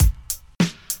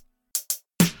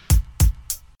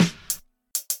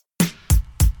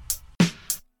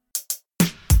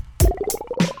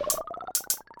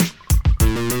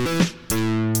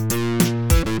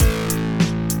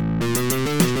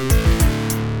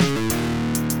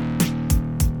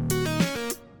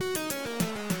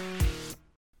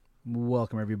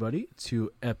welcome everybody to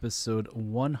episode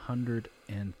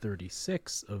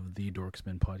 136 of the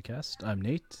Dorksman podcast. I'm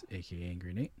Nate, aka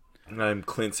Angry Nate. And I'm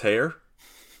Clint's hair.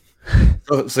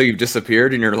 So you've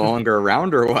disappeared and you're no longer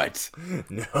around, or what?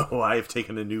 No, I have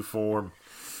taken a new form.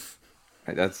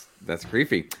 That's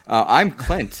creepy. I'm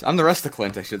Clint. I'm the rest of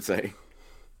Clint, I should say.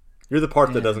 You're the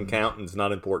part that doesn't count and is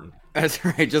not important. That's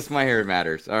right. Just my hair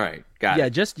matters. All right, got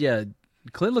it.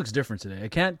 Clint looks different today. I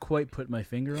can't quite put my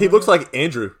finger on He looks it. like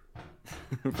Andrew.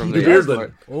 From the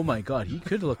Beardland. Oh my god, he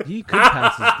could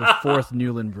pass as the fourth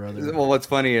Newland brother. Well, what's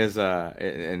funny is,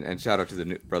 and shout out to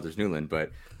the brothers Newland,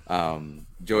 but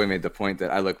Joey made the point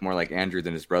that I look more like Andrew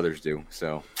than his brothers do.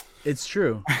 So it's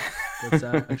true. That's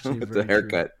actually very the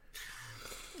haircut.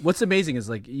 True. What's amazing is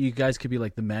like you guys could be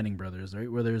like the Manning brothers,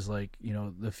 right? Where there's like, you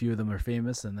know, the few of them are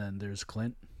famous, and then there's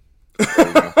Clint.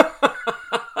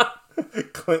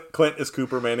 Clint is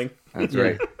Cooper Manning. That's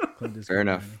right. Clint is Fair Cooper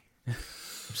enough. Manning.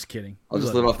 Just kidding. I'll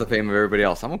just live off the fame of everybody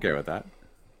else. I'm okay with that.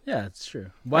 Yeah, it's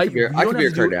true. Why I you could don't be have a to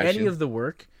do Kardashian. any of the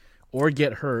work or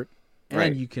get hurt, and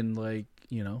Right. you can like,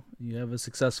 you know, you have a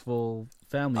successful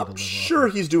family to live I'm off sure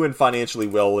of. he's doing financially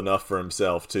well enough for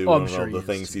himself, too. Oh, I'm with sure all he the is,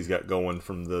 things too. he's got going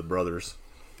from the brothers.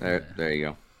 There you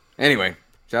go. Anyway,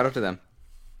 shout out to them.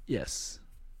 Yes.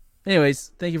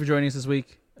 Anyways, thank you for joining us this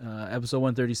week. Episode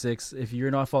 136. If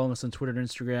you're not following us on Twitter and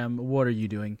Instagram, what are you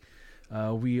doing?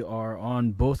 We are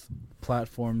on both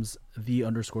platforms,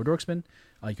 _Dorksman.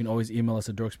 You can always email us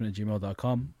at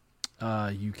dorksman@gmail.com.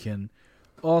 You can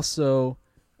also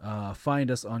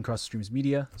find us on Cross the Streams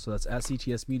Media. So that's at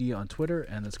CTS Media on Twitter,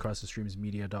 and that's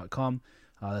crossthestreamsmedia.com.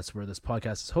 That's where this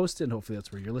podcast is hosted, and hopefully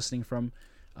that's where you're listening from.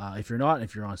 If you're on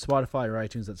Spotify or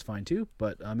iTunes, that's fine too.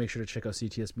 But make sure to check out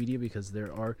CTS Media because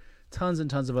there are tons and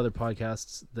tons of other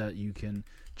podcasts that you can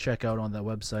check out on that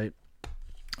website.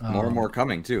 More and more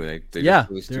coming too. They yeah, just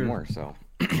released 2 more. So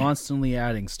constantly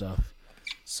adding stuff.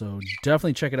 So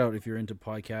definitely check it out if you're into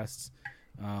podcasts.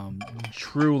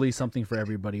 Truly something for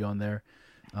everybody on there.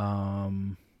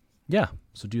 Yeah,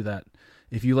 so do that.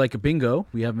 If you like a bingo,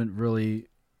 we haven't really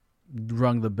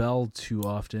rung the bell too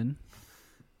often.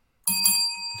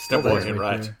 Still working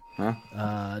right. huh?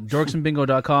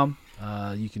 Dorksandbingo.com.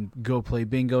 You can go play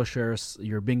bingo, share us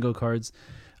your bingo cards.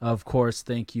 Of course,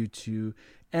 thank you to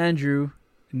Andrew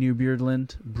New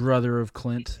Beardland, brother of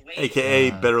Clint.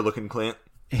 A.K.A. better looking Clint.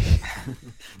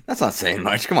 That's not saying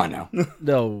much. Come on now.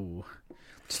 No,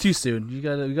 it's too soon. We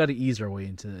gotta ease our way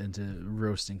into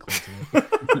roasting Clint today.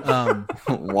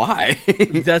 Why?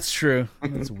 That's true.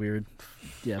 That's weird.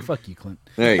 Yeah, fuck you, Clint.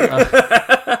 There you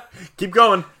go. Keep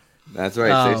going. That's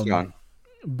right. Stay strong.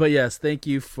 But yes, thank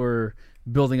you for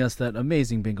building us that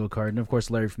amazing bingo card. And of course,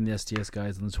 Larry from the STS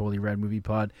guys and the Totally Rad Movie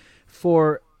Pod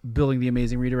for building the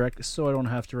amazing redirect so I don't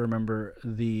have to remember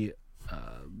the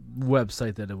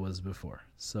website that it was before.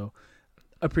 So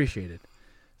appreciate it.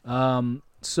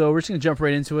 So we're just going to jump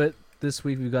right into it. This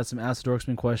week we've got some Ask the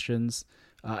Dorksman questions.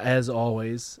 As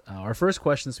always, our first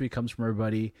question this week comes from our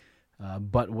buddy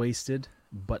Butt Twisted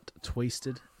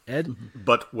Ed.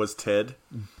 But was Ted.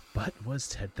 Butt was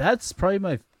Ted. That's probably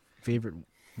my favorite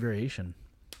variation.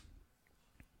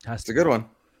 It's a good one.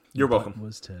 You're Butt welcome.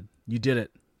 was Ted. You did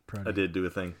it. Proud I of you. did do a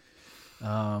thing.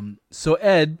 So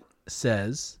Ed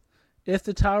says, if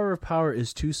the Tower of Power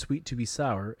is too sweet to be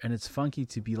sour and it's funky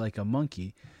to be like a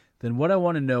monkey, then what I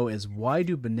want to know is why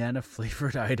do banana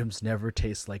flavored items never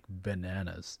taste like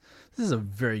bananas? This is a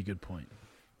very good point.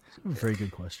 A very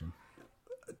good question.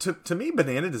 To me,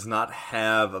 banana does not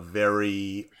have a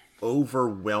very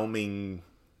overwhelming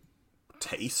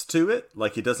taste to it.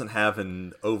 Like, it doesn't have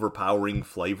an overpowering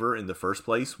flavor in the first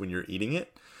place when you're eating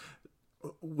it,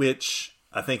 which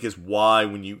I think is why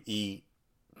when you eat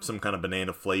some kind of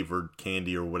banana flavored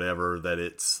candy or whatever, that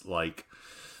it's like,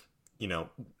 you know,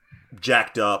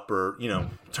 jacked up or, you know,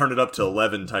 turn it up to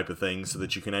 11 type of thing so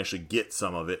that you can actually get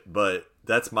some of it. But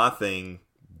that's my thing.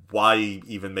 Why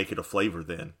even make it a flavor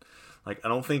then? Like, I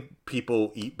don't think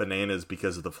people eat bananas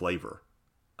because of the flavor.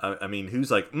 I mean,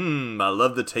 who's like, I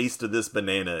love the taste of this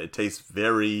banana. It tastes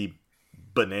very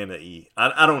banana-y.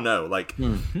 I don't know. Like,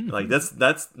 like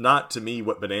that's not to me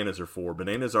what bananas are for.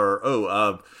 Bananas are,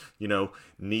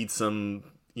 need some,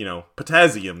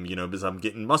 potassium, because I'm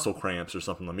getting muscle cramps or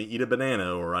something. Let me eat a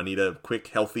banana, or I need a quick,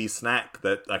 healthy snack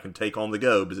that I can take on the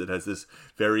go because it has this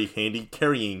very handy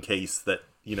carrying case that,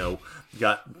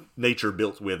 got nature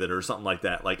built with it or something like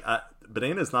that. Like,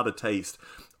 banana is not a taste.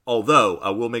 Although,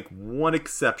 I will make one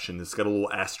exception. It's got a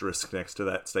little asterisk next to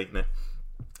that statement.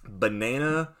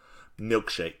 Banana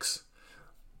milkshakes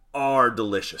are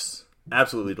delicious.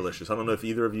 Absolutely delicious. I don't know if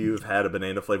either of you have had a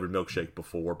banana-flavored milkshake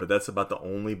before, but that's about the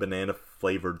only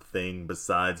banana-flavored thing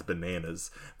besides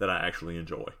bananas that I actually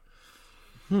enjoy.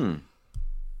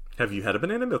 Have you had a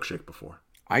banana milkshake before?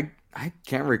 I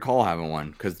can't recall having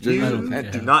one because You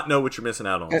do not know what you're missing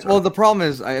out on. Sir. Well, the problem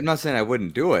is, I'm not saying I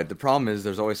wouldn't do it. The problem is,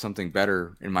 there's always something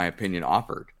better, in my opinion,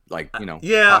 offered. Like, you know.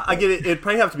 Yeah, chocolate. I get it. It'd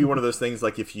probably have to be one of those things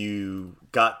like if you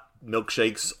got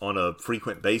milkshakes on a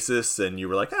frequent basis and you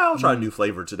were like, I'll try a new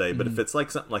flavor today. But if it's like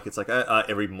something like it's like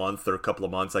every month or a couple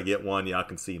of months I get one, I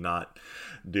can see not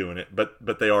doing it.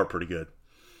 But they are pretty good.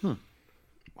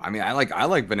 I mean, I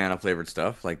like banana flavored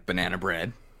stuff, like banana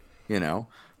bread, you know.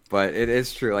 But it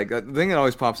is true. Like the thing that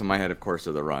always pops in my head, of course,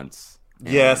 are the runts. And,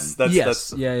 yes, that's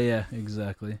yeah,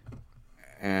 exactly.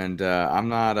 And I'm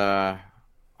not. I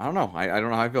don't know. I don't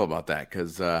know how I feel about that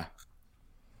because.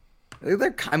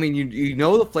 I mean, you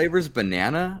know the flavor's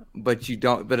banana, but you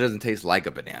don't. But it doesn't taste like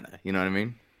a banana. You know what I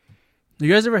mean?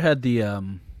 You guys ever had the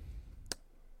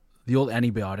old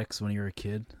antibiotics when you were a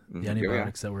kid? The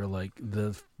antibiotics that were like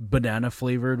the banana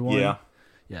flavored one.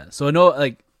 Yeah. So I know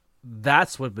like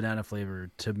that's what banana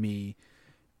flavored to me.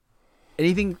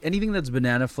 Anything that's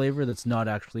banana flavor that's not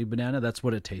actually banana, that's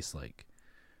what it tastes like,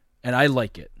 and I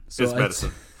like it. So it's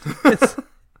medicine.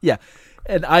 Yeah.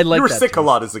 And I like. You were that sick taste. a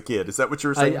lot as a kid. Is that what you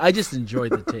were saying? I just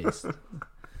enjoyed the taste.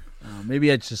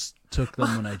 Maybe I just took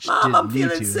them when I just didn't I'm need to.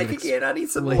 feeling sick again. I need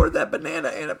some more of that banana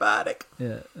antibiotic.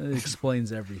 Yeah, it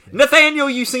explains everything. Nathaniel,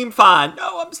 you seem fine.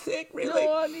 No, I'm sick. Really?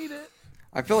 No, I need it.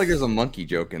 I feel like there's a monkey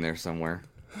joke in there somewhere.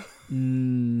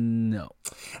 No.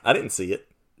 I didn't see it.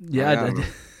 Yeah, I did.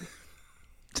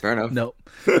 Fair enough. No.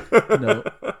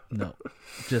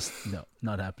 Just no,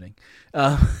 not happening.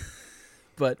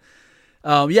 But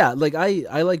yeah, like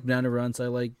I like banana runts. I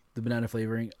like the banana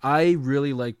flavoring. I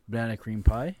really like banana cream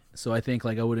pie, so I think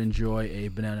like I would enjoy a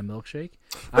banana milkshake.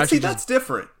 But see, that's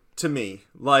different to me.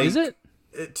 Like, is it?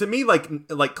 To me,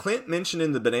 like Clint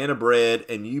mentioning the banana bread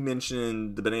and you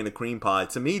mentioning the banana cream pie.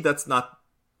 To me, that's not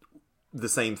the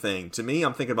same thing. To me,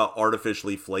 I'm thinking about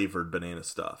artificially flavored banana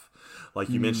stuff. Like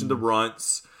you mentioned the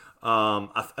runts.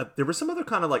 There was some other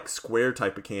kind of like square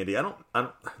type of candy. I don't.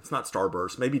 It's not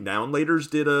Starburst. Maybe Down Laters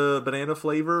did a banana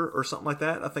flavor or something like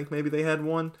that. I think maybe they had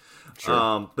one.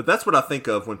 Sure. But that's what I think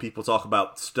of when people talk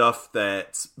about stuff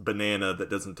that's banana that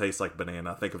doesn't taste like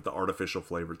banana. I think of the artificial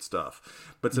flavored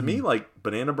stuff. But to me, like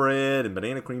banana bread and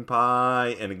banana cream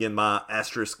pie, and again my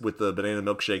asterisk with the banana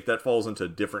milkshake, that falls into a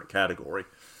different category.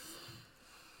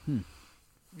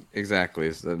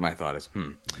 Exactly. My thought is.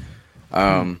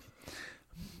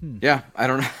 Yeah, I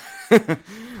don't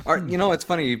know. You know, it's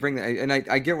funny you bring that, and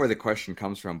I get where the question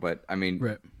comes from, but I mean,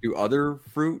 Right. Do other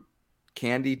fruit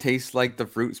candy taste like the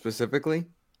fruit specifically?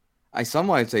 Some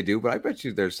might say do, but I bet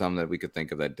you there's some that we could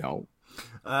think of that don't.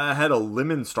 I had a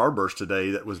lemon Starburst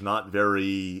today that was not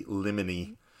very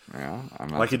lemony. Yeah, I'm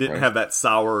not Like it didn't surprised. have that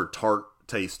sour tart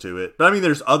taste to it. But I mean,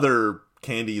 there's other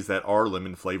candies that are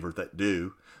lemon flavored that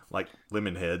do, like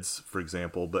lemon heads, for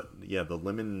example. But yeah, the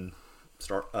lemon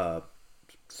Starburst.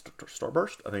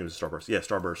 I think it was Starburst. Yeah,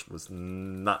 Starburst was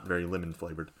not very lemon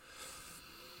flavored.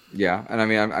 Yeah, and I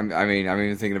mean, I'm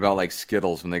even thinking about like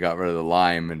Skittles when they got rid of the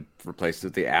lime and replaced it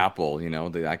with the apple. You know,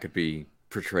 that could be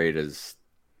portrayed as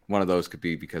one of those could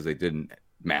be because they didn't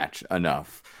match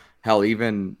enough. Hell,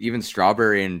 even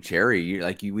strawberry and cherry,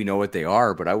 we know what they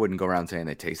are, but I wouldn't go around saying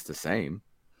they taste the same.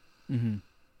 Mm-hmm.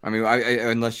 I mean,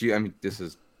 unless you, I mean, this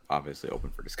is obviously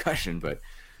open for discussion, but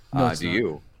No, it's do not.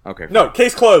 you? Okay. No,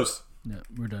 case closed. No,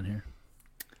 we're done here.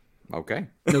 Okay.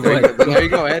 No, go ahead. There you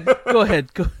go, Ed. Go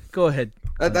ahead. Go ahead.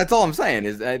 That's all I'm saying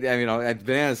is, I mean,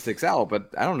 banana sticks out,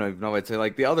 but I don't know. I'd say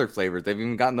like the other flavors, they've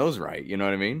even gotten those right. You know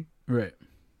what I mean? Right.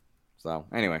 So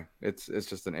anyway, it's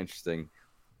just an interesting.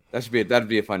 That'd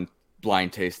be a fun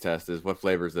blind taste test. Is what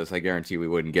flavor is this? I guarantee we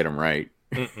wouldn't get them right.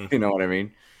 You know what I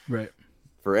mean? Right.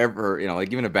 Forever,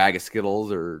 like even a bag of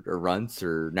Skittles or Runts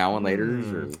or Now and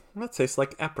Laters or. That tastes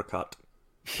like apricot.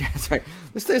 Yeah, that's right.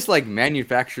 This tastes like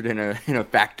manufactured in a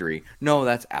factory. No,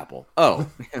 that's Apple. Oh,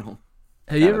 Have you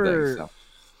kind of ever? thing, so.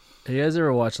 Have you guys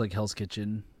ever watched like Hell's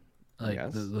Kitchen? Like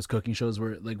Yes. those cooking shows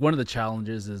where like one of the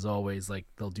challenges is always like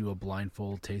they'll do a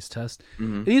blindfold taste test.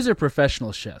 Mhm. These are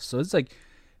professional chefs, so it's like,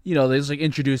 they just like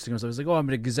introducing themselves. It's like, oh, I'm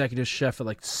an executive chef at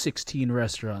like 16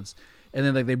 restaurants, and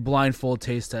then like they blindfold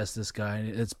taste test this guy, and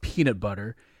it's peanut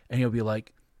butter, and he'll be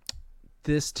like,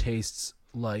 this tastes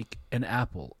like an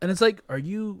apple, and it's like, are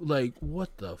you like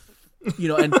what the,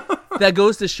 and that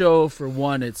goes to show for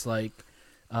one, it's like,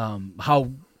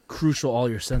 how crucial all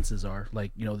your senses are,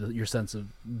 like your sense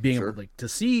of being Sure. able like to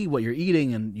see what you're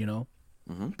eating, and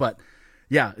Mhm. but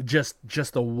yeah, just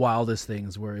the wildest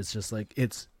things where it's just like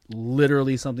it's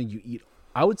literally something you eat,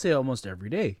 I would say almost every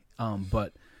day,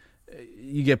 but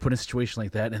you get put in a situation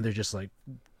like that and they're just like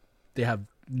they have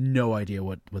no idea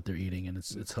what they're eating, and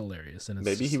it's hilarious. And it's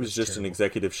Maybe he was just terrible. an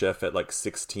executive chef at like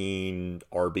 16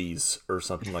 Arby's or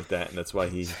something like that, and that's why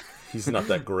he's not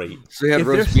that great. So he had If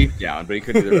roast there's- beef down, but he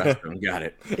couldn't do the rest of them. Got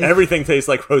it. Everything tastes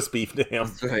like roast beef to him.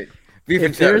 That's right. Beef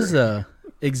and If there's cheddar.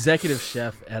 a executive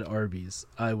chef at Arby's,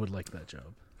 I would like that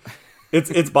job.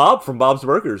 It's Bob from Bob's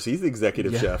Burgers. He's the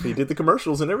executive Yeah. chef. He did the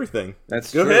commercials and everything.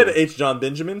 That's Go true. ahead, H. John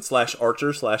Benjamin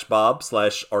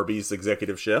 /Archer/Bob/Arby's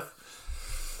executive chef.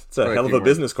 It's a Probably hell of a few a more.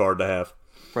 business card to have.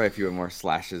 Probably a few more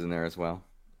slashes in there as well.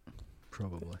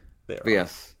 Probably. There. But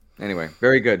yes. Anyway,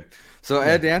 very good. So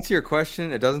Ed, to answer your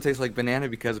question, it doesn't taste like banana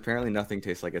because apparently nothing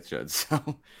tastes like it should.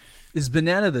 So Is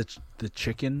banana the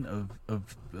chicken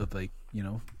of like,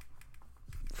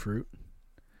 fruit?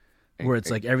 Where it's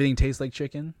like everything tastes like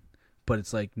chicken, but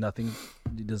it's like nothing.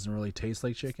 It doesn't really taste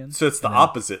like chicken. So it's the And then-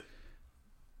 opposite.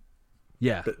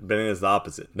 Yeah. Banana's the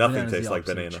opposite. Nothing Banana's tastes the like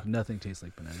opposite of banana. chicken. Nothing tastes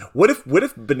like banana. What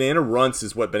if banana runts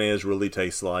is what bananas really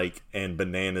taste like, and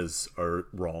bananas are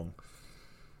wrong?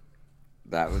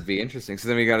 that would be interesting. So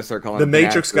then we got to start calling The it banana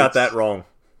Matrix got fruits. that wrong.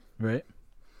 Right.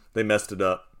 They messed it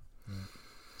up.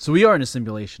 So we are in a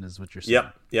simulation, is what you're saying.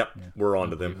 Yep. We're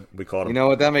on to them. We caught them. You know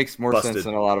what? That makes more Busted. sense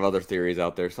than a lot of other theories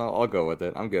out there. So I'll go with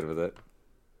it. I'm good with it.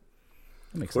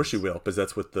 That makes Of course sense. you will, because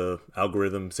that's what the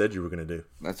algorithm said you were going to do.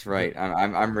 That's right.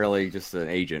 I'm really just an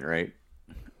agent, right?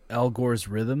 Al Gore's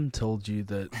rhythm told you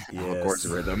that. Yes. Of course,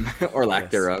 rhythm or lack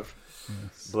Yes. thereof.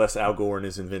 Bless Al Gore and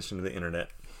his invention of the internet.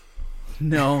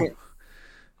 No,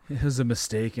 it was a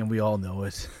mistake, and we all know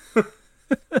it.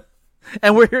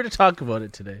 And we're here to talk about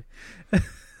it today.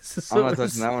 So I'm not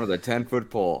touching that one with a 10-foot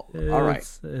pole. All right.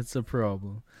 It's a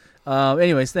problem.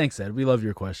 Anyways, thanks, Ed. We love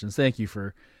your questions. Thank you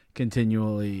for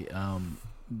continually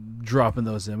dropping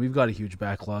those in. We've got a huge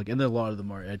backlog, and a lot of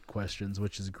them are Ed questions,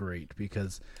 which is great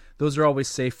because those are always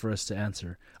safe for us to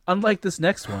answer. Unlike this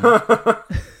next one,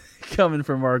 coming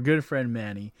from our good friend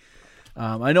Manny.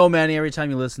 I know, Manny, every time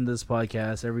you listen to this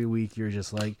podcast, every week you're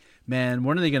just like, man,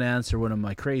 when are they going to answer one of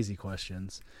my crazy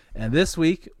questions? And this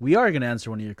week, we are going to answer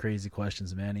one of your crazy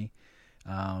questions, Manny.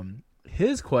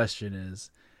 His question is,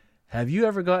 have you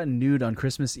ever gotten nude on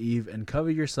Christmas Eve and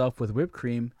covered yourself with whipped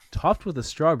cream topped with a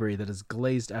strawberry that is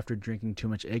glazed after drinking too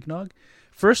much eggnog?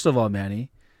 First of all, Manny,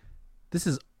 this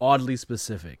is oddly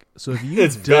specific. So if you've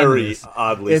It's done very this,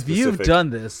 oddly if specific. you've done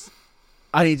this,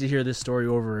 I need to hear this story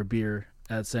over a beer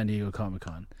at San Diego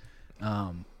Comic-Con.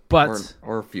 But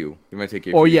Or a few. You might take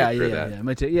your. or few yeah, for yeah, that. yeah, it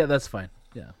might take, yeah, that's fine.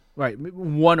 Yeah, right.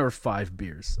 1 or 5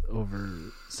 beers over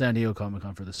San Diego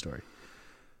Comic-Con for the story.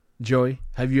 Joey,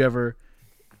 have you ever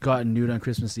gotten nude on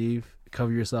Christmas Eve,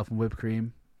 cover yourself in whipped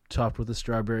cream, topped with a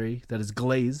strawberry that is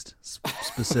glazed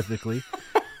specifically,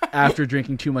 after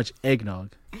drinking too much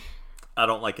eggnog? I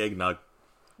don't like eggnog.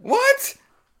 What?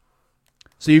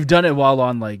 So you've done it while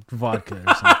on like vodka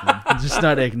or something, just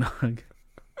not eggnog.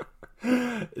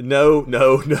 No,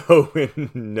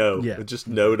 and no. Yeah. Just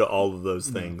no to all of those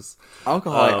things.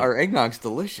 Alcohol or eggnog's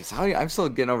delicious. I'm still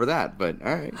getting over that, but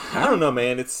all right. I don't know,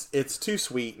 man. It's too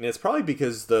sweet, and it's probably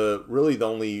because the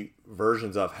only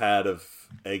versions I've had of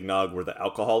eggnog were the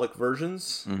alcoholic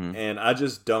versions, and I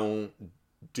just don't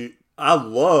do. I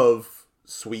love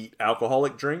sweet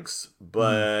alcoholic drinks,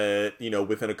 but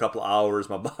within a couple of hours,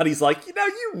 my body's like,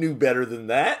 you knew better than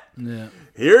that. Yeah.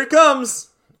 Here it comes.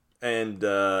 And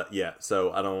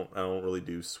so I don't really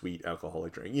do sweet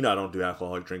alcoholic drink. I don't do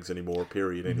alcoholic drinks anymore.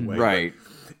 Period. Anyway, Right.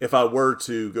 But if I were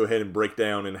to go ahead and break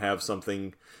down and have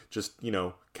something, just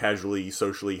casually,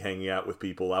 socially hanging out with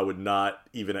people, I would not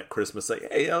even at Christmas say,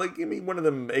 "Hey, give me one of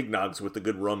them eggnogs with the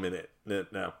good rum in it."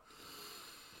 No.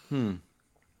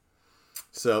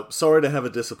 So sorry to have a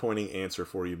disappointing answer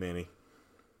for you, Manny.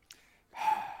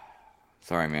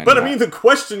 Sorry, man. But I mean, the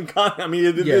question,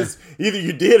 it Yeah. is either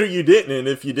you did or you didn't. And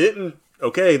if you didn't,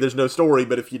 okay, there's no story.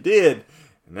 But if you did,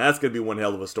 that's going to be one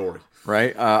hell of a story.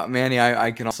 right, Manny.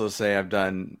 I can also say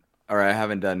I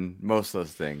haven't done most of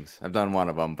those things. I've done one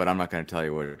of them, but I'm not going to tell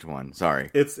you which one. Sorry.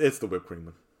 It's the whipped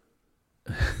cream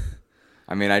one.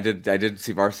 I mean, I did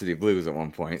see Varsity Blues at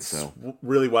one point, so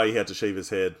Really why he had to shave his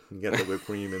head. You got the whipped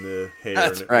cream in the hair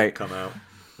That's and it right. would come out.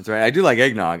 that's right. I do like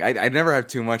eggnog. I never have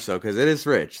too much though, because it is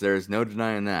rich. There's no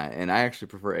denying that, and I actually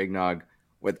prefer eggnog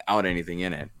without anything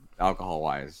in it, alcohol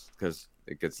wise, because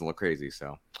it gets a little crazy.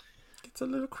 So It's a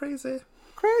little crazy.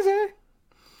 crazy.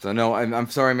 So no, I'm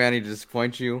sorry, Manny, to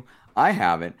disappoint you. I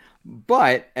haven't.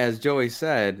 But as Joey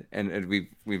said, and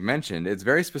we've mentioned, it's a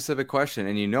very specific question,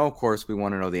 and of course, we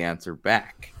want to know the answer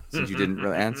back since you didn't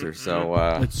really answer. So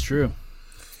It's true.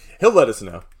 He'll let us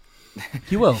know.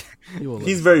 He will. He will.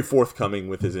 He's very forthcoming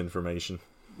with his information.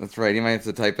 That's right. He might have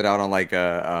to type it out on like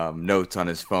notes on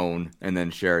his phone and then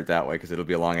share it that way because it'll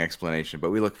be a long explanation. But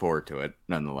we look forward to it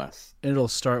nonetheless. It'll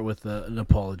start with an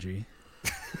apology.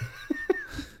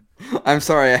 I'm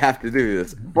sorry I have to do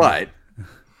this, but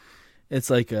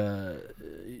it's like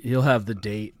he'll have the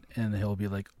date and he'll be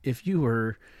like, if you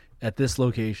were at this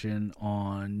location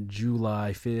on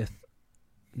July 5th,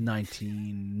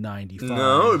 1995.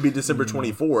 No, it would be December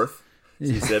 24th.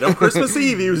 He said on Christmas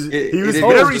Eve. He was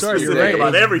very specific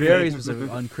about everything. Very specific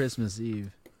on Christmas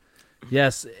Eve.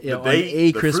 Yes, the on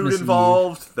date, the Christmas fruit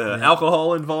involved, Eve, the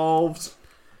alcohol involved,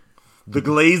 the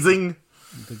glazing.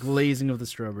 The glazing of the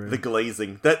strawberry. The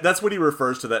glazing. That's what he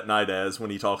refers to that night as when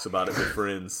he talks about it with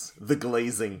friends. The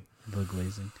glazing. The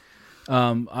glazing.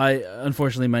 I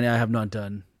unfortunately, I have not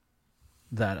done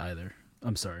that either.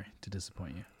 I'm sorry to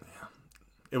disappoint you. Yeah.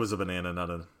 It was a banana,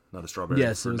 not a strawberry.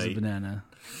 Yes, it was a banana.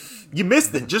 You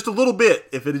missed it just a little bit.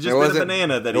 If it had just been a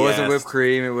banana that he asked. It wasn't whipped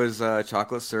cream. It was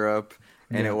chocolate syrup.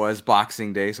 And it was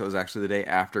Boxing Day, so it was actually the day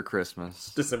after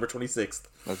Christmas. December 26th.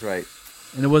 That's right.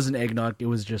 And it wasn't eggnog. It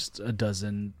was just a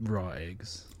dozen raw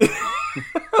eggs.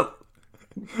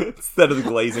 Instead of the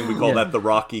glazing, we call that the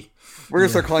Rocky. We're going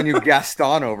to start calling you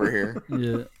Gaston over here.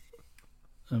 Yeah.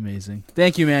 Amazing.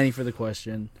 Thank you, Manny, for the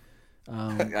question.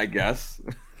 I guess.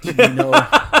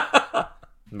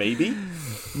 Maybe.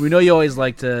 We know you always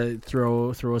like to throw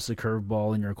us a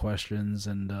curveball in your questions,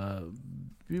 and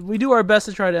we do our best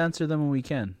to try to answer them when we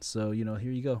can. So,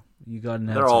 here you go. You got an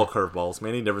answer. They're all curveballs.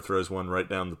 Manny never throws one right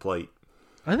down the plate.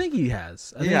 I think he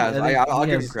has. I'll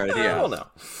give him credit. I don't know.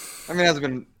 I mean, hasn't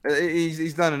been.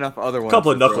 He's done enough other ones. A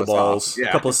couple of knuckleballs,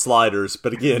 a couple of sliders,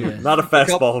 but again, not a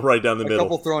fastball right down the middle. A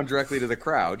couple thrown directly to the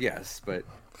crowd, yes, but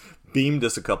beamed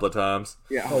us a couple of times.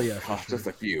 Yeah. Oh yeah. Sure. Just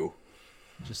a few.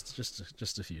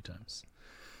 Just a few times.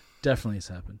 Definitely has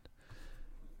happened.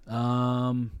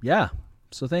 Yeah.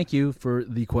 So thank you for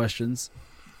the questions.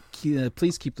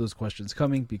 Please keep those questions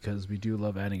coming because we do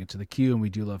love adding it to the queue and we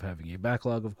do love having a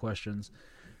backlog of questions.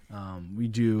 We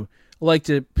do like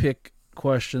to pick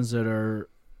questions that are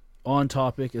on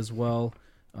topic as well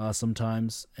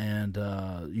sometimes. And,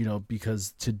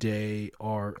 because today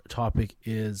our topic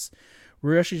is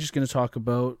we're actually just going to talk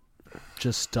about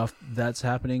just stuff that's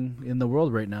happening in the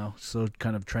world right now. So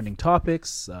kind of trending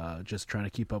topics, just trying to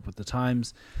keep up with the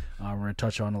times. We're going to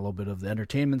touch on a little bit of the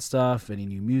entertainment stuff, any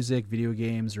new music, video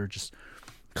games, or just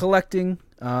collecting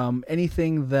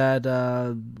anything that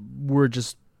we're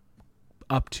just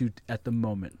up to at the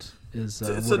moment. It's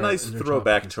a nice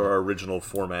throwback to our original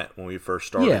format when we first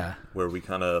started, where we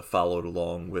kind of followed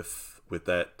along with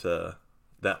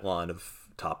that line of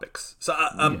topics. So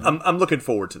I'm looking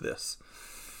forward to this.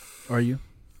 Are you?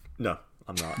 No,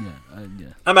 I'm not. Yeah.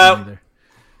 I'm out. Either.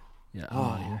 Yeah, I'm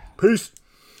out of here. Peace.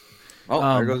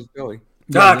 Oh, there goes Billy.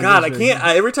 God, I can't.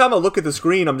 Every time I look at the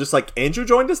screen, I'm just like, Andrew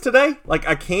joined us today? Like,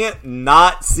 I can't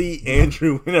not see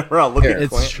Andrew whenever I look at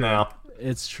Clint now.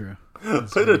 It's true.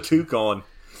 Put a toque on.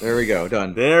 There we go.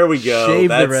 Done. There we go. Shave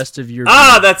the rest of your...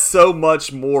 that's so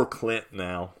much more Clint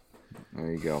now. There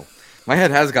you go. My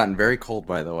head has gotten very cold,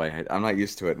 by the way. I'm not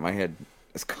used to it. My head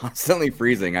is constantly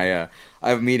freezing. I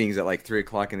have meetings at like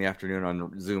 3:00 in the afternoon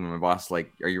on Zoom, and my boss is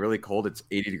like, "Are you really cold? It's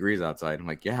 80 degrees outside." I'm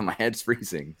like, "Yeah, my head's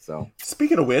freezing." So,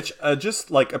 speaking of which,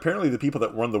 just like apparently the people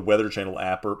that run the Weather Channel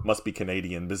app must be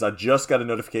Canadian, because I just got a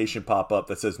notification pop up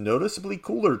that says noticeably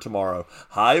cooler tomorrow,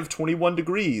 high of 21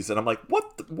 degrees, and I'm like,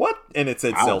 "What?" And it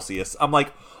said Celsius. I'm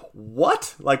like,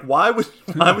 "What? Like, why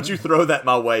would you throw that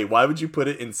my way? Why would you put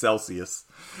it in Celsius?"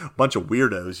 A bunch of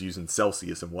weirdos using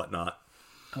Celsius and whatnot.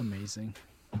 Amazing.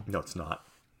 No, it's not.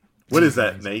 What is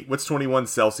that, Nate? What's 21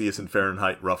 Celsius in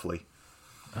Fahrenheit, roughly?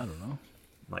 I don't know.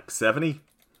 Like 70?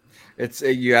 It's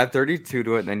you add 32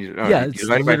 to it, and then you it's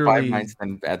divide by 5 literally ninths,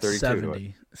 and add 32 70, to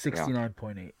it.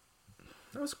 69.8.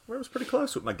 I was pretty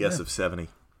close with my guess of 70.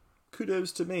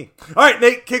 Kudos to me. All right,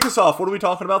 Nate, kick us off. What are we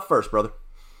talking about first, brother?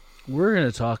 We're going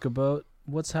to talk about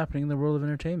what's happening in the world of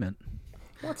entertainment.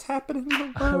 What's happening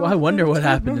in the world? I wonder what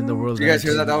happened in the world of entertainment. You guys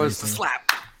hear that? That was the slap.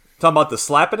 Talking about the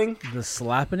slappening? The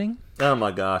slappening? Oh my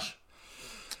gosh.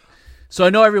 So I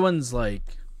know everyone's like,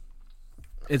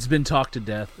 it's been talked to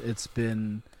death. It's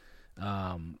been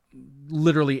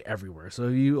literally everywhere. So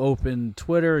you open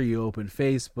Twitter, you open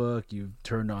Facebook, you've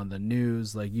turned on the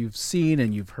news, like you've seen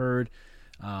and you've heard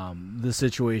the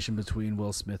situation between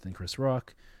Will Smith and Chris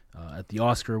Rock at the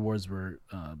Oscar Awards, where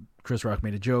Chris Rock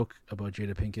made a joke about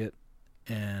Jada Pinkett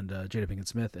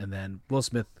Smith, and then Will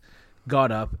Smith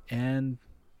got up and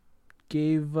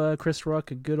gave Chris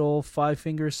Rock a good old 5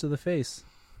 fingers to the face.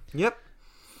 Yep.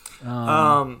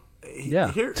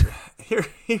 Yeah.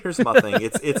 Here's my thing.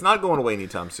 It's not going away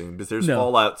anytime soon, because there's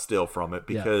fallout still from it.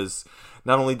 Because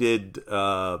not only did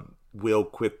Will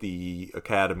quit the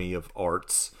Academy of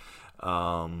Arts, which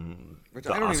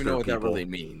I don't even know what that really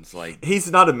means. Like,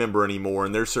 he's not a member anymore,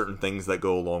 and there's certain things that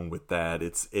go along with that.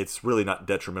 It's really not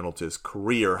detrimental to his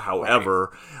career.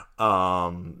 However,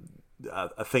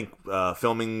 I think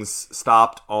filming's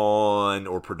stopped on,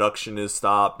 or production is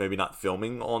stopped. Maybe not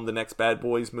filming on the next Bad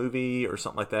Boys movie or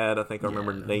something like that. I think I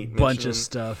remember Nate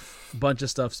mentioning. Bunch of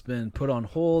stuff's been put on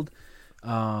hold.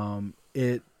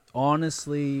 It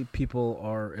honestly, people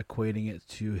are equating it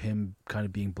to him kind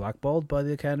of being blackballed by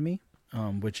the Academy,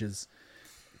 which is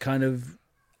kind of.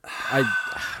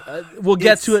 We'll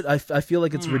get to it. I feel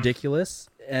like it's ridiculous,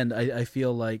 and I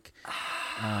feel like.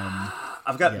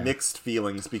 I've got mixed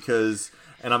feelings because,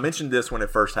 and I mentioned this when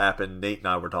it first happened. Nate and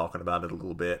I were talking about it a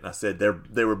little bit, and I said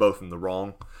they were both in the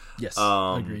wrong. Yes,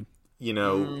 agreed.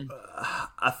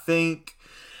 I think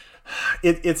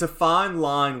it's a fine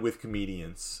line with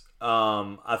comedians.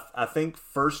 I think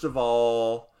first of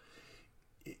all,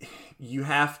 you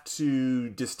have to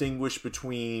distinguish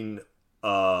between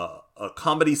a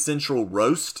Comedy Central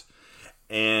roast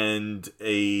and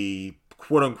a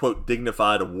quote-unquote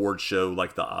dignified award show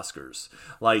like the Oscars.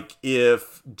 Like,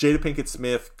 if Jada Pinkett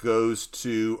Smith goes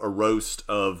to a roast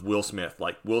of Will Smith,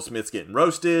 like Will Smith's getting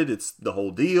roasted, it's the whole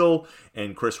deal,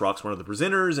 and Chris Rock's one of the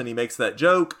presenters, and he makes that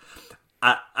joke,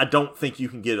 I don't think you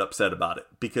can get upset about it.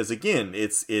 Because, again,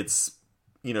 it's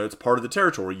part of the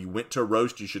territory. You went to a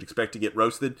roast, you should expect to get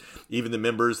roasted. Even the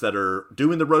members that are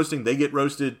doing the roasting, they get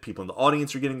roasted. People in the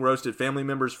audience are getting roasted. Family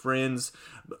members, friends,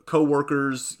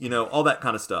 co-workers, all that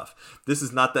kind of stuff. This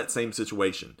is not that same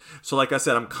situation. So like I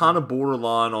said, I'm kind of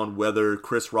borderline on whether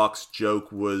Chris Rock's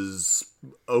joke was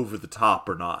over the top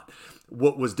or not.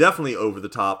 What was definitely over the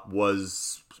top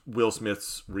was Will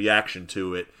Smith's reaction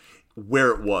to it,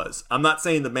 where it was. I'm not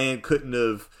saying the man couldn't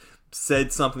have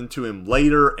said something to him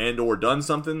later and or done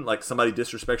something, like somebody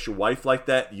disrespects your wife like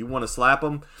that, you want to slap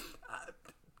them,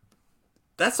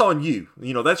 that's on you.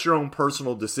 That's your own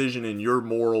personal decision and your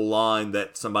moral line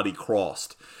that somebody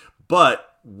crossed.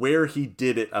 But where he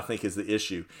did it, I think, is the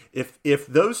issue. If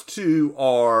those two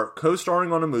are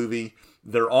co-starring on a movie,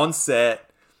 they're on set,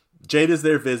 Jada's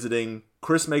there visiting,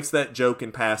 Chris makes that joke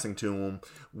in passing to him,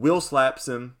 Will slaps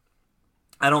him,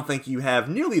 I don't think you have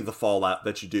nearly the fallout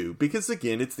that you do, because,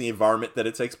 again, it's the environment that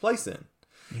it takes place in.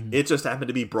 Mm-hmm. It just happened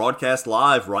to be broadcast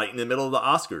live right in the middle of the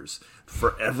Oscars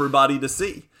for everybody to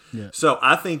see. Yeah. So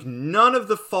I think none of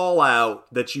the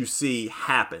fallout that you see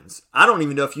happens. I don't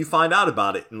even know if you find out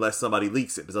about it unless somebody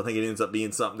leaks it, because I think it ends up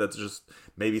being something that's just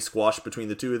maybe squashed between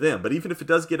the two of them. But even if it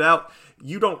does get out,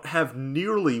 you don't have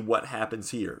nearly what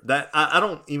happens here. That I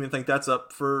don't even think that's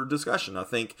up for discussion. I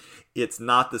think it's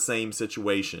not the same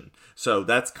situation. So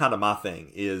that's kind of my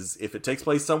thing, is if it takes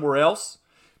place somewhere else,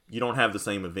 you don't have the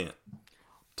same event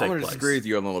take I'm going to place. disagree with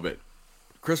you a little bit.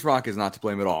 Chris Rock is not to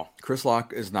blame at all. Chris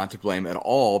Rock is not to blame at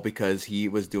all, because he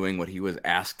was doing what he was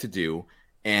asked to do,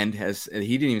 and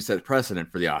he didn't even set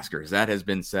precedent for the Oscars. That has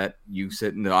been set. You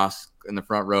sit in the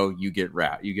front row, you get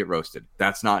roasted.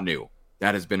 That's not new.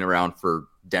 That has been around for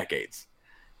decades.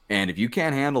 And if you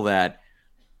can't handle that,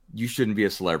 you shouldn't be a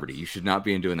celebrity. You should not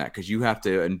be doing that, because you have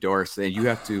to endorse and you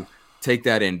have to take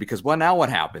that in. Because what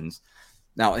happens?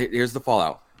 Now, here's the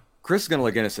fallout. Chris is going to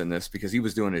look innocent in this because he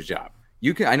was doing his job.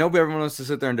 I know everyone wants to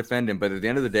sit there and defend him, but at the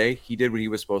end of the day, he did what he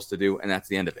was supposed to do, and that's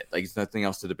the end of it. Like, there's nothing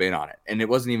else to debate on it. And it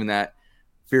wasn't even that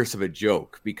fierce of a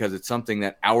joke, because it's something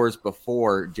that hours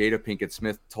before Jada Pinkett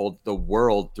Smith told the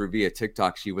world through via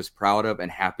TikTok she was proud of and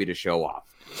happy to show off.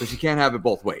 So she can't have it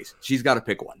both ways. She's got to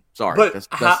pick one. Sorry. But that's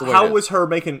how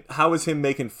was him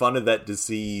making fun of that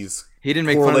disease? He didn't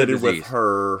make fun of the disease. With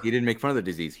her. He didn't make fun of the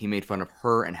disease. He made fun of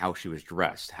her and how she was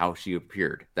dressed, how she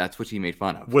appeared. That's what he made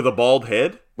fun of. With a bald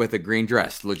head? With a green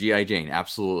dress, the G.I. Jane,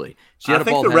 absolutely. I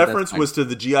think the reference was to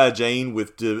the G.I. Jane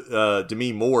with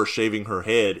Demi Moore shaving her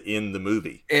head in the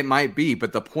movie. It might be,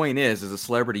 but the point is, as a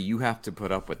celebrity, you have to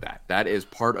put up with that. That is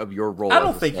part of your role. I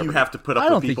don't think you have to put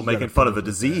up with people making fun of a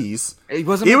disease. It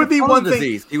wasn't making fun of the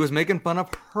disease. He was making fun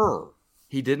of her.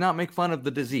 He did not make fun of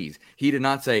the disease. He did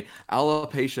not say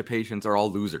alopecia patients are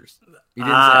all losers.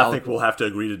 I think we'll have to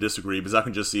agree to disagree, because I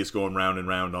can just see us going round and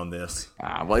round on this.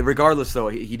 Well, regardless, though,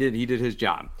 he did his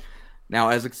job. Now,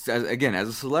 as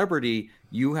a celebrity,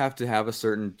 you have to have a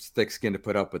certain thick skin to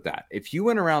put up with that. If you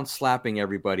went around slapping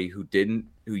everybody who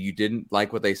you didn't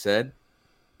like what they said,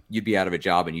 you'd be out of a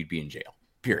job and you'd be in jail.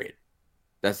 Period.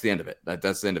 That's the end of it.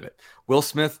 That's the end of it. Will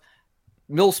Smith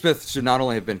should not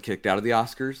only have been kicked out of the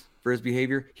Oscars for his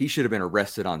behavior, he should have been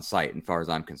arrested on site, as far as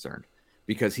I'm concerned,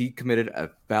 because he committed a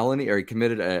felony, or he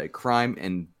committed a crime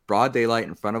and broad daylight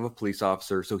in front of a police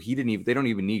officer. So they don't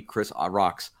even need Chris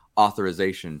Rock's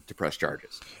authorization to press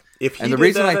charges. And the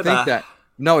reason I think that,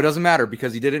 no, it doesn't matter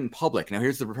because he did it in public. Now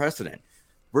here's the precedent.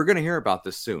 We're going to hear about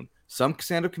this soon. Some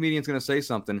stand-up comedian's going to say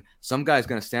something. Some guy's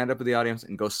going to stand up at the audience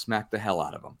and go smack the hell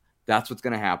out of him. That's what's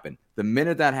going to happen. The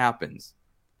minute that happens,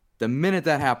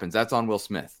 that's on Will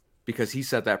Smith because he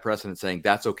set that precedent saying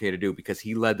that's okay to do because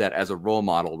he led that as a role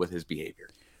model with his behavior.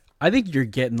 I think you're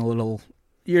getting a little.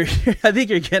 I think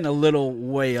you're getting a little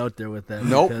way out there with that.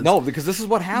 Because this is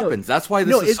what happens. That's why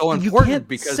this is so important. You can't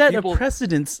because set a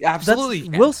precedence. Absolutely,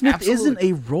 Will Smith isn't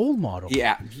a role model.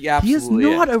 He is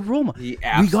not a role model. We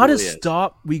gotta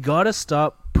stop. We gotta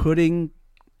stop putting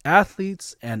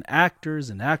athletes and actors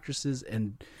and actresses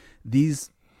and these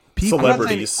people.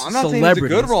 Celebrities. I'm not saying he's a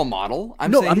good role model.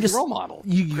 I'm saying he's a role model.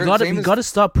 We gotta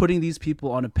stop putting these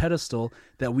people on a pedestal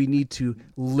that we need to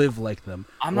live like them.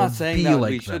 I'm not saying that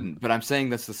we shouldn't, but I'm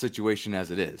saying that's the situation as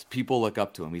it is. People look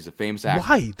up to him. He's a famous actor.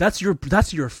 Why? That's a.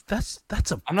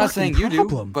 I'm not saying you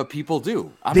do, but people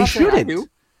do. They shouldn't.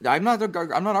 I'm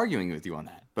not arguing with you on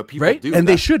that, but people do. And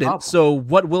they shouldn't. So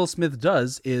what Will Smith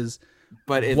does is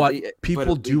what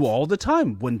people do all the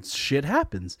time when shit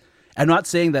happens. I'm not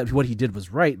saying that what he did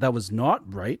was right. That was not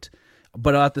right.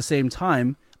 But at the same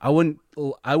time, I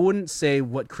wouldn't say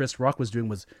what Chris Rock was doing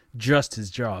was just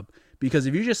his job. Because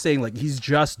if you're just saying like he's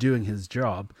just doing his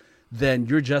job, then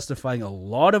you're justifying a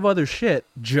lot of other shit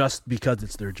just because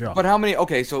it's their job. But how many?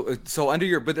 Okay, so under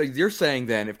you're saying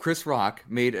then if Chris Rock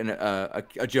made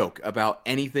a joke about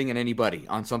anything and anybody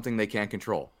on something they can't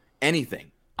control,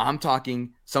 anything. I'm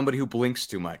talking somebody who blinks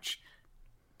too much.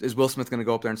 Is Will Smith going to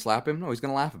go up there and slap him? No, he's going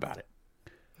to laugh about it.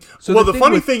 So the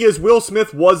funny thing is Will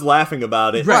Smith was laughing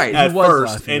about it at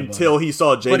first until he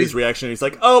saw Jada's reaction. He's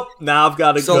like, oh, now I've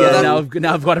got to go. Yeah,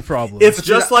 now I've got a problem. It's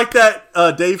just like that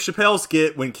Dave Chappelle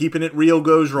skit when keeping it real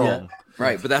goes wrong. Yeah.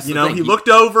 Right, but that's the thing. He looked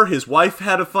over, his wife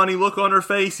had a funny look on her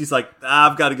face. He's like,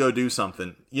 I've got to go do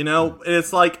something.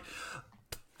 It's like,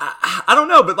 I don't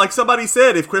know, but like somebody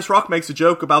said, if Chris Rock makes a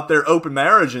joke about their open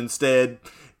marriage instead,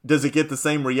 does it get the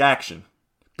same reaction?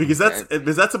 Because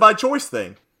that's a by choice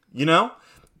thing,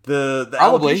 The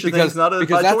probably alopecia thing is not a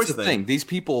by choice thing. These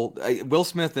people, Will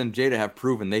Smith and Jada, have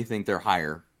proven they think they're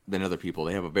higher than other people.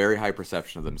 They have a very high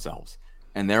perception of themselves,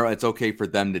 and it's okay for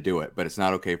them to do it, but it's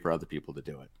not okay for other people to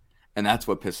do it. And that's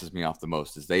what pisses me off the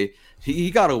most. Is he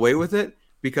got away with it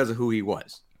because of who he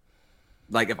was.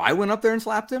 Like if I went up there and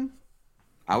slapped him,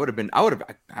 I don't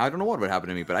know what would happen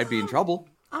to me, but I'd be in trouble.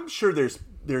 I'm sure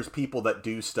there's people that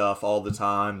do stuff all the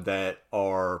time that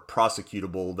are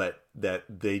prosecutable that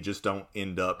they just don't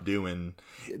end up doing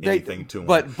anything to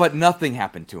them. But nothing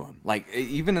happened to him. Like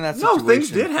even in that situation, no,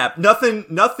 things did happen.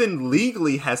 Nothing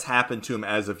legally has happened to him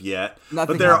as of yet.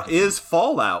 But there is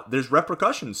fallout. There's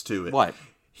repercussions to it. What?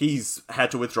 He's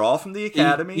had to withdraw from the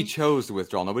academy. He chose to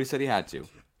withdraw. Nobody said he had to.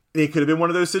 It could have been one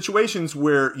of those situations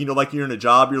where like you're in a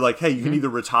job, you're like, hey, you can either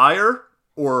retire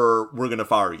or we're going to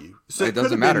fire you. So it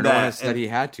doesn't matter. No one has said he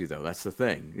had to, though. That's the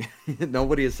thing.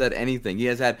 Nobody has said anything. He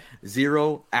has had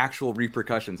zero actual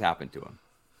repercussions happen to him.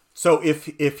 So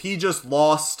if he just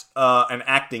lost an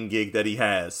acting gig that he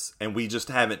has, and we just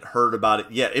haven't heard about it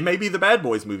yet, it may be the Bad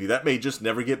Boys movie. That may just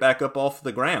never get back up off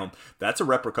the ground. That's a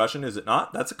repercussion, is it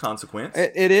not? That's a consequence.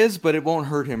 It is, but it won't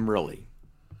hurt him, really.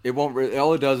 It won't.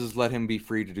 All it does is let him be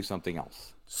free to do something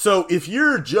else. So if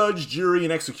you're judge, jury,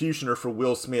 and executioner for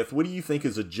Will Smith, what do you think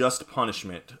is a just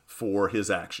punishment for his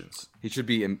actions? He should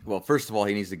be, well, first of all,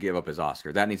 he needs to give up his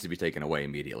Oscar. That needs to be taken away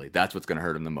immediately. That's what's going to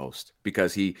hurt him the most,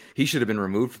 because he should have been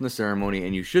removed from the ceremony,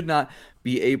 and you should not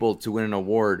be able to win an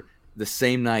award the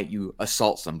same night you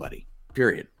assault somebody,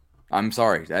 period. I'm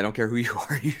sorry. I don't care who you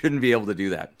are. You shouldn't be able to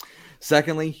do that.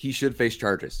 Secondly, he should face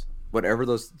charges. Whatever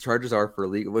those charges are for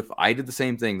illegal. If I did the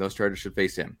same thing, those charges should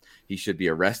face him. He should be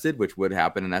arrested, which would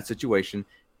happen in that situation.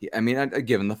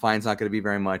 Given the fine's not going to be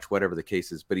very much, whatever the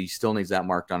case is, but he still needs that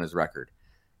marked on his record.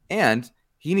 And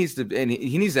he needs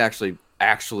to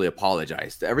actually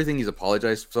apologize. Everything he's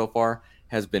apologized so far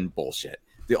has been bullshit.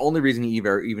 The only reason he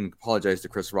even apologized to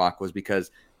Chris Rock was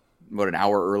because an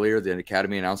hour earlier, the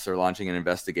Academy announced they're launching an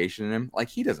investigation in him. Like,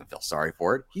 he doesn't feel sorry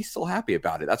for it. He's still happy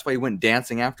about it. That's why he went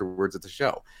dancing afterwards at the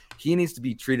show. He needs to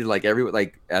be treated like everyone,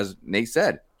 like as Nate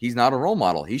said, he's not a role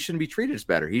model. He shouldn't be treated as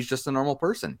better. He's just a normal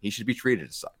person. He should be treated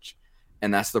as such.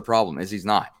 And that's the problem, is he's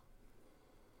not.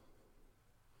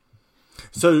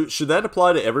 So should that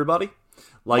apply to everybody?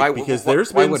 Because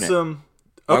there's been some...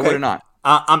 Okay. Why would it not?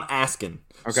 I'm asking.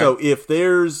 Okay. So if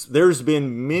there's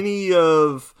been many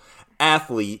of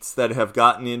athletes that have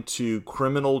gotten into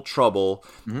criminal trouble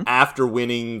after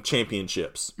winning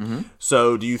championships. Mm-hmm.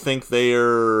 So do you think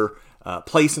they're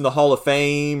place in the Hall of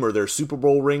Fame or their Super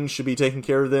Bowl rings should be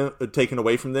taken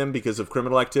away from them because of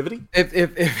criminal activity?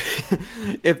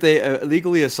 If they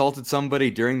illegally assaulted somebody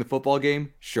during the football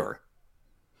game, sure.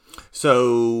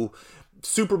 So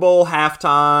Super Bowl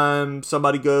halftime,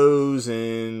 somebody goes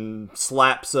and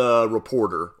slaps a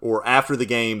reporter, or after the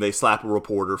game they slap a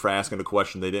reporter for asking a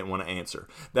question they didn't want to answer.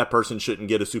 That person shouldn't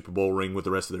get a Super Bowl ring with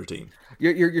the rest of their team.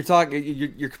 You're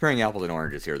comparing apples and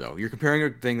oranges here, though. You're comparing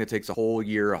a thing that takes a whole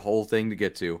year, a whole thing to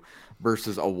get to,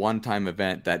 versus a one-time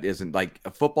event that isn't like a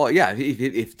football. Yeah,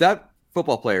 if that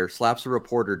football player slaps a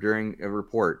reporter during a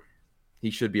report,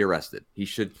 he should be arrested. He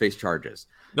should face charges.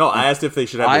 No, I asked if they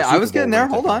should have their Super I was Bowl getting there.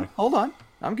 ring Hold on.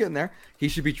 I'm getting there. He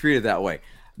should be treated that way.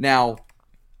 Now,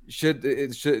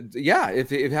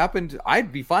 if it happened,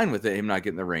 I'd be fine with him not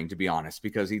getting the ring, to be honest,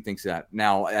 because he thinks that.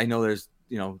 Now, I know there's,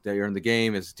 they're in the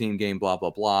game, it's a team game, blah, blah,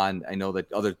 blah, and I know that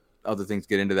other things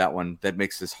get into that one. That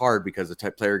makes this hard because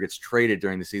the player gets traded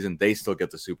during the season, they still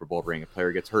get the Super Bowl ring. A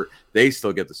player gets hurt, they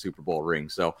still get the Super Bowl ring.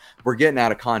 So we're getting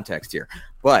out of context here.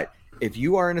 But if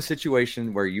you are in a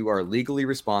situation where you are legally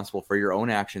responsible for your own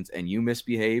actions and you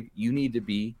misbehave, you need to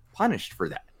be punished for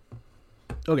that.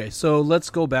 Okay, so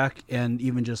let's go back and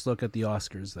even just look at the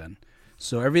Oscars then.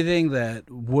 So everything that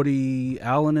Woody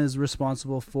Allen is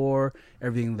responsible for,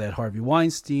 everything that Harvey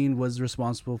Weinstein was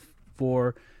responsible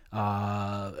for,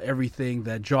 everything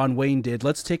that John Wayne did,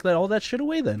 let's take all that shit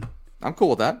away then. I'm cool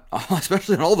with that,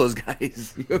 especially on all those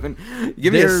guys.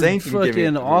 Give me a saint. They're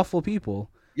fucking awful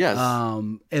people. Yes.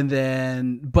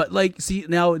 But see,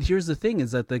 now here's the thing: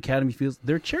 is that the Academy feels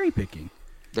they're cherry picking.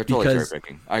 They're totally cherry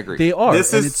picking. I agree. They are.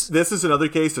 This is another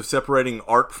case of separating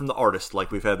art from the artist,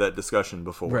 like we've had that discussion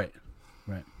before. Right.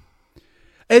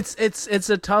 It's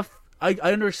a tough. I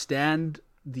understand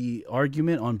the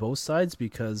argument on both sides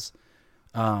because,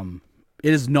 it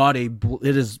is not a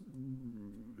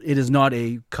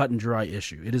cut and dry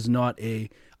issue. It is not a.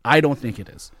 I don't think it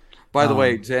is. By the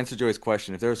way, to answer Joey's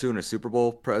question, if they're doing a Super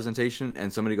Bowl presentation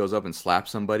and somebody goes up and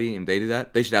slaps somebody and they do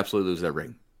that, they should absolutely lose their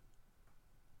ring.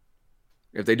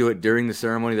 If they do it during the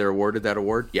ceremony they're awarded that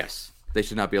award, yes. They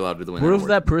should not be allowed to win that award. What if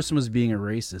that person was being a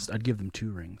racist? I'd give them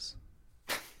 2 rings.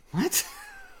 What?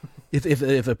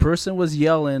 If a person was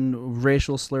yelling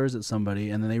racial slurs at somebody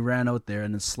and then they ran out there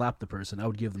and then slapped the person, I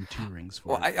would give them 2 rings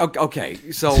for it.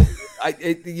 Okay, so I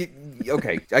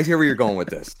hear where you're going with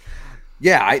this.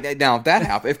 Yeah, now if that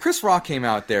happened, if Chris Rock came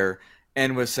out there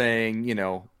and was saying,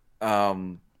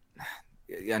 unfortunately,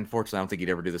 I don't think he'd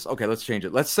ever do this. Okay, let's change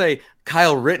it. Let's say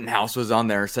Kyle Rittenhouse was on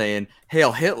there saying,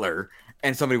 "Hail Hitler,"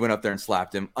 and somebody went up there and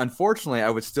slapped him. Unfortunately, I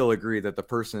would still agree that the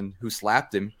person who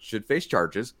slapped him should face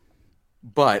charges,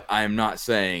 but I am not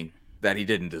saying that he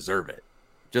didn't deserve it.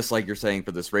 Just like you're saying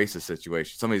for this racist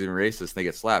situation. Somebody's been racist and they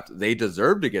get slapped. They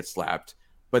deserve to get slapped,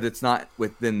 but it's not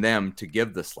within them to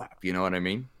give the slap. You know what I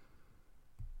mean?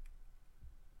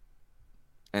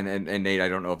 And Nate, I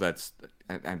don't know if that's.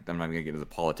 I'm not even going to get into the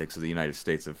politics of the United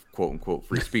States of quote unquote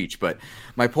free speech, but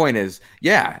my point is,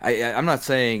 yeah, I'm not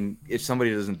saying if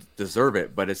somebody doesn't deserve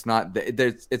it, but it's not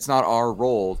our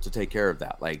role to take care of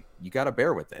that. Like, you got to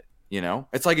bear with it.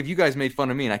 It's like if you guys made fun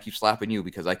of me and I keep slapping you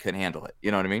because I couldn't handle it.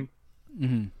 You know what I mean?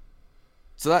 Mm-hmm.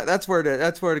 So that's where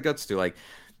it gets to. Like,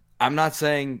 I'm not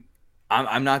saying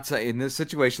in this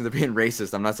situation they're being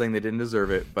racist. I'm not saying they didn't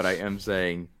deserve it, but I am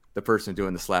saying the person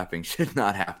doing the slapping should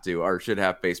not have to, or should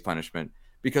have face punishment,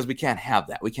 because we can't have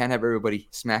that. We can't have everybody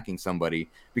smacking somebody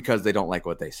because they don't like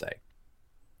what they say.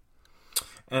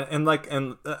 And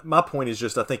my point is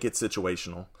just, I think it's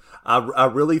situational. I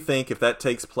really think if that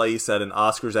takes place at an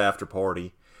Oscars after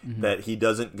party, mm-hmm. that he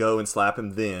doesn't go and slap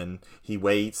him then. He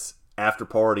waits, after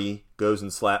party, goes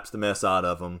and slaps the mess out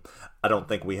of him. I don't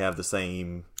think we have the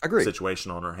same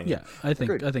situation on our hands. Yeah, I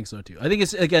think so too. I think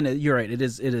it's, again, you're right.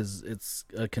 It's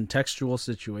a contextual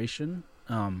situation.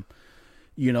 Like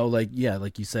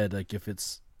you said, like if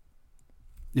it's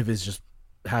just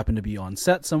happened to be on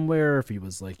set somewhere, if he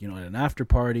was like, at an after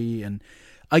party, and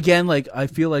again, like I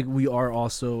feel like we are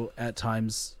also at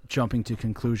times jumping to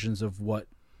conclusions of what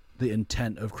the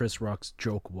intent of Chris Rock's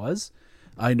joke was.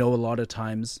 I know a lot of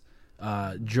times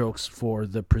jokes for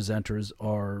the presenters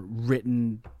are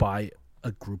written by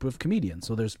a group of comedians.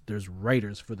 So there's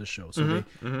writers for the show. So they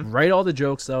write all the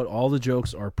jokes out. All the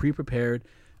jokes are pre-prepared.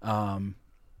 I'm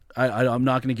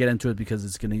not going to get into it because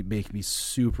it's going to make me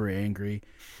super angry.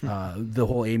 The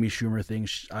whole Amy Schumer thing,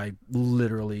 I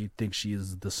literally think she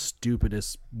is the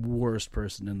stupidest, worst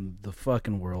person in the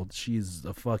fucking world. She's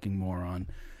a fucking moron.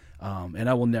 And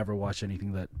I will never watch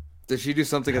anything that. Did she do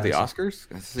something at the Oscars?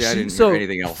 See, I didn't hear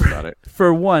anything else about it.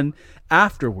 For one,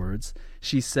 afterwards,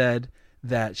 she said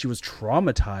that she was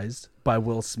traumatized by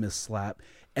Will Smith's slap,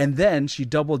 And then she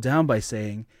doubled down by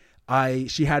saying,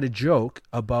 she had a joke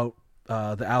about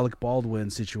the Alec Baldwin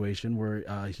situation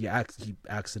where he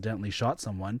accidentally shot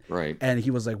someone. Right. And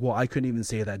he was like, well, I couldn't even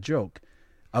say that joke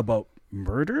about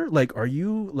murder. Like, are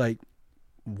you like,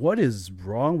 what is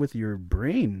wrong with your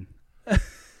brain?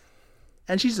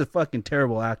 And she's a fucking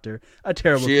terrible actor. A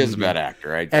terrible She comedian. is a bad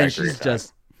actor. I And agree she's with that.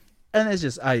 just, and it's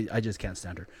just, I just can't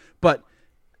stand her. But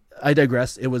I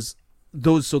digress. It was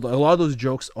those, so a lot of those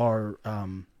jokes are,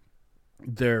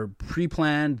 they're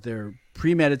pre-planned, they're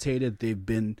premeditated, they've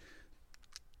been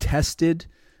tested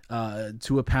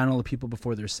to a panel of people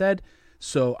before they're said.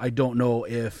 So I don't know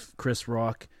if Chris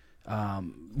Rock,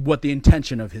 what the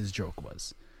intention of his joke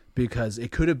was, because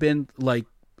it could have been like,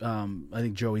 I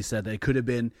think Joey said that it could have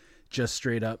been just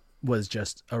straight up was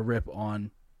just a rip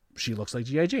on she looks like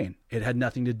G.I. Jane. It had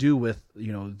nothing to do with,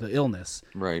 the illness.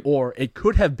 Right. Or it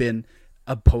could have been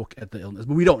a poke at the illness,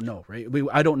 but we don't know, right?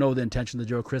 I don't know the intention of the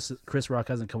joke. Chris Rock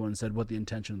hasn't come on and said what the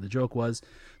intention of the joke was.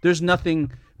 There's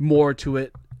nothing more to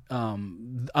it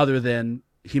other than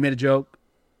he made a joke,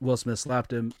 Will Smith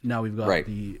slapped him. Now we've got Right.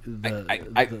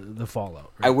 the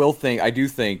fallout. Right? I do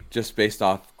think, just based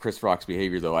off Chris Rock's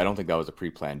behavior, though, I don't think that was a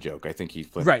pre-planned joke. I think he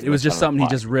flipped. Right. It was just something he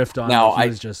just riffed on. Now, He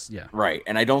was just, yeah. Right.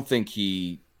 And I don't think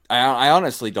I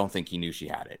honestly don't think he knew she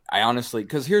had it.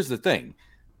 Because here's the thing.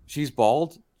 She's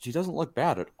bald. She doesn't look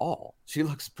bad at all. She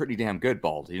looks pretty damn good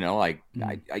bald.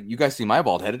 You guys see my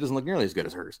bald head. It doesn't look nearly as good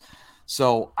as hers.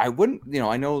 So I wouldn't,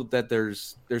 I know that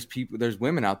there's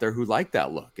women out there who like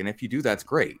that look. And if you do, that's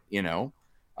great, And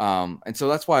so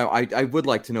that's why I would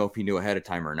like to know if he knew ahead of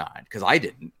time or not. Because I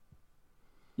didn't.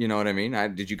 You know what I mean?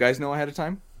 Did you guys know ahead of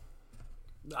time?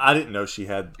 I didn't know she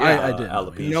had I didn't.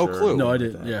 alopecia. No clue. No, I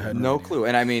didn't. Yeah, I had no idea. clue.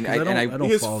 And I mean, I don't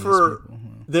because follow for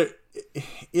these people.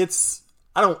 it's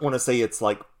I don't want to say it's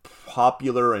like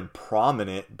popular and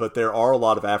prominent, but there are a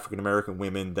lot of African American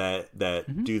women that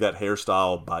do that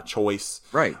hairstyle by choice.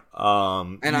 Right. You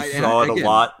saw it a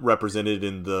lot represented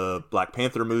in the Black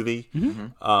Panther movie.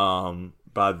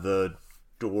 By the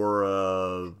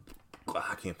Dora.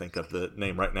 I can't think of the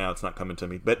name right now. It's not coming to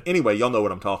me. But anyway, y'all know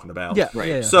what I'm talking about. Yeah, right.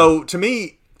 Yeah. So to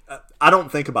me, I don't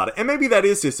think about it. And maybe that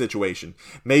is his situation.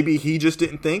 Maybe he just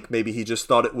didn't think. Maybe he just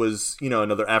thought it was,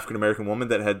 another African-American woman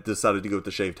that had decided to go with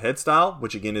the shaved head style,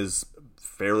 which again is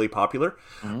fairly popular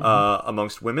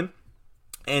amongst women.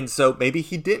 And so maybe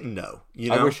he didn't know.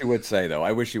 I wish he would say, though.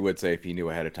 I wish he would say if he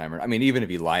knew ahead of time. I mean, even if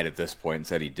he lied at this point and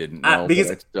said he didn't know. Because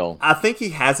it's still... I think he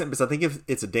hasn't, because I think if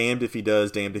it's a damned if he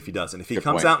does, damned if he doesn't. If he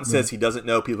comes out and says he doesn't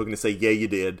know, people are going to say, yeah, you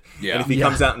did. Yeah. And if he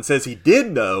comes out and says he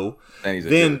did know,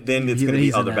 then it's going to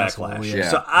be other backlash.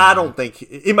 Yeah. So I don't think...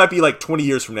 It might be like 20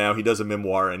 years from now, he does a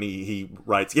memoir and he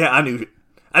writes, yeah, I knew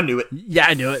it. Yeah,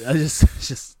 I knew it. I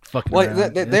just fucking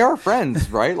around. They are friends,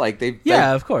 right? Like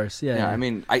of course. Yeah. I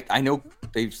mean, I know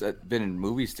they've been in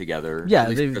movies together. Yeah, at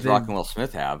least Chris Rock and Will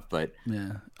Smith have, but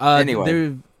yeah.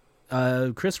 Anyway,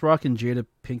 Chris Rock and Jada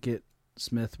Pinkett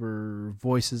Smith were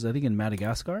voices, I think, in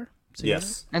Madagascar.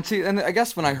 Yes. And I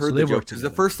guess when I heard the joke, because the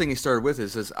together. first thing he started with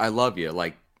is "I love you,"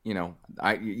 like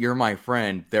you're my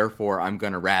friend, therefore I'm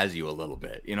gonna razz you a little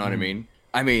bit. You know what I mean?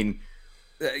 I mean.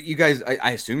 You guys,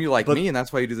 I assume you like me, and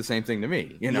that's why you do the same thing to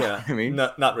me. You know what I mean?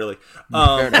 No, not really.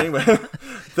 Anyway,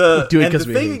 the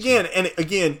thing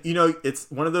again, it's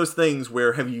one of those things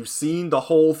where have you seen the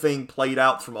whole thing played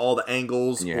out from all the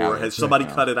angles, or has somebody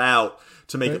cut it out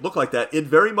to make it look like that? It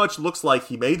very much looks like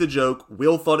he made the joke.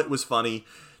 Will thought it was funny.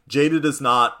 Jada does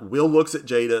not. Will looks at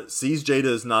Jada, sees Jada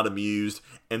is not amused,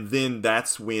 and then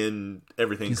that's when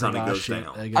everything kind of goes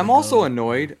down. I'm also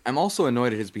annoyed. I'm also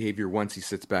annoyed at his behavior once he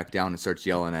sits back down and starts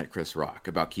yelling at Chris Rock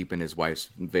about keeping his wife's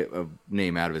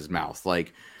name out of his mouth.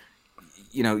 Like,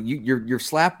 your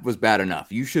slap was bad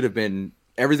enough. You should have been.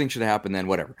 Everything should have happened then.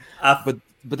 Whatever. But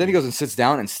then he goes and sits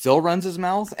down and still runs his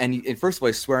mouth. And first of all,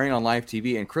 he's swearing on live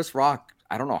TV. And Chris Rock.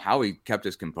 I don't know how he kept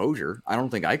his composure. I don't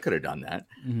think I could have done that.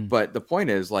 Mm-hmm. But the point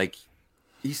is, like,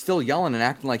 he's still yelling and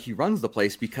acting like he runs the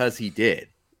place because he did.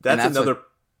 That's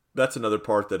another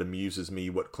part that amuses me,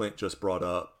 what Clint just brought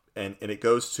up. And it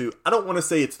goes to, I don't want to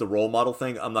say it's the role model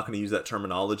thing. I'm not going to use that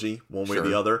terminology one way or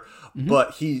the other. Mm-hmm.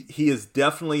 But he has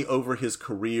definitely, over his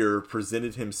career,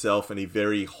 presented himself in a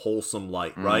very wholesome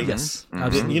light, right? Yes,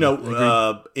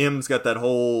 absolutely. M's got that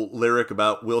whole lyric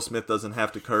about Will Smith doesn't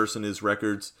have to curse in his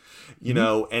records,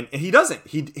 and he doesn't.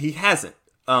 He hasn't.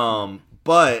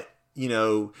 But,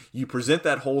 you present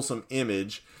that wholesome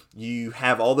image. You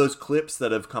have all those clips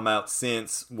that have come out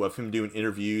since of him doing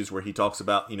interviews where he talks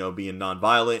about, being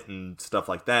nonviolent and stuff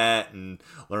like that and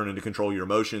learning to control your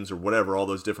emotions or whatever, all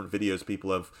those different videos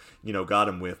people have, got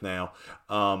him with now.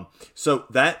 So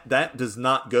that does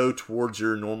not go towards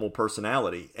your normal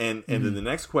personality. And then the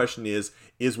next question is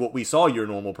what we saw your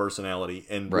normal personality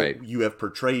and what you have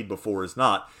portrayed before is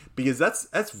not. Because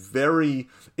that's very,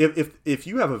 if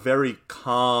you have a very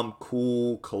calm,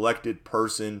 cool, collected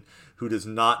person who does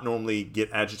not normally get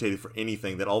agitated for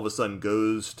anything, that all of a sudden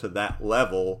goes to that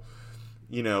level,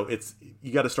 you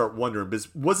got to start wondering,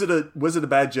 was it a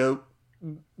bad joke?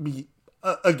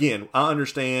 Again, I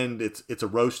understand it's a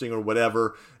roasting or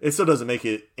whatever. It still doesn't make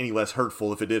it any less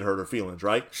hurtful if it did hurt her feelings,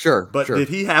 right? Sure. But did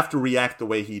he have to react the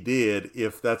way he did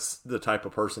if that's the type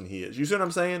of person he is? You see what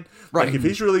I'm saying? Right. Like if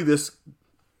he's really this,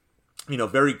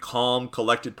 very calm,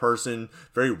 collected person,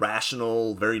 very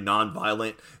rational, very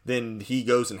nonviolent, then he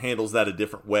goes and handles that a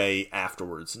different way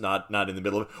afterwards, not in the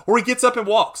middle of it. Or he gets up and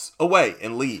walks away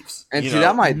and leaves. And see,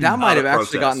 that might have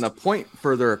actually gotten the point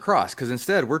further across, because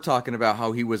instead we're talking about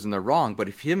how he was in the wrong, but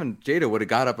if him and Jada would have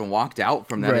got up and walked out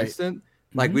from that instant,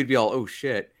 like we'd be all, oh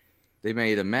shit, they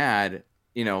made him mad,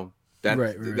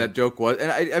 that joke was, and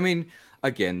I mean,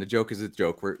 again, the joke is a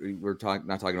joke. We're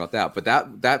not talking about that, but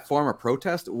that form of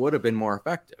protest would have been more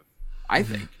effective, I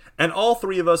think. And all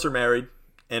three of us are married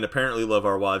and apparently love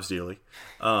our wives dearly,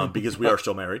 because we are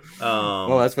still married.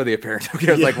 Well, that's for the apparent. Okay,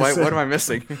 I was like, what am I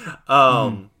missing?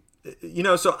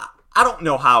 So I don't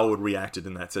know how I would reacted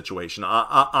in that situation.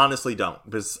 I honestly don't,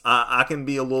 because I can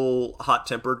be a little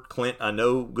hot-tempered. Clint, I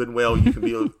know good and well you can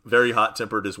be very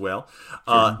hot-tempered as well.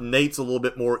 Nate's a little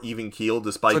bit more even-keeled,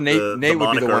 despite Nate the would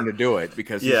moniker. be the one to do it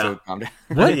because he's so calm down.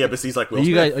 What? Yeah, but he's like Will Are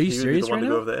you Smith. guys? Are you serious the one right to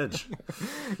now? go over the edge.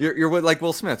 You're like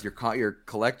Will Smith. You're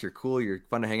collect. You're cool. You're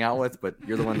fun to hang out with, but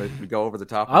you're the one that would go over the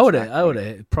top. I would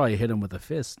have probably hit him with a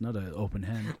fist, not an open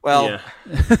hand. Well,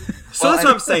 so that's what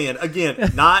I'm saying. Again,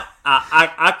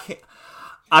 I can't.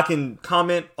 I can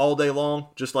comment all day long,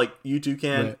 just like you two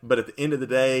can. But at the end of the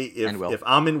day, if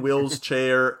I'm in Will's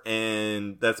chair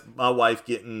and that's my wife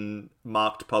getting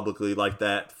mocked publicly like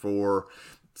that for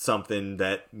something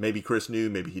that maybe Chris knew,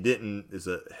 maybe he didn't, is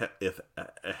a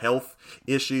health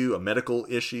issue, a medical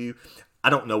issue, I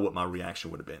don't know what my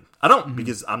reaction would have been. I don't,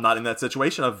 because I'm not in that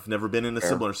situation. I've never been in a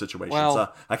similar situation, so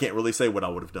I can't really say what I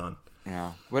would have done.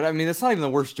 Yeah, but I mean, it's not even the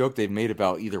worst joke they've made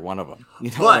about either one of them.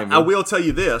 You know but what I mean? I will tell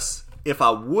you this. If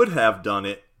I would have done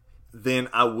it, then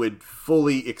I would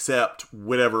fully accept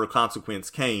whatever consequence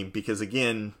came, because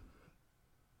again,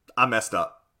 I messed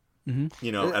up. At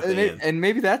the end. And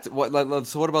maybe that's what.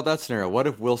 So what about that scenario? What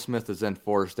if Will Smith is then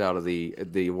forced out of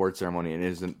the award ceremony and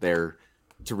isn't there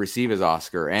to receive his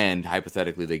Oscar, and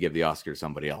hypothetically they give the Oscar to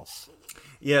somebody else?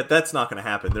 Yeah, that's not going to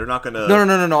happen. They're not going to.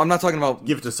 No. I'm not talking about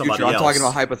give it to somebody else. else. I'm talking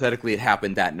about hypothetically it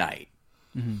happened that night.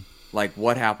 Like,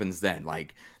 what happens then?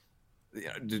 Like,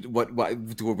 what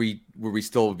were we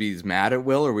still be as mad at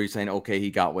Will, or were we saying okay, he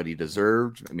got what he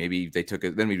deserved? Maybe they took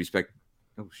it. Then we respect.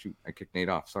 Oh shoot, I kicked Nate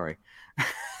off. Sorry.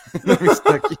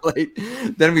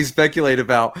 Then we speculate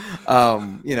about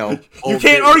you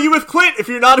can't argue with Clint if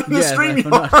you're not in the stream. If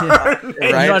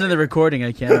you're not in the recording,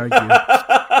 I can't argue.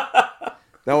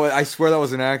 No, I swear that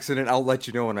was an accident. I'll let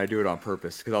you know when I do it on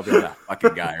purpose, because I'll be that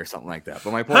fucking guy or something like that.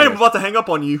 But my point I'm about to hang up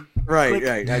on you.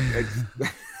 Right.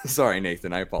 Sorry,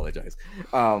 Nathan. I apologize.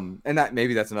 And that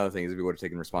maybe that's another thing, is if we would have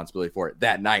taken responsibility for it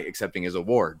that night, accepting his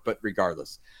award. But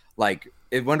regardless, like,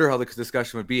 I wonder how the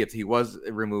discussion would be if he was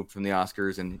removed from the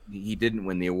Oscars and he didn't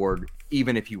win the award,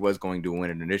 even if he was going to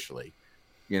win it initially.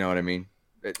 You know what I mean?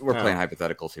 We're playing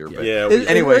hypotheticals here, but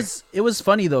anyway, it was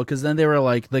funny though, because then they were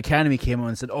like, the Academy came on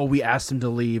and said, "Oh, we asked him to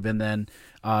leave," and then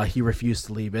he refused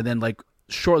to leave, and then like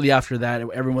shortly after that,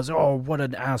 everyone was, "Oh, what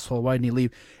an asshole! Why didn't he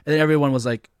leave?" And then everyone was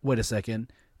like, "Wait a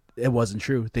second, it wasn't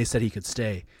true. They said he could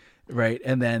stay." Right,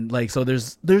 and then like, so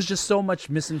there's just so much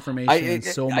misinformation and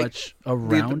so much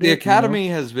around the it. Academy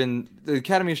has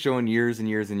shown years and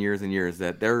years and years and years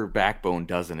that their backbone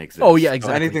doesn't exist. Oh yeah,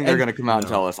 exactly. So anything they're going to come out and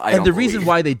tell us, I and don't the reason believe.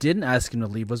 why they didn't ask him to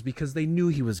leave was because they knew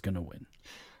he was going to win.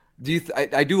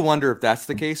 I do wonder if that's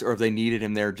the case, or if they needed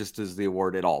him there just as the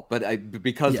award at all. But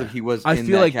because he was in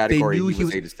that like category, they knew he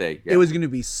was able to stay. Yeah. It was going to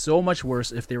be so much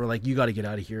worse if they were like, "You got to get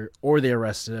out of here," or they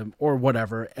arrested him, or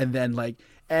whatever, and then like,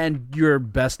 and your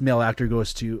best male actor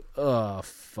goes to, oh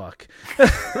fuck,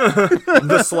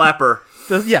 the slapper.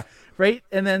 Yeah, right.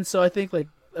 And then so I think like,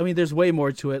 I mean, there's way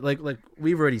more to it. Like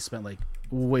we've already spent like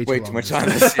way too much on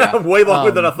this. Yeah. Way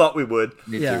longer than I thought we would.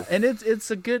 Me too. And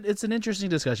it's an interesting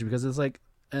discussion, because it's like,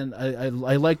 and I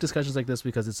like discussions like this,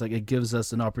 because it's like, it gives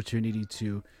us an opportunity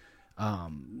to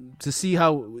see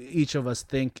how each of us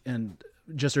think, and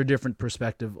just a different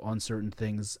perspective on certain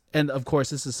things. And of course,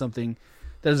 this is something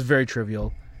that is very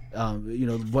trivial.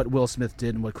 What Will Smith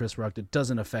did and what Chris Rock did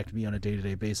doesn't affect me on a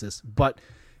day-to-day basis. But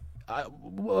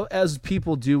as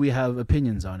people do, we have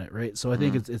opinions on it, right? So I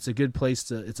think it's a good place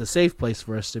it's a safe place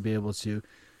for us to be able to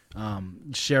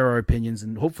share our opinions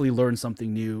and hopefully learn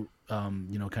something new.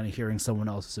 Kind of hearing someone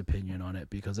else's opinion on it,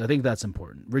 because I think that's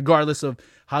important, regardless of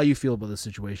how you feel about the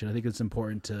situation. I think it's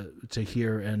important to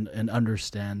hear and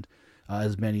understand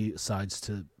as many sides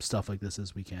to stuff like this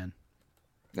as we can.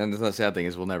 And the sad thing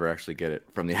is, we'll never actually get it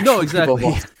from the actual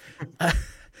exactly.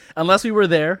 Unless we were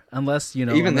there,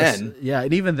 then. Yeah,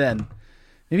 and even then,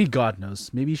 maybe God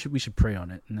knows. Maybe we should pray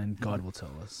on it, and then God will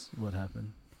tell us what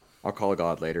happened. I'll call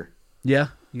God later. Yeah,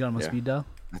 you got him on speed dial.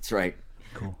 That's right.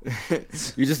 Cool.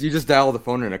 you just dial the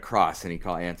phone in a cross and he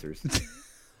answers.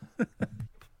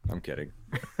 I'm kidding.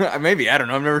 Maybe, I don't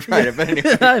know. I've never tried it, but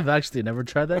anyway. I've actually never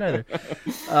tried that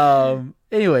either.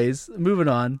 Anyways, moving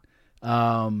on.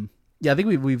 I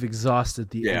think we've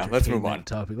exhausted the let's move on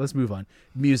topic. Let's move on.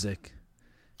 Music.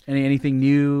 Anything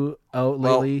new out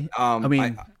lately?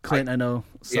 Clint, I know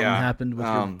something happened with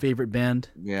your favorite band.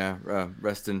 Yeah,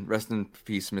 rest in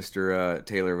peace, Mr.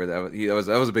 Taylor.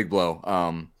 That was a big blow.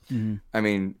 I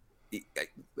mean, it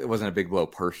wasn't a big blow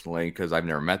personally because I've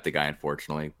never met the guy,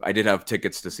 unfortunately. I did have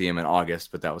tickets to see him in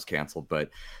August, but that was canceled. But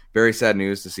very sad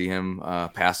news to see him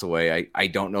pass away. I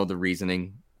don't know the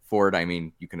reasoning for it. I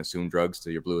mean, you can assume drugs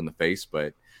till you're blue in the face,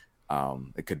 but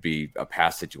it could be a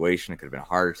past situation. It could have been a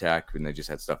heart attack, and they just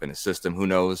had stuff in his system. Who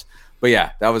knows? But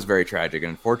yeah, that was very tragic. And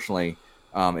unfortunately,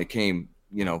 it came,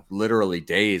 literally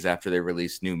days after they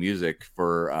released new music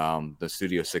for the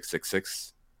Studio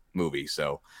 666 movie.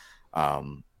 So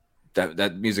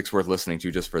that music's worth listening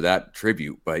to just for that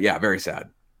tribute. But yeah, very sad.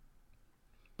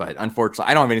 But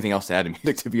unfortunately, I don't have anything else to add to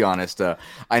music, to be honest.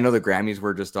 I know the Grammys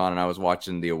were just on, and I was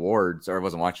watching the awards, or I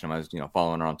wasn't watching them. I was,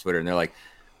 following her on Twitter, and they're like,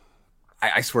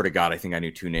 I swear to God, I think I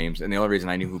knew two names. And the only reason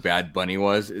I knew who Bad Bunny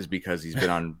was is because he's been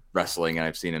on wrestling and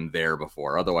I've seen him there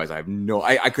before. Otherwise, I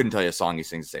couldn't tell you a song he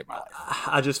sings to save my life.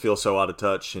 I just feel so out of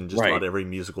touch in just about every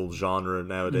musical genre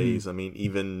nowadays. I mean,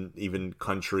 even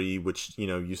country, which,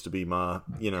 used to be my,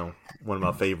 one of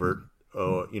my favorite,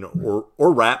 or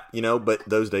rap, but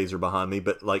those days are behind me.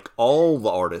 But like all the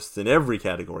artists in every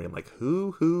category, I'm like,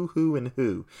 who, and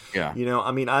who? Yeah.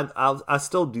 I mean, I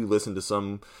still do listen to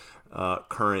some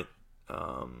current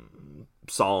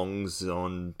songs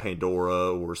on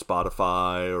Pandora or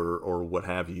Spotify or what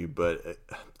have you, but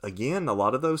again, a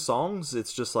lot of those songs,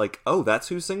 it's just like, oh, that's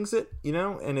who sings it,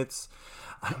 and it's,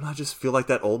 I don't know, I just feel like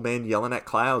that old man yelling at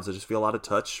clouds. I just feel out of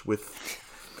touch with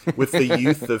the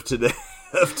youth of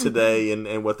today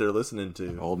and what they're listening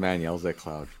to. Old man yells at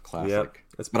cloud, classic.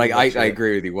 Yep, but I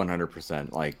agree with you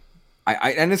 100%. Like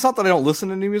and it's not that I don't listen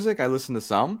to new music. I listen to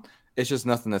some. It's just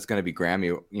nothing that's going to be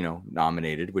Grammy,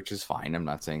 nominated, which is fine. I'm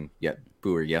not saying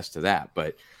boo or yes to that,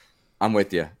 but I'm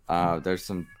with you. There's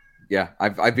some,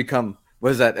 I've become,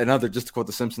 what is that? Another, just to quote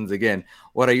The Simpsons again,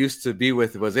 what I used to be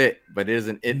with was it, but it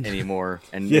isn't it anymore.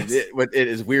 And yes. it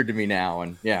is weird to me now.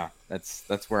 And yeah,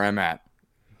 that's where I'm at.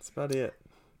 That's about it.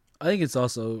 I think it's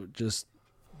also just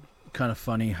kind of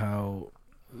funny how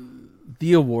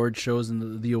the award shows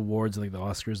and the awards, like the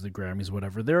Oscars, the Grammys,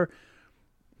 whatever,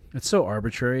 it's so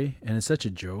arbitrary and it's such a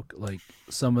joke. Like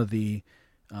some of the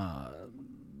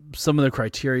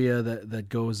criteria that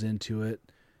goes into it,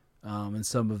 and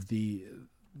some of the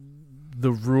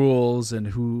rules and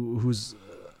who's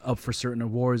up for certain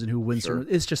awards and who wins. Sure.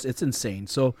 It's insane.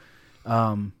 So,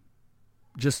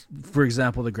 just for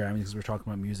example, the Grammys, because we're talking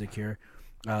about music here,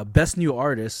 Best New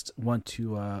Artist went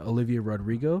to Olivia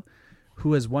Rodrigo,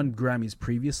 who has won Grammys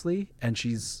previously, and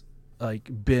she's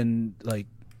been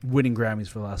winning Grammys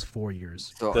for the last 4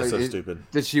 years. So that's so stupid.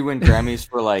 Did she win Grammys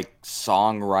for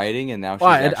songwriting, and now she's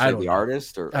actually the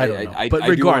artist? Or I don't know. But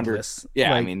regardless,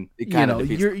 I mean, it kind of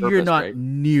you're not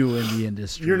new in the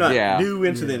industry. You're not new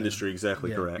into the industry.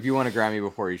 Exactly correct. If you won a Grammy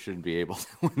before, you shouldn't be able to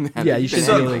win that. Yeah, you should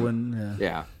be able to win.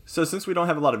 Yeah. So since we don't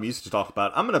have a lot of music to talk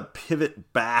about, I'm going to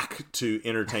pivot back to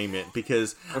entertainment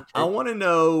because I want to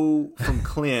know from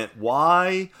Clint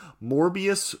why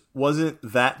Morbius wasn't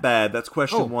that bad. That's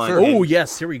question one. Sure.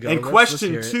 Yes, here we go. And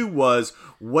question two was,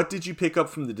 what did you pick up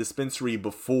from the dispensary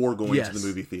before going to the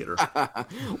movie theater?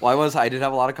 Well, I did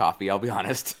have a lot of coffee, I'll be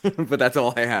honest, but that's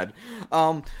all I had.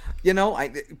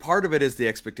 Part of it is the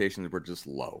expectations were just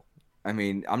low. I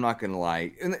mean, I'm not going to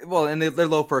lie. And they're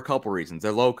low for a couple reasons.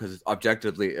 They're low because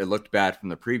objectively it looked bad from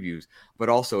the previews, but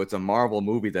also it's a Marvel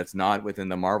movie that's not within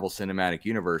the Marvel Cinematic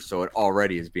Universe, so it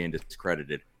already is being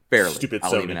discredited fairly. Stupid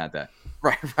I'll Sony. even add that.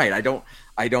 Right. I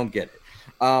don't get it.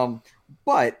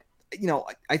 But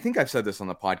I think I've said this on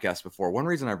the podcast before. One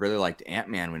reason I really liked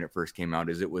Ant-Man when it first came out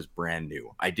is it was brand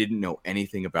new. I didn't know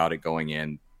anything about it going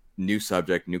in. New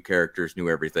subject, new characters, new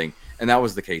everything. And that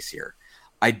was the case here.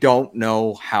 I don't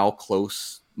know how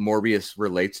close Morbius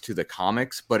relates to the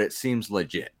comics, but it seems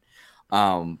legit.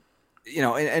 And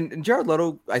Jared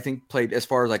Leto, I think, played, as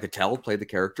far as I could tell, played the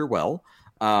character well.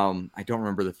 I don't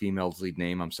remember the female's lead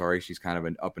name. I'm sorry. She's kind of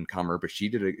an up and comer, but she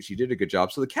did a good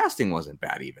job. So the casting wasn't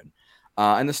bad even.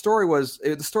 And the story was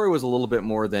a little bit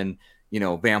more than,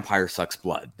 vampire sucks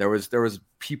blood. There was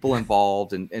people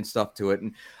involved and stuff to it.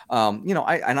 And,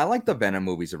 I liked the Venom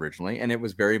movies originally, and it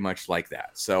was very much like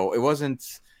that. So it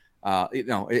wasn't,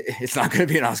 it's not going to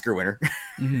be an Oscar winner.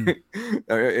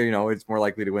 Mm-hmm. It's more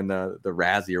likely to win the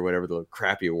Razzie or whatever the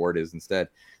crappy award is instead.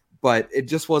 But it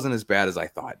just wasn't as bad as I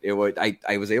thought.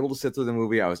 I was able to sit through the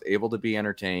movie. I was able to be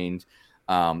entertained.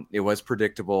 It was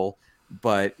predictable,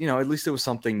 but at least it was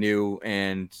something new,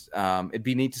 and it'd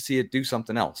be neat to see it do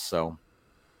something else. So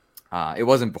it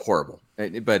wasn't horrible,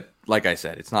 but like I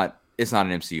said, it's not an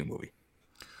MCU movie.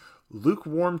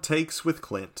 Lukewarm takes with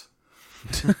Clint.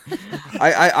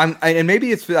 And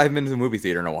maybe I've been to the movie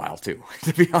theater in a while too,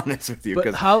 to be honest with you.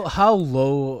 But how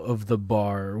low of the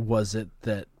bar was it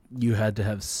that you had to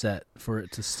have set for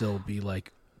it to still be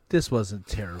like, this wasn't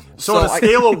terrible? So on a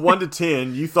scale of 1 to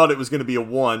 10, you thought it was going to be a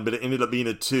 1, but it ended up being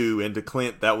a 2. And to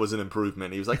Clint, that was an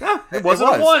improvement. He was like, it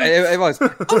wasn't a 1. It was.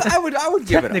 I would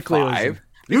give it a 5.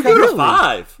 You give it a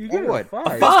 5. You give it a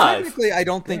 5. Technically, I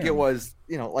don't think it was.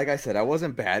 Like I said, I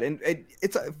wasn't bad, and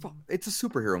it's a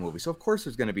superhero movie, so of course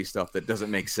there's going to be stuff that doesn't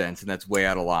make sense and that's way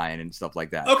out of line and stuff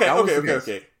like that.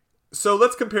 Okay. So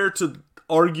let's compare to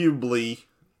arguably,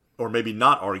 or maybe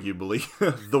not arguably,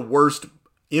 the worst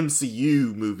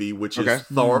MCU movie, which is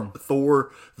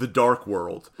Thor: The Dark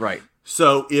World. Right.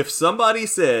 So if somebody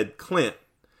said, Clint,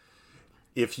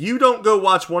 if you don't go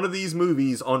watch one of these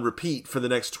movies on repeat for the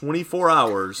next 24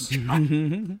 hours,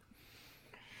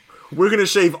 we're going to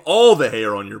shave all the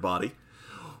hair on your body.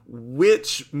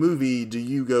 Which movie do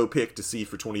you go pick to see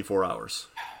for 24 hours?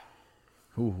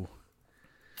 Ooh.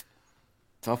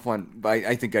 Tough one. But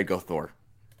I think I'd go Thor.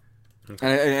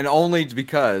 Okay. And only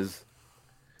because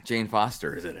Jane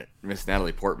Foster is in it, Miss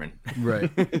Natalie Portman. Right.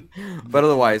 But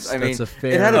otherwise,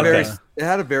 it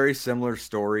had a very similar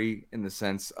story in the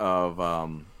sense of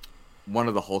one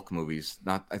of the Hulk movies.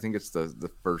 I think it's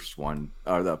the first one,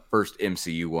 or the first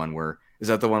MCU one. Where is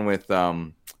that the one with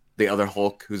the other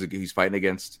Hulk who's fighting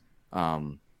against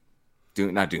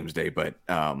not Doomsday, but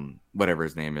whatever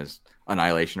his name is,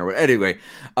 Annihilation or what. Anyway,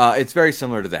 it's very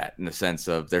similar to that in the sense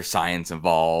of there's science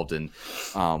involved, and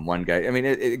one guy. I mean,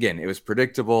 it was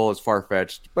predictable, it's far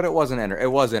fetched, but it was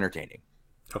entertaining.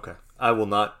 Okay, I will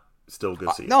not still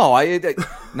go see it. No,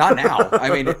 not now. I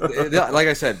mean, like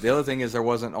I said, the other thing is there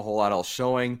wasn't a whole lot else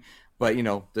showing, but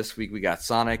this week we got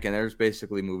Sonic, and there's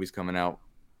basically movies coming out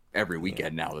every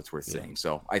weekend now that's worth seeing.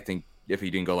 So I think if you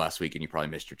didn't go last weekend, you probably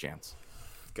missed your chance.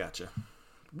 Gotcha.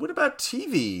 What about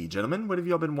TV, gentlemen? What have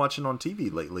y'all been watching on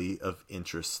TV lately of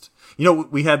interest?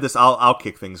 We had this. I'll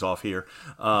kick things off here.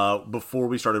 Before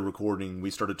we started recording,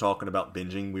 we started talking about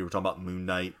binging. We were talking about Moon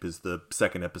Knight because the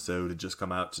second episode had just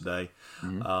come out today.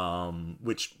 Mm-hmm.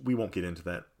 Which we won't get into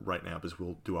that right now because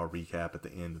we'll do our recap at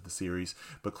the end of the series.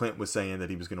 But Clint was saying that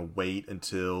he was going to wait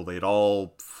until they'd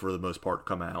all, for the most part,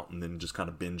 come out and then just kind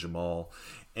of binge them all.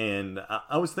 And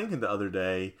I was thinking the other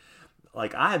day,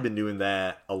 like, I have been doing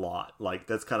that a lot. Like,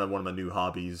 that's kind of one of my new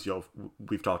hobbies.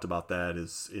 We've talked about that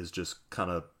is just kind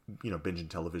of, binging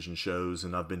television shows,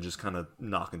 and I've been just kind of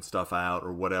knocking stuff out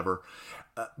or whatever.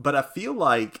 But I feel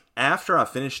like after I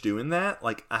finished doing that,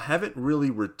 like, I haven't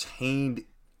really retained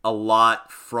a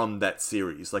lot from that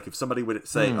series. Like, if somebody would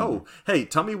say, oh, hey,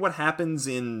 tell me what happens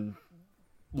in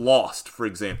Lost, for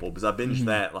example, because I binged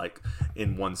that like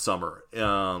in one summer,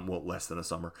 less than a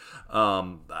summer.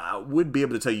 I would be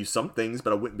able to tell you some things,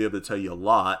 but I wouldn't be able to tell you a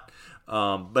lot.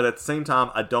 But at the same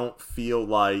time, I don't feel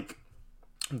like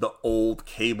the old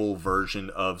cable version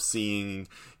of seeing,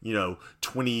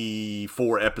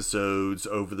 24 episodes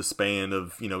over the span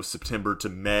of, September to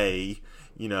May,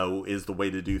 is the way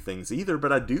to do things either.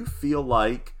 But I do feel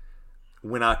like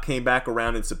when I came back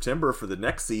around in September for the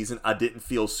next season, I didn't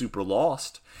feel super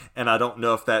lost. And I don't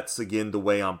know if that's, again, the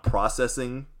way I'm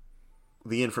processing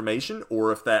the information,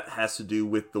 or if that has to do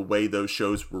with the way those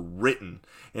shows were written.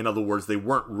 In other words, they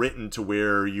weren't written to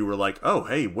where you were like, oh,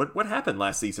 hey, what happened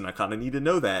last season? I kind of need to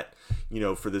know that,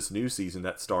 for this new season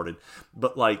that started.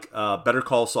 But like Better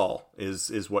Call Saul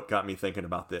is what got me thinking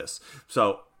about this.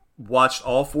 So watched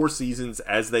all 4 seasons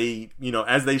as they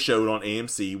showed on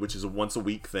AMC, which is a once a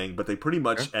week thing, but they pretty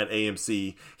much at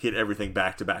AMC hit everything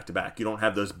back to back to back. You don't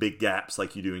have those big gaps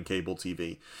like you do in cable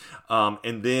TV.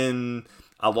 And then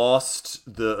I lost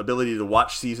the ability to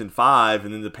watch season 5,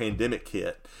 and then the pandemic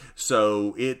hit.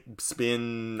 So it's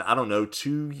been, I don't know,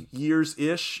 2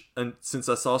 years-ish since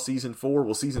I saw season 4.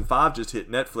 Well, season 5 just hit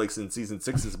Netflix, and season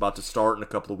 6 is about to start in a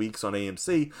couple of weeks on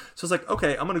AMC. So it's like,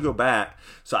 okay, I'm going to go back.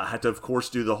 So I had to, of course,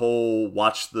 do the whole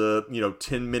watch the,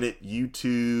 10-minute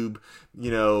YouTube,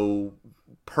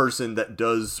 person that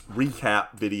does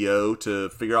recap video to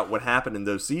figure out what happened in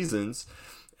those seasons.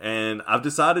 And I've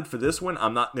decided for this one,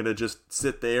 I'm not going to just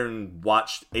sit there and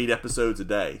watch 8 episodes a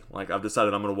day. Like, I've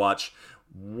decided I'm going to watch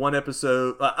 1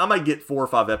 episode. I might get 4 or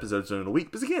 5 episodes in a week.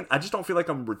 Because, again, I just don't feel like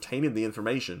I'm retaining the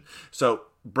information. So,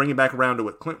 bringing back around to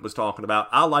what Clint was talking about,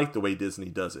 I like the way Disney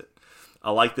does it.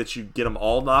 I like that you get them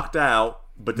all knocked out,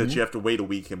 but that you have to wait a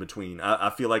week in between.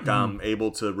 I feel like I'm able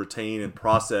to retain and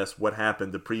process what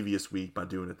happened the previous week by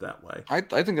doing it that way. I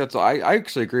think that's... I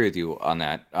actually agree with you on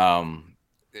that.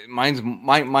 My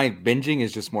binging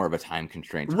is just more of a time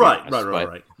constraint. Right.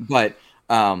 But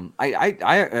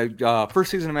I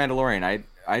first season of Mandalorian,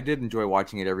 I did enjoy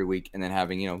watching it every week, and then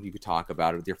having, you could talk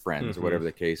about it with your friends or whatever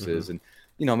the case is, and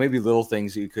maybe little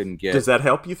things that you couldn't get. Does that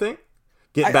help, you think?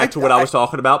 Getting back to what I was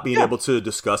talking about, being able to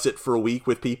discuss it for a week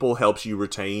with people helps you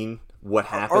retain what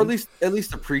happened, or at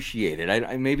least appreciate it.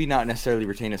 I maybe not necessarily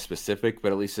retain a specific,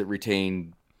 but at least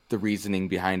retain the reasoning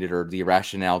behind it or the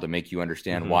rationale to make you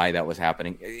understand why that was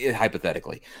happening,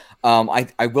 hypothetically.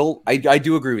 I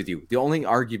do agree with you. The only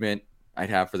argument I'd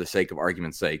have, for the sake of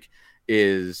argument's sake,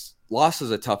 is Lost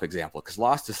is a tough example, because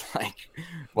Lost is like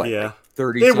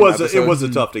 30. It was a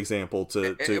tough example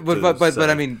but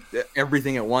I mean,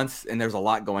 everything at once, and there's a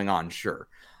lot going on. Sure.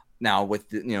 Now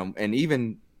with and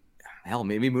even hell,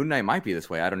 maybe Moon Knight might be this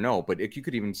way. I don't know, but if you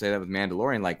could even say that with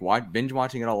Mandalorian, like binge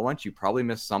watching it all at once, you probably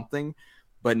missed something,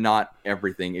 but not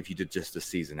everything. If you did just a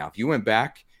season, now if you went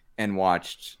back and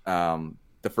watched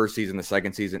the first season, the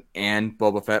second season, and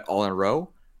Boba Fett all in a row,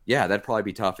 yeah, that'd probably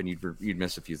be tough, and you'd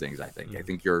miss a few things. I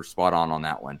think you're spot on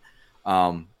that one.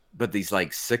 But these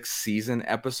like 6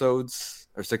 episode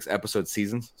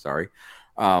seasons, sorry.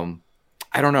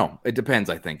 I don't know. It depends,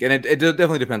 I think, and it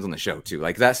definitely depends on the show too.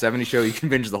 Like that 70 show, you can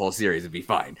binge the whole series and be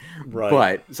fine. Right.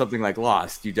 But something like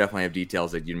Lost, you definitely have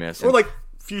details that you miss. Or like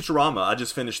Futurama, I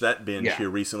just finished that binge here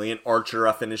recently, and Archer,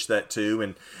 I finished that too.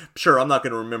 And sure, I'm not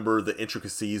going to remember the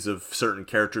intricacies of certain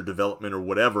character development or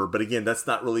whatever, but again, that's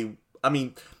not really. I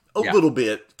mean, a little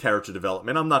bit character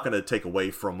development. I'm not going to take away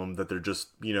from them that they're just,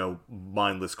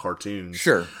 mindless cartoons.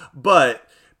 Sure. But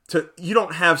you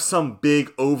don't have some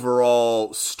big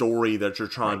overall story that you're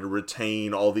trying to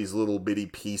retain all these little bitty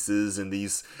pieces and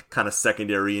these kind of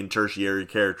secondary and tertiary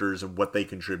characters and what they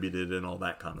contributed and all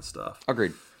that kind of stuff.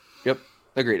 Agreed. Yep.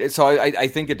 Agreed. So I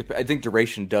think I think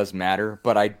duration does matter,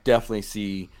 but I definitely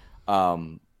see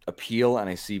appeal, and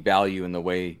I see value in the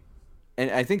way. And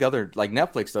I think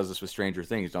Netflix does this with Stranger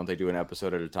Things. Don't they do an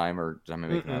episode at a time, or am I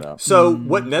making that up? So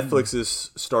what Netflix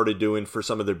has started doing for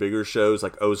some of their bigger shows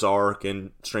like Ozark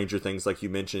and Stranger Things, like you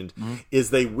mentioned,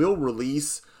 is they will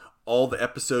release all the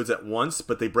episodes at once,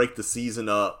 but they break the season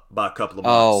up by a couple of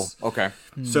months. Oh, okay.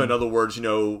 So in other words,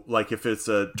 like if it's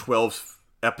a 12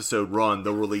 episode run,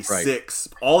 they'll release 6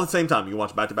 all at the same time. You can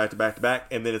watch back to back to back to back,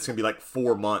 and then it's gonna be like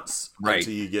 4 months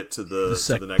until you get to the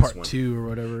next part one, 2 or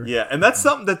whatever. Yeah, and that's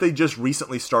something that they just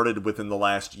recently started within the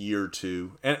last year or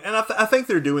two, and I think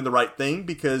they're doing the right thing,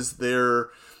 because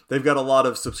they've got a lot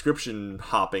of subscription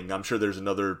hopping. I'm sure there's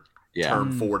another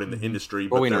term for it in the industry,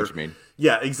 but we know what you mean.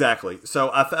 Yeah, exactly.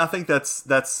 So I think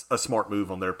that's a smart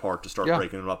move on their part to start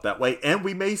breaking it up that way, and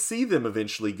we may see them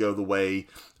eventually go the way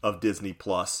of Disney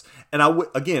Plus. And I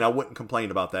wouldn't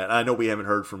complain about that. I know we haven't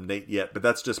heard from Nate yet, but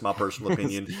that's just my personal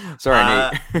opinion. Sorry,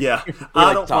 Nate. Yeah,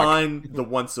 I don't mind the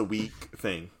once a week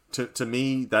thing. To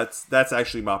me, that's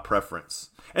actually my preference.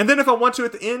 And then if I want to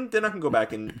at the end, then I can go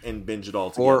back and binge it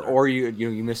all together. Or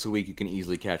you miss a week, you can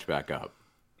easily catch back up.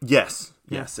 Yes,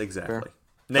 exactly.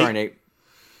 Nate? Sorry, Nate.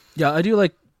 Yeah, I do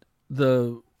like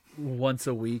the once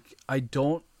a week. I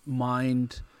don't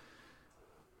mind.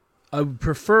 I would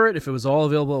prefer it if it was all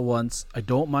available at once. I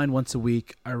don't mind once a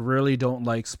week. I really don't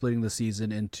like splitting the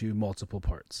season into multiple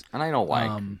parts. And I don't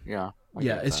like.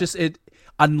 It's just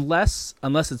unless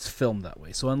it's filmed that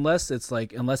way. So unless it's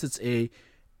a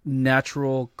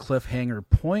natural cliffhanger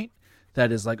point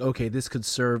that is like, okay, this could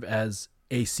serve as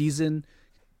a season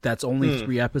that's only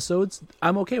 3 episodes,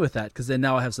 I'm okay with that, because then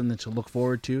now I have something to look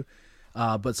forward to.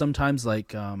 But sometimes what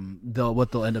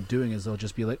they'll end up doing is they'll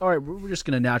just be like, all right, we're just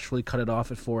going to naturally cut it off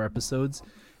at 4 episodes.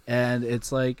 And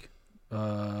it's like,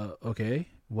 okay,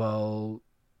 well,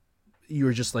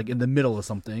 you're just like in the middle of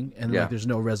something, and Yeah. like there's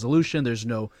no resolution, there's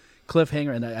no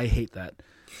cliffhanger, and I hate that.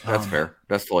 That's fair.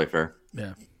 That's totally fair.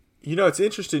 Yeah. You know, it's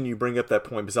interesting you bring up that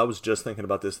point because I was just thinking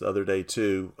about this the other day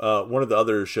too. One of the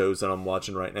other shows that I'm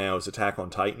watching right now is Attack on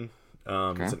Titan.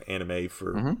 It's an anime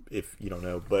for if you don't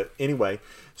know. But anyway,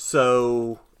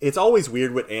 so it's always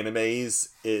weird with animes,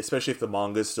 especially if the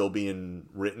manga is still being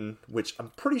written, which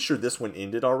I'm pretty sure this one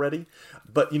ended already.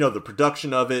 But, you know, the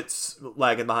production of it's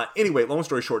lagging behind. Anyway, long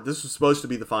story short, this was supposed to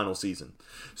be the final season.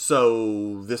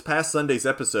 So this past Sunday's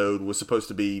episode was supposed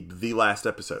to be the last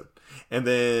episode. And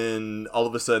then all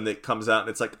of a sudden it comes out and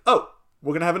it's like, oh,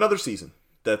 we're going to have another season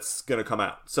that's going to come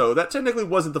out. So that technically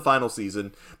wasn't the final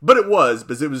season, but it was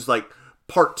because it was like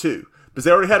part 2. Because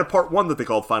they already had a part 1 that they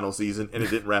called final season, and it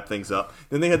didn't wrap things up.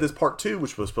 Then they had this part 2,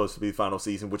 which was supposed to be the final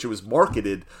season, which it was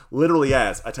marketed literally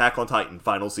as Attack on Titan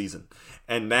final season.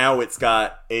 And now it's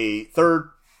got a third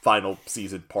final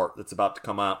season part that's about to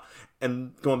come out.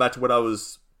 And going back to what I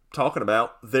was talking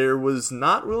about, there was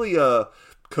not really a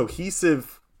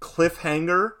cohesive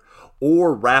cliffhanger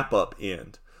or wrap-up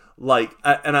end. Like,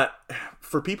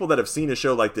 for people that have seen a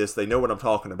show like this, they know what I'm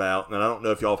talking about, and I don't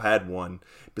know if y'all have had one,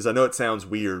 because I know it sounds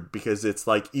weird, because it's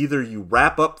like either you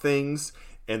wrap up things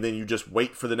and then you just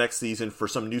wait for the next season for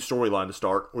some new storyline to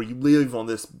start, or you leave on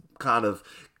this kind of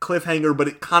cliffhanger, but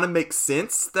it kind of makes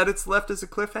sense that it's left as a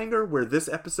cliffhanger, where this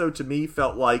episode to me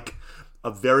felt like a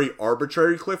very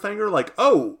arbitrary cliffhanger, like,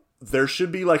 oh, there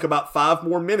should be like about 5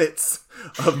 more minutes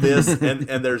of this, and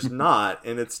there's not,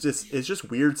 and it's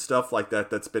just weird stuff like that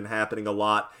that's been happening a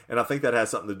lot, and I think that has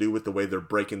something to do with the way they're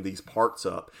breaking these parts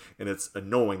up, and it's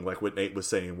annoying, like what Nate was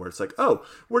saying, where it's like, oh,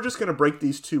 we're just gonna break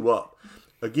these 2 up.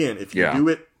 Again, if you do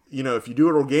it, you know, if you do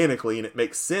it organically and it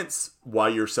makes sense why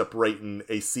you're separating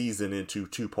a season into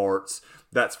 2 parts,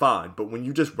 that's fine. But when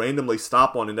you just randomly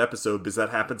stop on an episode because that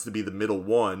happens to be the middle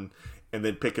one, and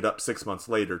then pick it up 6 months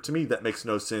later, to me that makes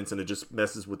no sense, and it just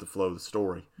messes with the flow of the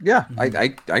story. Yeah, I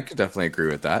could definitely agree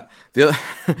with that. The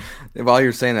other, while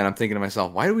you're saying that, I'm thinking to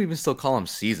myself, why do we even still call them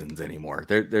seasons anymore?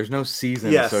 There's no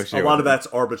season associated. A lot of that's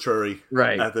arbitrary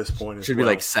right at this point. Should be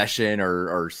like session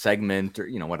or segment or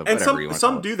whatever. And you want to call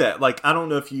some it. do that. Like, I don't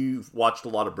know if you've watched a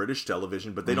lot of British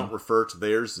television, but they don't refer to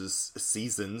theirs as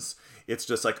seasons. It's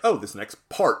just like, oh, this next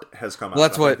part has come out.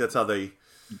 Well, that's how they.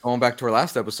 Going back to our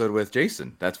last episode with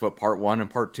Jason, that's what part 1 and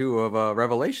part 2 of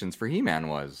Revelations for He-Man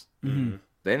was. Mm-hmm.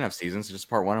 They didn't have seasons, just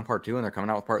part 1 and part 2, and they're coming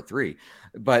out with part 3.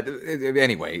 But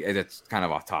anyway, it's kind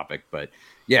of off topic. But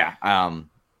yeah,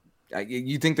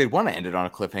 you think they'd want to end it on a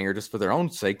cliffhanger just for their own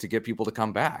sake to get people to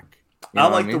come back. I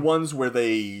like the ones where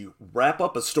they wrap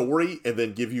up a story and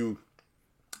then give you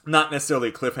not necessarily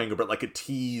a cliffhanger, but like a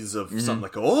tease of something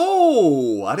like,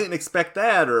 oh, I didn't expect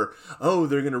that, or oh,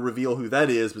 they're going to reveal who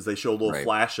that is because they show a little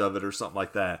flash of it or something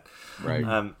like that. Right.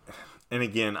 And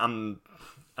again,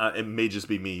 it may just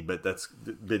be me, but that's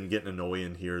been getting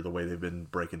annoying here, the way they've been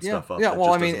breaking stuff up. Yeah,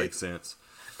 well, doesn't make sense.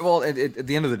 Well, at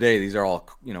the end of the day, these are all,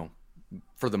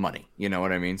 for the money, you know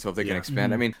what I mean? So if they can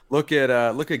expand, I mean, look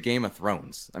at Game of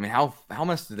Thrones. I mean, how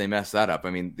much did they mess that up?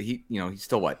 I mean, he's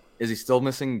still what? Is he still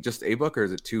missing just a book, or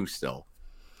is it 2 still?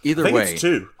 Either way, it's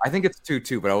 2. I think it's 2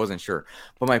 too, but I wasn't sure.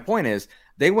 But my point is,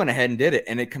 they went ahead and did it,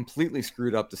 and it completely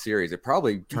screwed up the series. It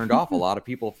probably turned off a lot of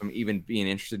people from even being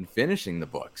interested in finishing the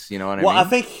books. You know what I mean? Well, I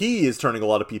think he is turning a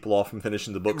lot of people off from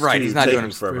finishing the books. Right, too, he's not doing him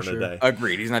forever in a day.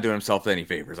 Agreed. He's not doing himself any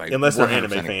favors. Unless they're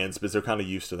anime fans, because they're kind of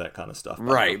used to that kind of stuff.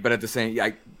 Right, but at the same,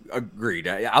 I agreed.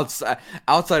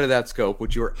 Outside of that scope,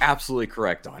 which you were absolutely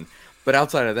correct on, but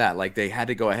outside of that, like, they had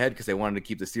to go ahead because they wanted to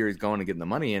keep the series going and get the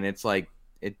money, and it's like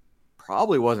it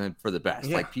probably wasn't for the best.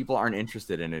 Yeah. Like, people aren't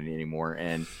interested in it anymore,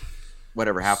 and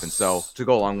whatever happened. So to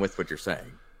go along with what you're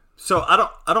saying. So I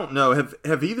don't know.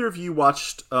 Have either of you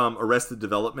watched Arrested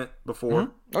Development before?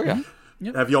 Mm-hmm. Oh yeah.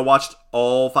 Yep. Have y'all watched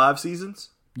all 5 seasons?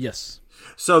 Yes.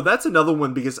 So that's another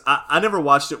one, because I never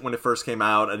watched it when it first came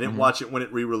out. I didn't watch it when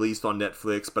it re-released on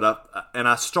Netflix, but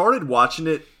I started watching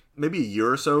it maybe a year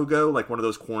or so ago, like one of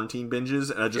those quarantine binges,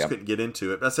 and I just couldn't get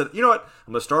into it. But I said, you know what?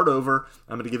 I'm going to start over.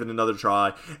 I'm going to give it another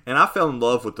try. And I fell in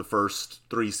love with the first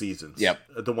 3 seasons. Yep.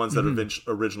 The ones that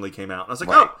originally came out. And I was like,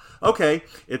 oh, okay,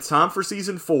 it's time for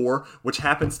season 4, which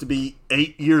happens to be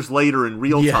 8 years later in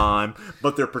real time,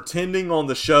 but they're pretending on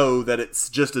the show that it's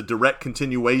just a direct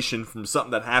continuation from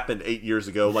something that happened 8 years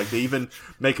ago. Like, they even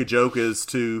make a joke as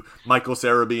to Michael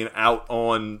Cera being out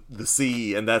on the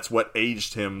sea, and that's what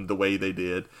aged him the way they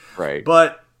did. Right.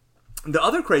 But the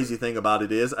other crazy thing about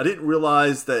it is I didn't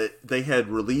realize that they had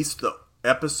released the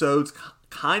episodes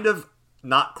kind of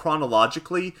not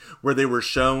chronologically, where they were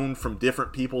shown from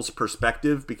different people's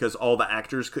perspective because all the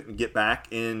actors couldn't get back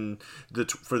in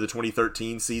for the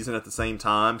 2013 season at the same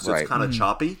time, so it's kind of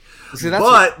choppy. See,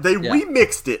 but they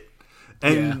remixed it.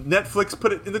 And Netflix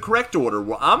put it in the correct order.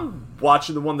 Well, I'm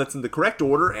watching the one that's in the correct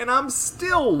order, and I'm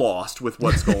still lost with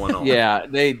what's going on. Yeah,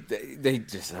 they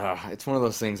just it's one of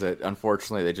those things that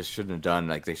unfortunately they just shouldn't have done.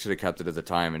 Like they should have kept it at the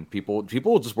time, and people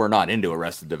just were not into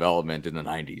Arrested Development in the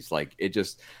 90s. Like it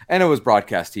just, and it was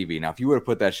broadcast TV. Now, if you would have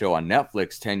put that show on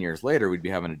Netflix 10 years later, we'd be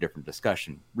having a different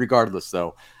discussion. Regardless,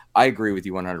 though, I agree with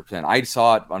you 100%. I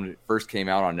saw it when it first came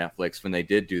out on Netflix when they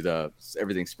did do the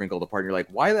everything sprinkled apart. You're like,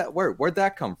 why that? Where'd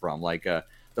that come from? Like the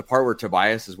part where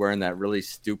Tobias is wearing that really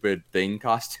stupid thing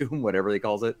costume, whatever they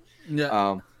calls it.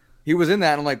 Yeah. He was in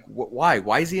that. And I'm like, why?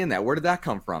 Why is he in that? Where did that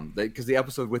come from? Because the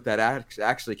episode with that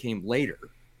actually came later.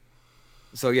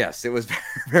 So yes, it was very,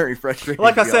 very frustrating.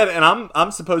 Like I said, and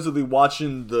I'm supposedly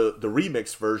watching the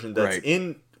remix version that's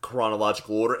in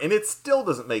chronological order, and it still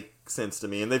doesn't make sense to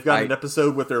me. And they've got an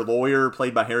episode with their lawyer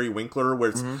played by Harry Winkler where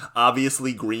it's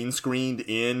obviously green screened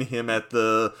in him at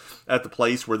the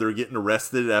place where they're getting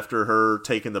arrested after her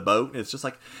taking the boat, and it's just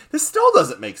like, this still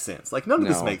doesn't make sense. Like none of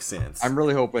this makes sense. I'm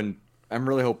really hoping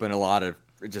a lot of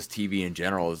just TV in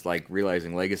general is like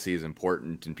realizing legacy is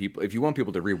important, and people, if you want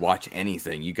people to rewatch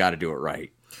anything, you got to do it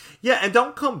right. Yeah, and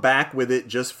don't come back with it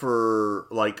just for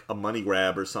like a money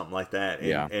grab or something like that,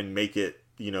 and make it,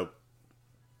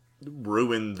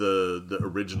 ruin the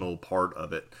original part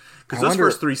of it. Because those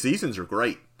first 3 seasons are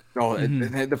great. Oh,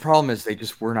 the problem is they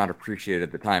just were not appreciated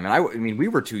at the time. And I mean, we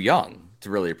were too young to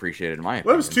really appreciate it, in my opinion.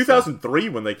 Well, it was 2003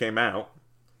 when they came out.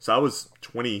 So I was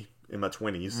 20 in my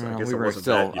 20s. So I guess I wasn't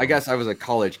that young. I guess I was a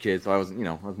college kid, so I was, I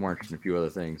was more interested in a few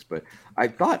other things. But I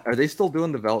thought, are they still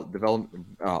doing the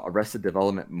Arrested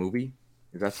Development movie?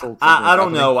 Is that still? I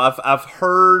don't know. I've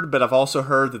heard, but I've also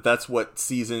heard that that's what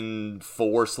season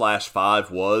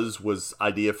 4/5 was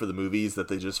idea for the movies, that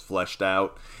they just fleshed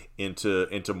out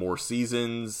into more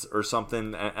seasons or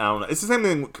something. I don't know. It's the same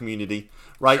thing with Community,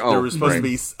 right? There was supposed to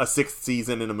be a 6th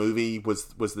season in a movie was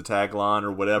the tagline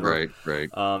or whatever. Right.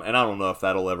 And I don't know if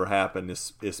that'll ever happen,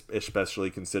 especially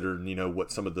considering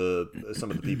what some of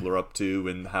the people are up to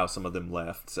and how some of them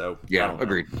left. So yeah,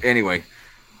 agreed. Anyway.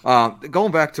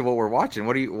 Going back to what we're watching,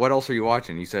 what else are you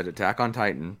watching? You said Attack on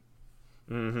Titan.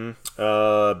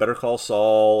 Better Call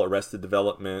Saul, Arrested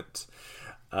Development,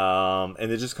 and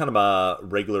then just kind of my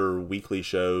regular weekly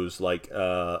shows like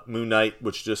Moon Knight,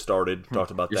 which just started.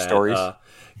 Talked about Your that. Stories.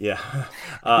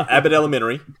 Abbott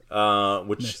Elementary,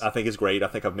 which I think is great. I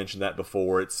think I've mentioned that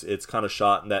before. It's kind of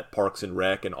shot in that Parks and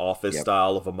Rec and Office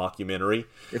style of a mockumentary.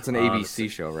 It's an ABC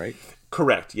show, right?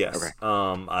 Correct. Yes. Okay.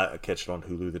 I catch it on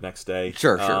Hulu the next day.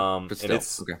 Sure. But still,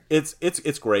 and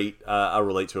it's great. I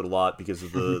relate to it a lot because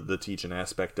of the teaching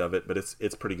aspect of it. But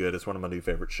it's pretty good. It's one of my new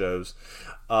favorite shows.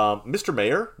 Mr.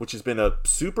 Mayor, which has been a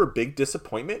super big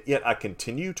disappointment, yet I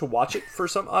continue to watch it for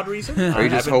some odd reason. Are you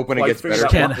just hoping it gets better?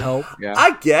 Can't help. Yeah.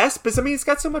 I guess, but I mean, it's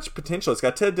got so much potential. It's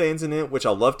got Ted Danson in it, which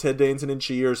I love. Ted Danson in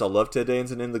Cheers. I love Ted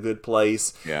Danson in The Good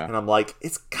Place. Yeah. And I'm like,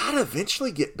 it's gotta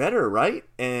eventually get better, right?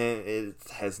 And it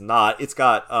has not. It's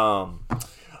got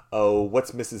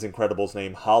what's Mrs. Incredible's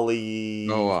name? Holly.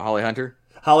 Holly Hunter.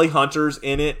 Holly Hunter's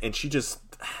in it, and she just,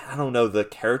 I don't know, the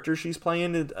character she's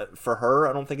playing for her,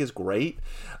 I don't think is great.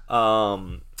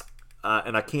 And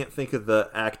I can't think of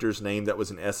the actor's name that was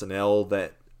in SNL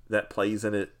that plays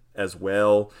in it as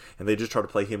well, and they just try to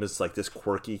play him as like this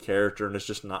quirky character, and it's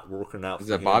just not working out. Is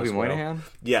that Bobby Moynihan?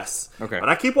 Yes. Okay. But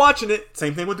I keep watching it.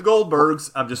 Same thing with the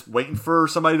Goldbergs. I'm just waiting for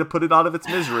somebody to put it out of its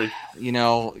misery.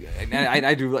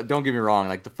 I do. Don't get me wrong.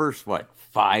 Like the first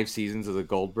 5 seasons of the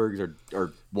Goldbergs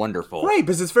are wonderful. Right,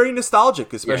 because it's very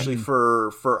nostalgic, especially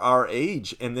for our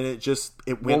age. And then it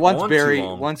went on too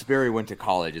long. Once Barry went to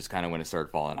college is kind of when it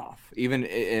started falling off. Even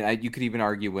you could even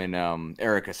argue when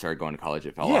Erica started going to college,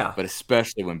 it fell off. But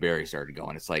especially when Barry started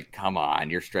going, it's like, come on,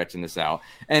 you're stretching this out.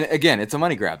 And again, it's a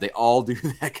money grab. They all do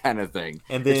that kind of thing.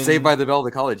 And then, it's Saved by the Bell,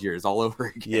 the college years all over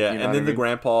again. Yeah, and then the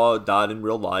grandpa died in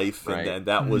real life, right. And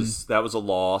that was a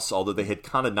loss. Although they had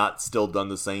kind of not still done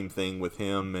the same thing with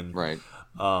him and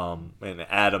and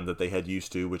Adam that they had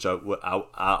used to, which I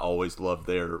always loved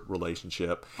their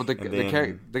relationship. Well, the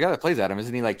guy that plays Adam,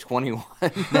 isn't he like 21? Yeah,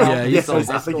 I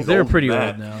think he's they're old pretty than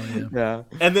old that. now. Yeah.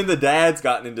 And then the dad's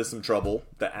gotten into some trouble.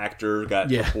 The actor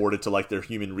got reported to like their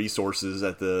human resources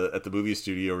at the movie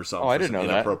studio or something. Oh, I didn't know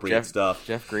that. Inappropriate stuff.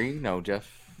 Jeff Green? No,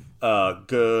 Jeff.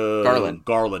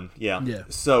 Garland. Yeah.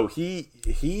 So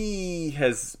he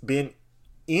has been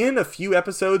in a few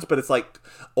episodes, but it's like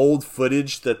old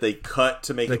footage that they cut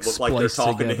to make Like it look like they're spliced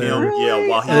talking to together. him. Yeah,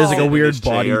 while he's And there's like a sitting in weird his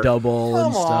body chair. double and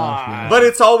Come stuff. on. Yeah. But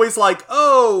it's always like,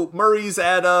 oh, Murray's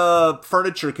at a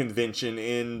furniture convention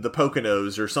in the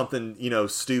Poconos or something,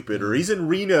 stupid. Or he's in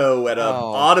Reno at a come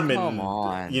Ottoman,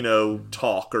 on.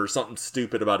 talk or something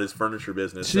stupid about his furniture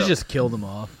business. She So just killed him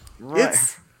off. Right.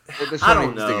 It's, The show I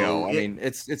don't needs to know. go. I mean,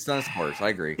 it's done its course. I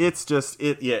agree. it's just,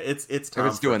 it's time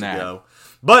it's for doing it to that. go.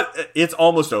 But it's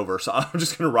almost over, so I'm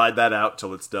just going to ride that out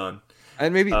till it's done.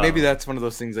 And maybe that's one of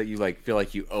those things that you feel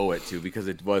like you owe it to because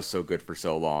it was so good for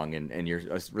so long, and you're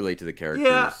relate to the characters.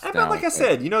 Yeah, and now. like I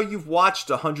said, you've watched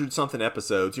 100-something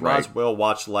episodes. You might Right. as well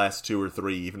watch the last 2 or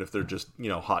 3, even if they're just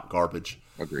hot garbage.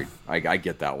 Agreed. I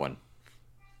get that one.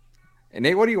 And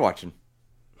Nate, what are you watching?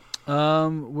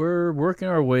 We're working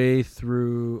our way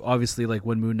through. Obviously, like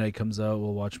when Moon Knight comes out,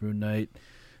 we'll watch Moon Knight.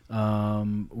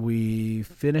 We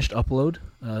finished Upload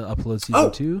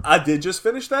season 2. I did just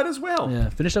finish that as well. Yeah,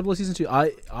 finished Upload season 2.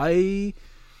 I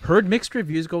heard mixed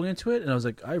reviews going into it, and I was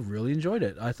like, I really enjoyed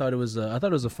it. I thought it was a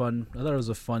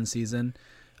fun season.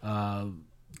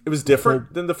 It was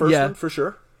different than the first one, for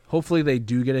sure. Hopefully, they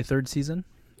do get a third season.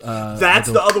 That's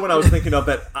the other one I was thinking of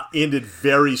that ended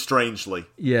very strangely.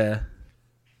 Yeah.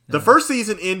 The first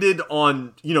season ended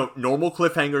on, normal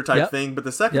cliffhanger type Yep. thing, but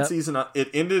the second Yep. season, it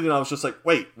ended and I was just like,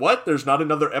 wait, what? There's not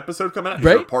another episode coming out? Is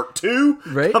Right. there part 2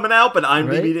 Right. coming out? But IMDb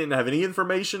Right. didn't have any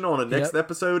information on a next Yep.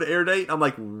 episode air date. I'm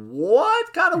like,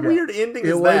 what kind of weird ending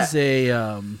is It that? was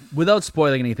a without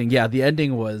spoiling anything. Yeah, the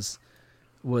ending was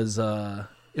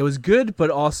it was good, but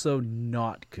also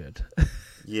not good.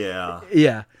 Yeah.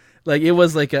 Yeah, like it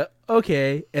was like a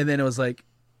okay, and then it was like,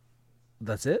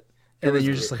 that's it. And then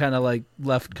you're just kind of like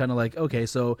left, kind of like, okay.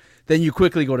 So then you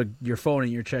quickly go to your phone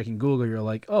and you're checking Google. You're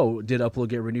like, oh, did Upload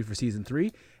get renewed for season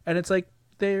 3? And it's like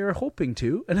they're hoping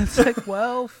to. And it's like,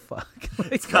 well, fuck.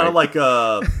 Like, It's kind of like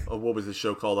what was the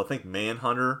show called? I think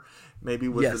Manhunter maybe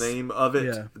was Yes. the name of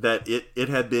it. Yeah. That it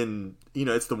had been,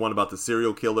 it's the one about the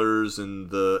serial killers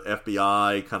and the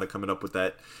FBI kind of coming up with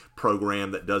that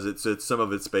program that does it. So some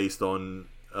of it's based on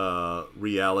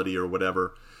reality or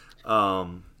whatever.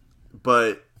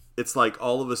 But it's like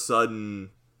all of a sudden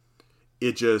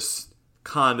it just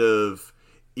kind of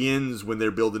ends when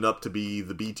they're building up to be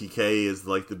the BTK is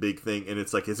like the big thing, and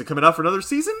it's like, is it coming out for another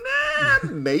season?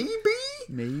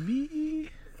 Maybe.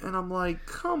 And I'm like,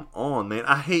 come on, man.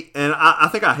 I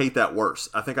think I hate that worse.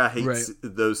 I think I hate Right.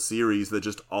 those series that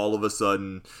just all of a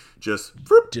sudden just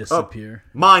disappear.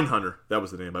 Mindhunter. That was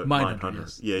the name of it. Mindhunter,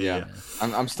 Mindhunter. yes.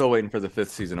 Yeah. I'm still waiting for the 5th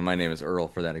season of My Name Is Earl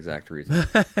for that exact reason.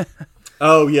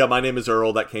 Oh yeah, My Name Is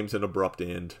Earl. That came to an abrupt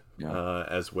end Yeah.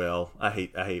 as well. I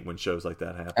hate when shows like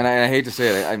that happen. And I hate to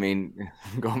say it. I mean,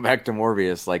 going back to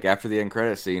Morbius, like after the end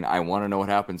credit scene, I want to know what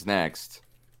happens next.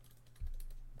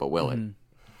 But will it?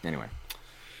 Anyway.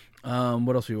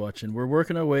 What else are we watching? We're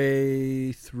working our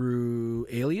way through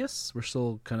Alias. We're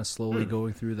still kind of slowly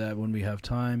going through that when we have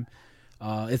time.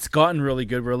 It's gotten really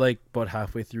good. We're like about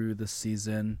halfway through the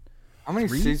season. How many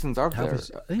 3? seasons are Halfway,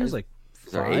 there? I think there's like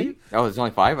Is there 5? 8? Oh, there's only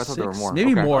 5? I thought there were 6, more.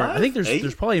 maybe Okay. more. 5? I think there's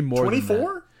 8? probably more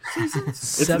 24 than seasons? that. It's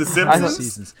The 700 Simpsons?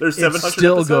 seasons. There's 700 It's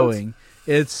still episodes? going.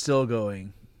 It's still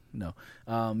going. No.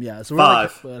 Yeah, so we're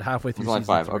 5. like halfway through There's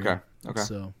only season 5. 3. Okay.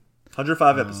 So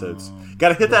 105 episodes. Got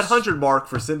to hit that 100 mark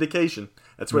for syndication.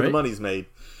 That's where the Right? money's made.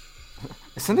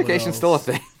 Is syndication still a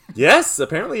thing? Yes,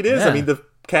 apparently it is. Yeah. I mean, the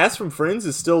cast from Friends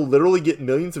is still literally getting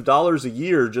millions of dollars a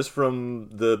year just from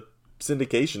the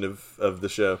syndication of the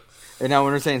show. And now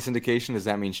when we're saying syndication, does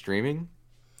that mean streaming?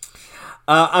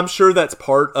 I'm sure that's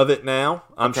part of it now.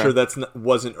 I'm Okay. sure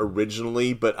wasn't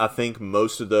originally, but I think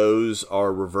most of those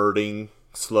are reverting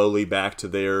slowly back to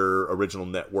their original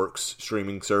network's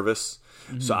streaming service.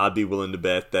 So I'd be willing to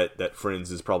bet that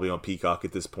Friends is probably on Peacock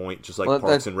at this point, just like Well,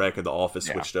 Parks and Rec and The Office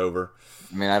Yeah. switched over.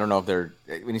 I mean, I don't know if they're...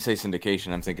 When you say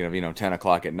syndication, I'm thinking of, 10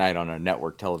 o'clock at night on a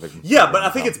network television. Yeah, but I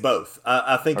think it's both.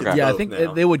 I think Okay. it's yeah, I both think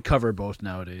now. they would cover both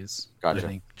nowadays. Gotcha. I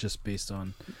think just based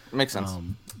on Makes sense.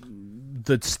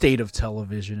 the state of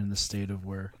television and the state of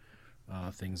where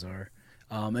things are.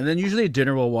 And then usually at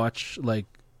dinner we'll watch like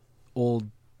old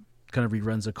kind of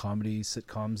reruns of comedy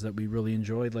sitcoms that we really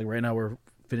enjoyed. Like right now we're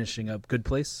finishing up Good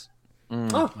Place.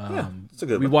 Oh, yeah, it's a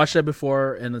good We one. watched that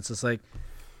before, and it's just like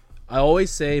I always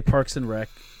say Parks and Rec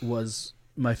was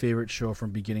my favorite show from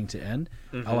beginning to end.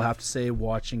 I will have to say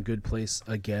watching Good Place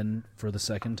again for the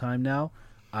second time now,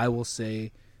 I will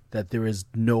say that there is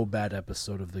no bad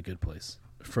episode of The Good Place.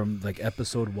 From like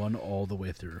episode 1 all the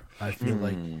way through. I feel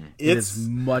like it is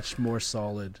much more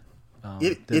solid than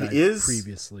It I is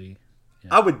previously.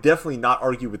 I would definitely not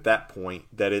argue with that point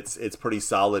that it's pretty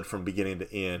solid from beginning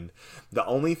to end. The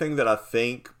only thing that I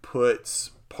think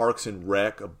puts Parks and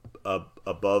Rec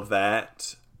above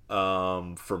that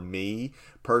for me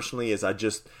personally is I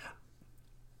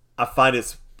find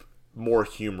it's more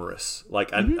humorous.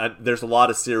 Like there's a lot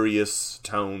of serious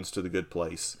tones to The Good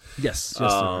Place. Yes.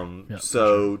 So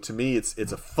sure. To me, it's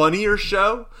a funnier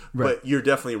show, right. But you're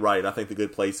definitely right. I think The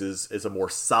Good Place is a more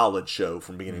solid show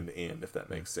from beginning to end, if that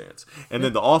makes sense. And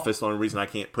then The Office, the only reason I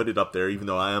can't put it up there, even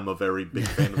though I am a very big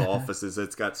fan of The Office, is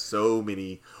it's got so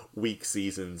many weak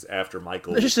seasons after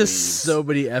Michael There's leaves. Just so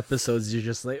many episodes you're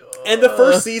just like, and the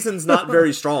first season's not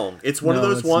very strong. It's one of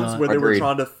those ones where they were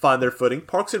trying to find their footing.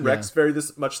 Parks and Rec's very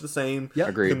much the same. Yep.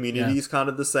 Agreed. Community's kind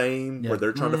of the same, where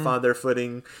they're trying to find their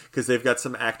footing because they've got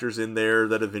some actors in there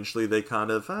that eventually they kind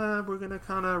of we're going to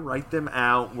kind of write them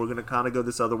out. We're going to kind of go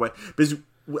this other way. Because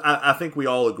I think we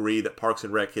all agree that Parks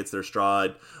and Rec hits their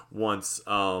stride once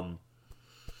why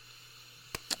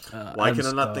can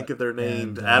I not think of their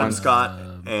name? Adam Scott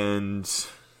and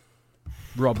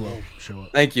Rob Lowe show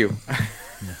up. Thank you.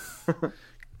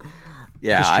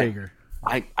 Yeah,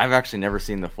 I've actually never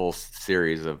seen the full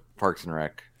series of Parks and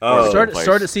Rec. Oh,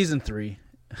 start at season 3.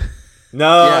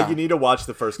 No, you need to watch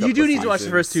the first couple. You do need seasons. to watch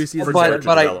the first 2 seasons.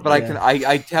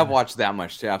 I have watched that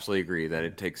much to absolutely agree that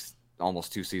it takes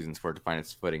almost 2 seasons for it to find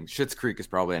its footing. Schitt's Creek is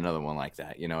probably another one like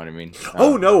that. You know what I mean?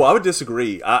 Oh no, I would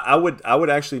disagree. I would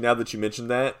actually, now that you mentioned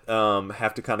that,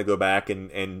 have to kind of go back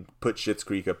and put Schitt's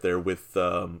Creek up there with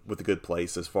The Good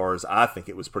Place, as far as I think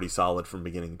it was pretty solid from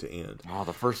beginning to end. Oh,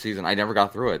 the first season, I never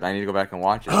got through it. I need to go back and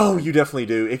watch it. Oh, you definitely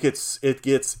do. It gets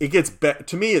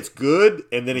to me, it's good,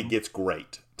 and then it gets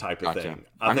great type of thing.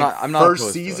 I'm not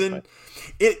first season.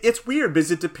 It's weird because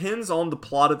it depends on the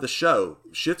plot of the show.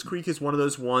 Schitt's Creek is one of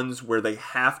those ones where they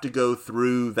have to go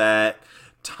through that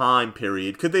time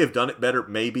period. Could they have done it better?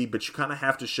 Maybe, but you kind of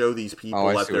have to show these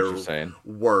people at their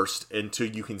worst until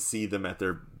you can see them at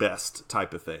their best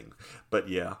type of thing. But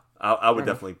yeah, I would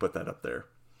definitely put that up there.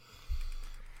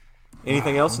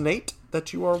 Anything else, Nate,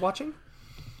 that you are watching?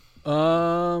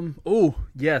 Oh,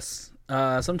 yes.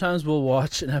 Sometimes we'll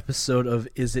watch an episode of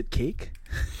Is It Cake?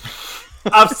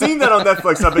 I've seen that on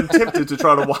Netflix. I've been tempted to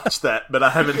try to watch that, but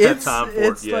I haven't had time for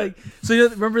it yet. Like, so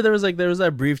remember there was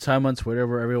that brief time on Twitter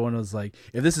where everyone was like,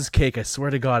 "If this is cake, I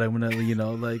swear to God, I'm gonna I'm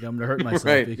gonna hurt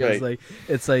myself because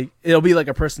it's like it'll be like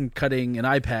a person cutting an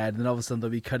iPad, and then all of a sudden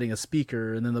they'll be cutting a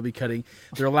speaker, and then they'll be cutting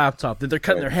their laptop, then they're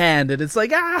cutting their hand, and it's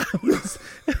like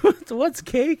what's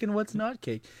cake and what's not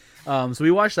cake." So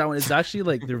we watched that one. It's actually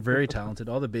like they're very talented.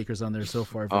 All the bakers on there so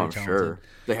far are very talented. Sure,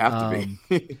 they have to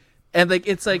be. And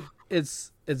it's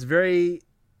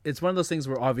one of those things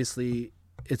where obviously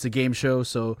it's a game show,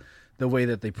 so the way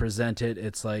that they present it,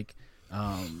 it's like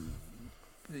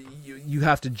you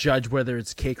have to judge whether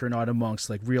it's cake or not amongst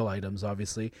like real items,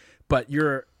 obviously, but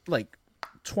you're like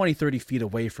 20-30 feet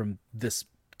away from this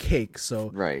cake, so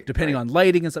depending on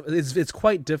lighting and stuff, it's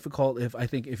quite difficult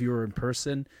if you were in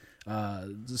person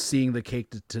seeing the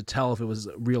cake to tell if it was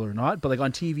real or not. But like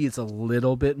on TV it's a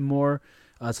little bit more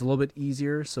it's a little bit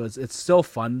easier, so it's still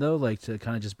fun though, like to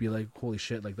kind of just be like, holy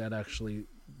shit, like that actually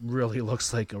really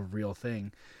looks like a real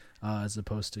thing, as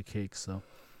opposed to cake. So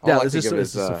yeah, it's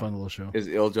just a fun little show. Is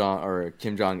Il Jong or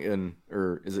Kim Jong Un,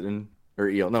 or is it in or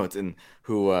Il? No, it's in.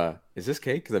 Who is this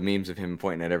cake? The memes of him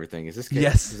pointing at everything. Is this cake?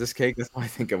 Yes. Is this cake? That's what I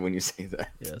think of when you say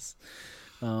that. Yes.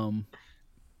 But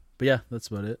yeah, that's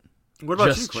about it. What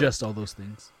about you, Clint? Just all those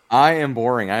things. I am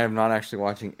boring. I am not actually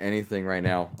watching anything right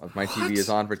now. My TV is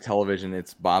on for television.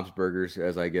 It's Bob's Burgers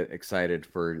as I get excited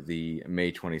for the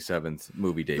May 27th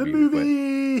movie debut. The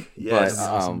movie! Yes.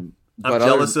 But, I'm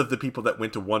jealous of the people that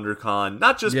went to WonderCon,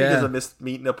 not just because I missed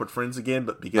meeting up with friends again,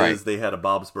 but because they had a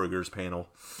Bob's Burgers panel.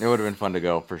 It would have been fun to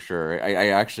go for sure. I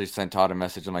actually sent Todd a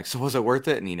message. I'm like, so was it worth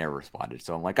it? And he never responded.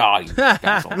 So I'm like, oh, you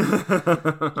cancel.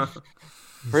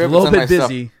 He's a little bit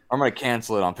busy. I'm going to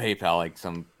cancel it on PayPal like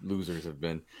some losers have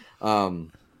been.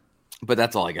 But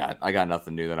that's all I got. I got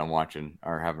nothing new that I'm watching,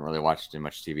 or haven't really watched too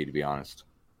much TV, to be honest.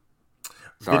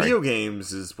 Sorry. Video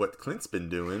games is what Clint's been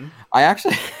doing. I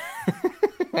actually...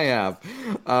 I have.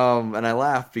 And I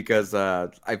laugh because I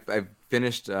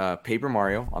finished Paper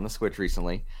Mario on the Switch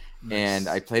recently. Nice. And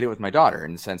I played it with my daughter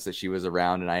in the sense that she was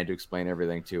around and I had to explain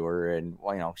everything to her. And,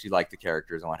 well, she liked the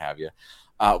characters and what have you.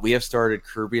 We have started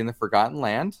Kirby in the Forgotten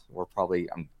Land. We're probably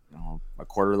a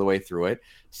quarter of the way through it.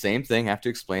 Same thing. Have to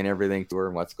explain everything to her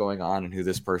and what's going on and who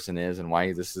this person is and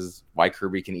why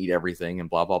Kirby can eat everything and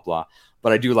blah, blah, blah.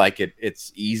 But I do like it.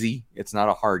 It's easy. It's not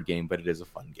a hard game, but it is a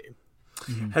fun game.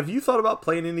 Mm-hmm. Have you thought about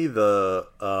playing any of the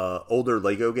older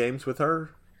Lego games with her?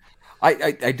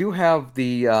 I do have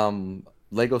the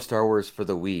Lego Star Wars for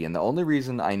the Wii, and the only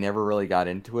reason I never really got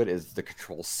into it is the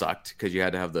controls sucked because you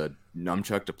had to have the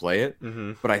nunchuck to play it.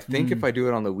 Mm-hmm. But I think if I do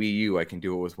it on the Wii U, I can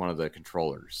do it with one of the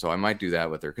controllers. So I might do that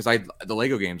with her because the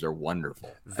Lego games are wonderful.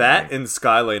 That and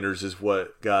Skylanders is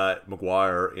what got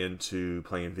McGuire into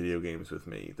playing video games with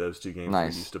me. Those two games we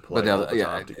used to play all the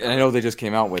time together. And I know they just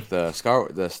came out with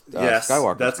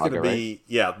Skywalker. That's going to be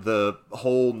right? the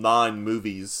whole 9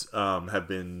 movies have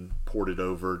been ported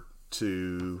over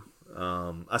to.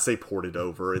 I say ported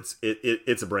over. It's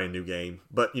a brand new game,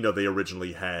 but they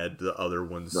originally had the other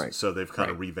ones, right. So they've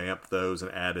kind of revamped those and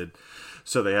added.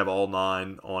 So they have all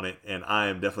 9 on it, and I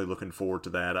am definitely looking forward to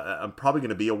that. I'm probably going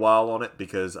to be a while on it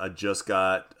because I just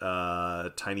got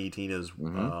Tiny Tina's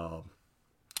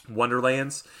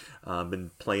Wonderlands. I've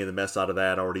been playing the mess out of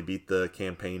that. I already beat the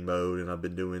campaign mode, and I've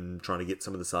been trying to get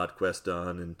some of the side quests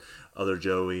done. And other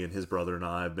Joey and his brother and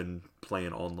I have been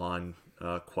playing online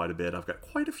quite a bit. I've got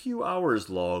quite a few hours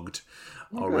logged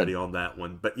already on that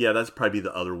one. But yeah, that's probably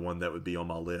the other one that would be on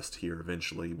my list here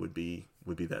eventually. Would be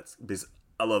that, because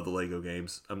I love the Lego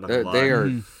games. I'm not gonna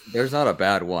lie. There's not a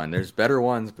bad one. There's better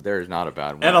ones, but there is not a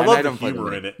bad one. And I love the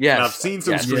humor in it. Yes. And I've seen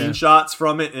some screenshots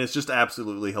from it, and it's just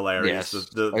absolutely hilarious. Yes.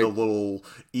 The little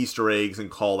Easter eggs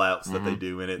and call-outs that they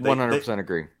do in it. 100%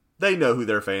 agree. They know who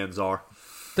their fans are.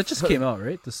 That just came out,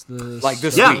 right? This week. Like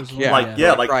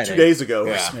Friday. 2 days ago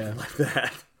or Yeah. something like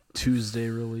that. Tuesday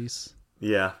release.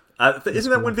 Yeah. Isn't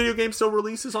that when video games still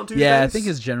releases on Tuesdays? Yeah, I think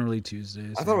it's generally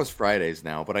Tuesdays. I thought it was Fridays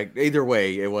now, but either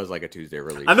way, it was like a Tuesday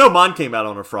release. I know mine came out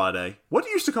on a Friday. What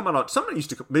used to come out on? Something used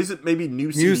to come. Is it maybe new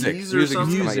CDs or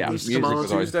something? Music used to come out on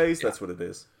Tuesdays. Yeah. That's what it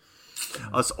is.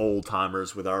 Us old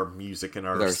timers with our music and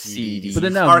our CDs. But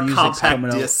then now our music's compact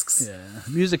coming discs. out.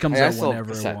 Yeah, music comes out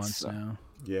whenever it wants now.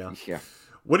 Yeah. Yeah.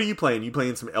 What are you playing? You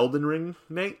playing some Elden Ring,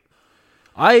 Nate?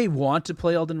 I want to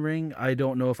play Elden Ring. I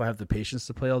don't know if I have the patience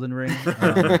to play Elden Ring.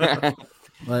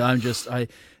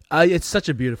 It's such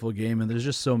a beautiful game, and there's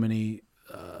just so many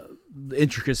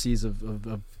intricacies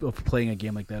of playing a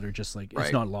game like that are just like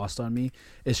it's not lost on me.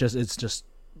 It's just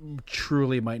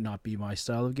truly might not be my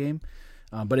style of game,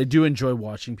 but I do enjoy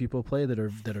watching people play that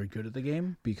are good at the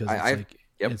game because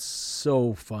it's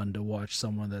so fun to watch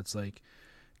someone that's like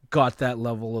got that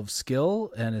level of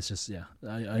skill, and it's just you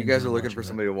guys are looking for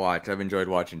somebody to watch. I've enjoyed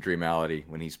watching Dreamality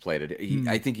when he's played it.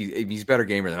 I think he's a better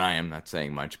gamer than I am. Not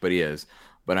saying much, but he is.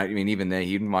 But I mean,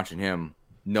 even watching him,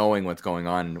 knowing what's going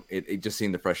on, it just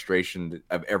seeing the frustration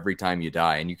of every time you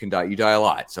die, and you die a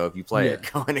lot. So if you play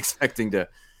it going expecting to.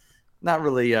 Not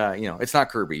really, it's not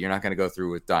Kirby. You're not going to go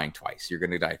through with dying twice. You're going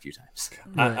to die a few times.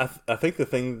 I think the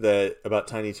thing that about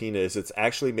Tiny Tina is it's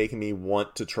actually making me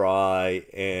want to try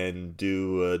and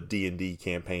do a D&D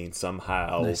campaign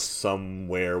somehow,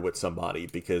 somewhere with somebody,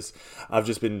 because I've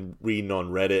just been reading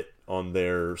on Reddit, on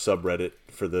their subreddit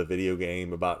for the video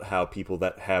game, about how people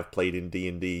that have played in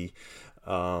D&D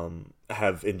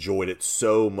have enjoyed it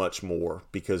so much more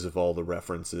because of all the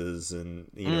references and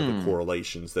the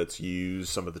correlations that's used,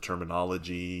 some of the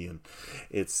terminology, and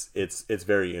it's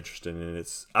very interesting. And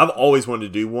I've always wanted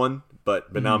to do one,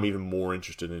 but now I'm even more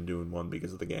interested in doing one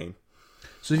because of the game.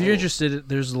 So if you're interested,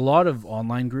 there's a lot of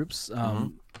online groups.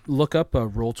 Look up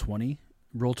Roll20.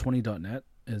 Roll20.net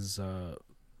is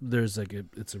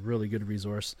it's a really good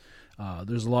resource.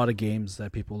 There's a lot of games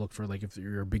that people look for, like if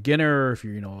you're a beginner, or if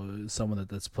you're someone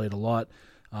that's played a lot.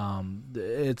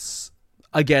 It's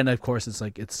again, of course,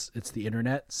 it's the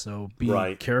internet, so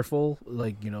be careful,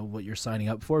 what you're signing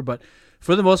up for. But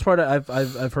for the most part,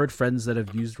 I've heard friends that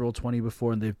have used Roll20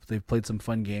 before, and they've played some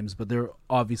fun games. But there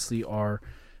obviously are.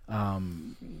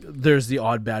 There's the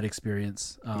odd bad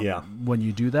experience when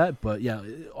you do that, but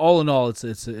all in all, it's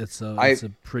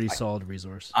a pretty solid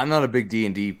resource. I'm not a big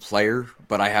D&D player,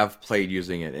 but I have played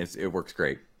using it. It works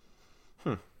great.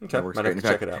 Okay, it works great.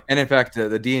 Check it out. And in fact,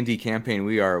 the D&D campaign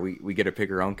we get to pick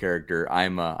our own character.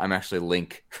 I'm actually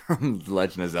Link from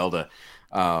Legend of Zelda,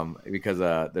 because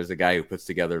there's a guy who puts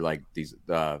together like these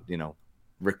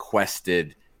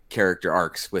requested character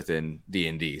arcs within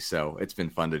D&D, so it's been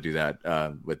fun to do that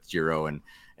with Jiro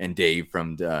and Dave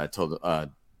from the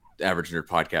Average Nerd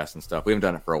podcast and stuff. We haven't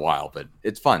done it for a while, but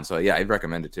it's fun. So I'd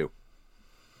recommend it too.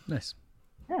 Nice.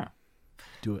 Yeah.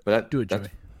 Do it. But do it, Joey.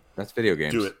 That's video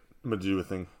games. Do it. I'm gonna do a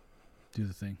thing. Do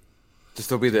the thing. Just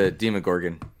don't be the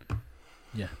Demogorgon.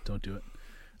 Yeah, don't do it.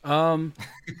 Don't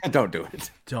do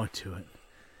it. Don't do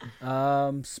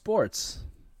it. Sports.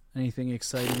 Anything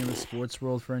exciting in the sports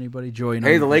world for anybody? Joey?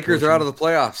 Hey, the Lakers are out of the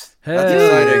playoffs. Hey. That's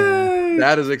exciting.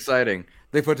 That is exciting.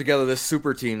 They put together this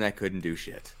super team that couldn't do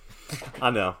shit. I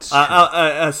know.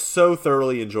 I so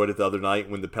thoroughly enjoyed it the other night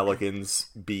when the Pelicans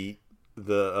beat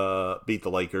the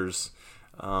Lakers.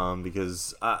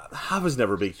 because I was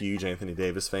never a huge Anthony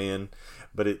Davis fan,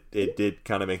 but it did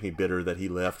kind of make me bitter that he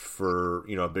left for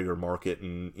a bigger market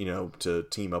and to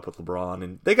team up with LeBron,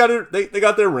 and they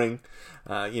got their ring.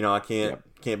 I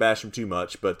can't bash them too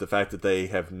much, but the fact that they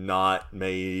have not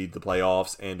made the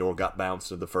playoffs and or got bounced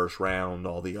to the first round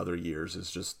all the other years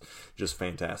is just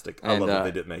fantastic. I love that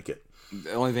they didn't make it.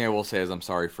 The only thing I will say is I'm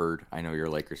sorry, Ferd. I know you're a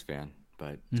Lakers fan,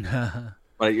 but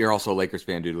but you're also a Lakers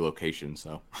fan due to location,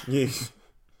 so. Yes.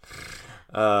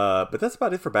 But that's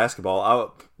about it for basketball. I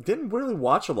didn't really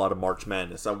watch a lot of March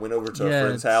Madness. I went over to a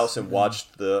friend's house and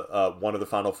watched the one of the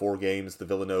Final Four games, the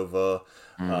Villanova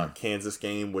Kansas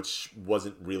game, which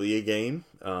wasn't really a game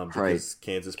because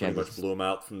Kansas pretty much blew them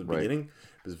out from the beginning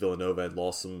because Villanova had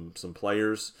lost some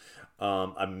players.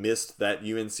 I missed that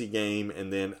UNC game,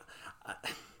 and then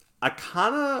I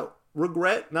kind of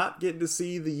regret not getting to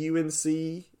see the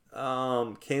UNC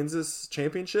Kansas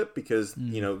championship because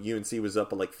UNC was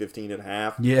up at like 15 at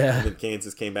half, and then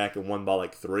Kansas came back and won by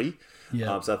like 3.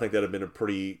 So I think that would have been a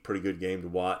pretty good game to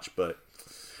watch, but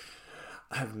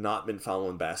I have not been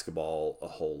following basketball a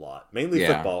whole lot, mainly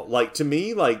football. Like, to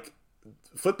me, like,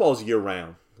 football's year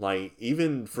round. Like,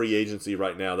 even free agency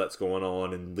right now that's going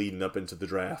on and leading up into the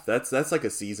draft, that's like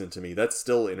a season to me. That's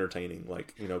still entertaining.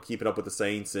 Like, keeping up with the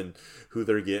Saints and who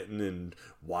they're getting and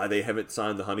why they haven't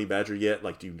signed the Honey Badger yet.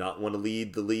 Like, do you not want to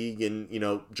lead the league in,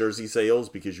 jersey sales?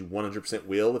 Because you 100%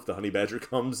 will if the Honey Badger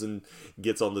comes and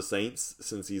gets on the Saints,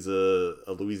 since he's a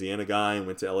Louisiana guy and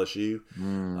went to LSU.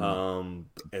 And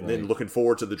then looking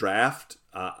forward to the draft.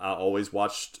 I always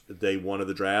watched day 1 of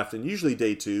the draft, and usually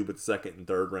day 2, but the second and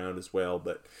third round as well.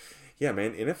 But yeah,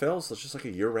 man, NFL's just like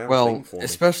a year-round thing for me.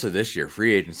 Especially this year,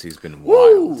 free agency's been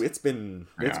wild. Woo! It's been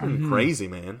crazy,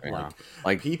 man. Yeah.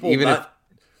 Like people even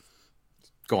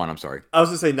go on. I'm sorry. I was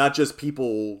gonna say, not just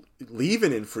people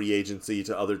leaving in free agency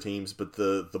to other teams, but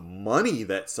the money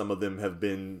that some of them have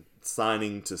been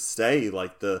signing to stay,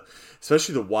 like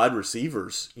especially the wide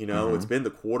receivers. It's been the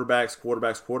quarterbacks,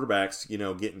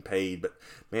 getting paid. But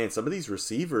man, some of these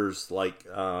receivers, like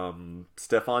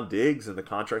Stephon Diggs and the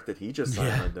contract that he just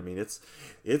signed. I mean, it's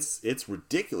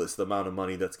ridiculous the amount of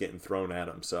money that's getting thrown at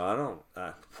him. So I don't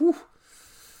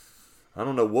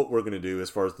know what we're going to do as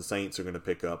far as the Saints are going to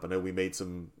pick up. I know we made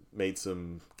some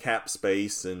cap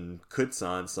space and could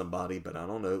sign somebody, but I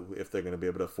don't know if they're going to be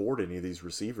able to afford any of these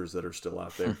receivers that are still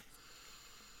out there.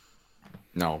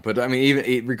 No, but I mean,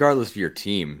 even regardless of your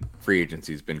team, free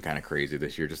agency has been kind of crazy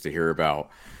this year. Just to hear about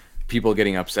people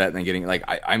getting upset and then getting like,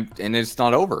 and it's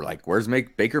not over. Like, where's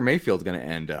Baker Mayfield going to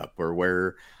end up, or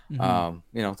where,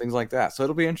 things like that. So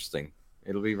it'll be interesting.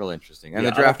 It'll be real interesting. And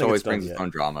the draft always brings its own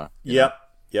drama. Yep.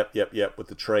 With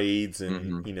the trades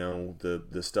and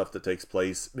the stuff that takes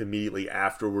place immediately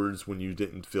afterwards when you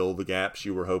didn't fill the gaps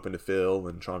you were hoping to fill,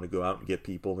 and trying to go out and get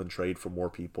people and trade for more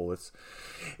people. It's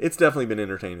definitely been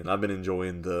entertaining. I've been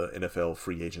enjoying the NFL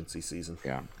free agency season.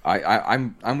 Yeah,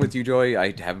 I'm with you, Joey.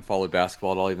 I haven't followed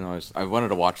basketball at all, even though I wanted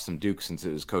to watch some Duke since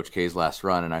it was Coach K's last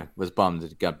run, and I was bummed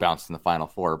it got bounced in the Final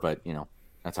Four, but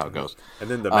that's how it goes. And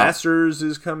then the Masters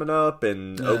is coming up,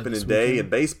 and opening day in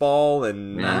baseball,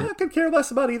 and I could care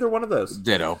less about either one of those.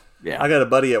 Ditto. Yeah. I got a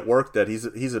buddy at work that he's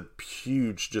a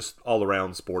huge, just all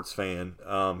around sports fan.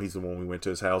 He's the one we went to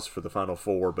his house for the Final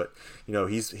Four, but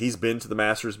he's been to the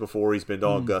Masters before. He's been to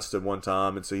Augusta one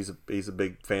time, and so he's a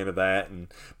big fan of that, and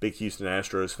big Houston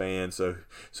Astros fan. So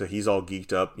he's all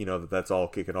geeked up, that's all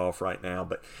kicking off right now.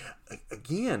 But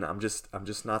again, I'm just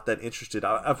not that interested.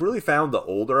 I've really found the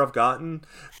older I've gotten,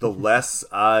 the less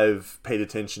I've paid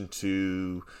attention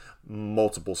to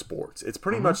multiple sports. It's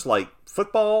pretty much like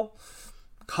football.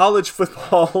 College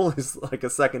football is like a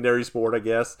secondary sport, I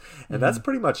guess, and that's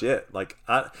pretty much it. Like,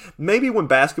 maybe when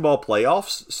basketball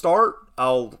playoffs start,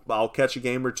 I'll catch a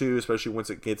game or two, especially once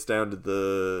it gets down to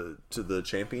the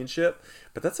championship.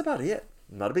 But that's about it.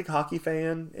 I'm not a big hockey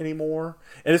fan anymore,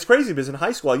 and it's crazy because in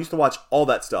high school I used to watch all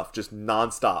that stuff just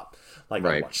nonstop. Like,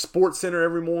 I'd watch Sports Center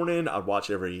every morning. I'd watch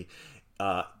every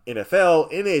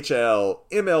NFL, NHL,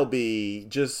 MLB,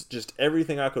 just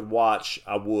everything I could watch,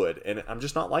 I would, and I'm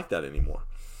just not like that anymore.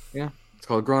 Yeah, it's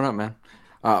called growing up, man.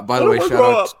 By the way, shout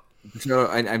out.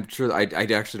 I'm sure I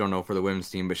actually don't know for the women's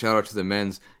team, but shout out to the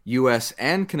men's U.S.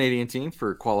 and Canadian team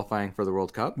for qualifying for the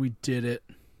World Cup. We did it.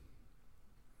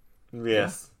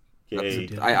 Yes.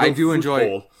 I do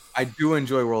enjoy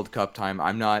World Cup time.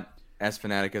 I'm not as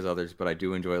fanatic as others, but I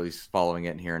do enjoy at least following it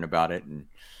and hearing about it, and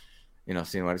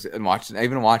seeing what it's, and watching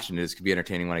it could be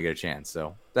entertaining when I get a chance.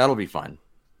 So that'll be fun.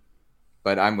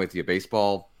 But I'm with you.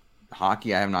 Baseball,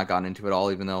 hockey. I have not gotten into it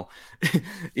all, even though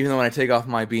when I take off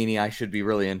my beanie, I should be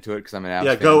really into it because I'm an Avs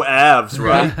fan. Go Avs,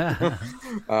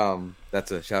 right?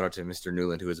 That's a shout out to Mr.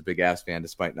 Newland, who is a big Avs fan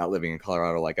despite not living in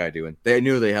Colorado like I do. And they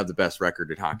knew they have the best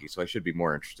record in hockey, so I should be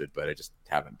more interested, but I just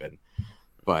haven't been.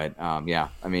 But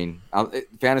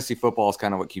fantasy football is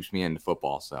kind of what keeps me into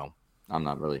football, so I'm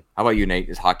not really. How about you, Nate?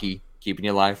 Is hockey keeping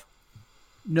you alive?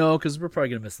 No, because we're probably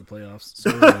gonna miss the playoffs.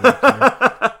 So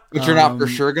but you're not for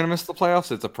sure gonna miss the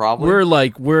playoffs. It's a problem.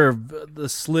 We're the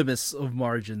slimmest of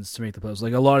margins to make the playoffs.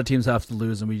 Like a lot of teams have to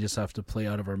lose, and we just have to play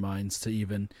out of our minds to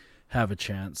even have a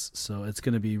chance. So it's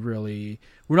gonna be really.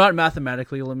 We're not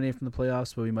mathematically eliminated from the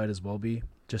playoffs, but we might as well be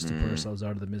just to put ourselves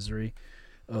out of the misery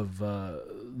of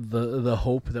the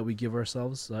hope that we give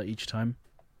ourselves each time.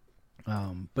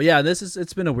 But yeah,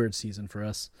 it's been a weird season for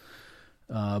us.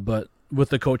 But with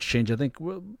the coach change, I think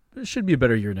it should be a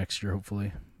better year next year.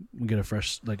 Hopefully, we get a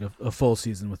fresh, a full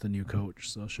season with a new coach,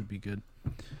 so it should be good.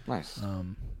 Nice.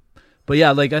 But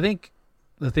yeah, I think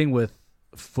the thing with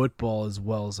football as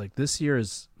well is this year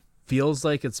feels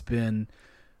like it's been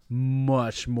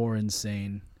much more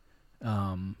insane,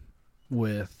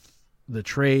 with the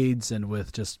trades and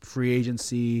with just free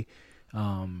agency.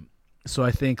 So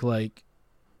I think I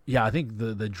think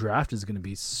the draft is going to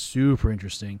be super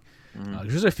interesting.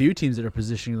 There's a few teams that are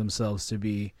positioning themselves to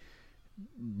be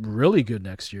really good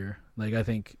next year. I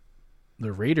think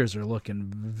the Raiders are looking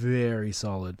very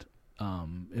solid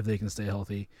if they can stay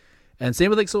healthy. And same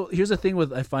with so here's the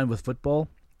thing I find with football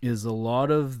is a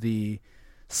lot of the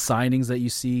signings that you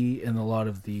see and a lot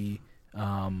of the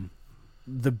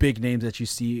big names that you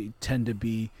see tend to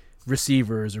be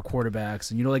receivers or quarterbacks.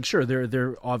 And sure,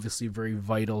 they're obviously very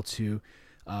vital to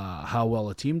how well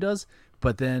a team does,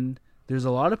 but then there's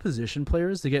a lot of position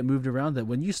players that get moved around that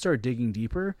when you start digging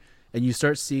deeper and you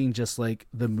start seeing just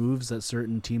the moves that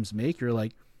certain teams make, you're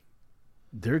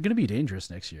they're going to be dangerous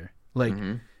next year.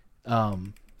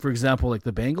 For example,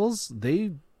 the Bengals,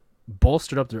 they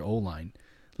bolstered up their O-line.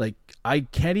 I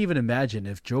can't even imagine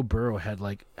if Joe Burrow had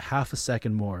half a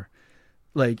second more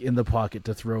in the pocket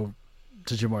to throw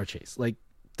to Jamar Chase.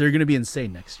 They're going to be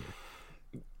insane next year.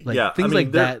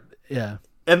 Things that. Yeah.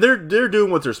 And they're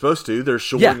doing what they're supposed to. They're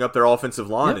shoring up their offensive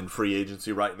line in free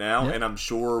agency right now, and I'm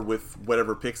sure with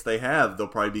whatever picks they have, they'll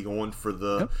probably be going for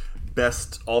the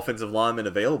best offensive lineman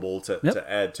available to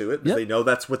add to it. Because they know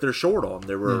that's what they're short on.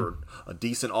 They were a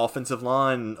decent offensive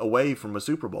line away from a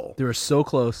Super Bowl. They were so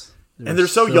close. They're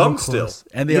so young still.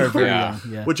 And they are very young.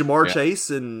 Yeah. With Jamar Chase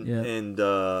and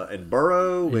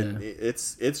Burrow, and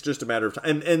it's just a matter of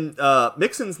time. And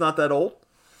Mixon's not that old.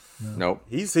 Nope.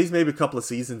 He's maybe a couple of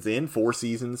seasons in, 4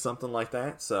 seasons, something like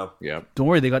that. So don't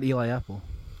worry, they got Eli Apple.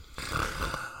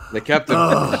 They kept him.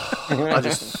 I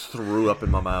just threw up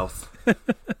in my mouth. Well,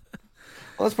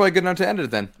 that's probably good enough to end it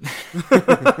then.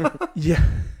 Yeah.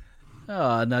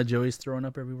 Now Joey's throwing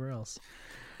up everywhere else.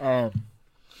 But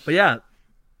yeah,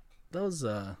 that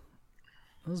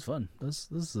was fun. This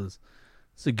is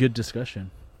a good discussion.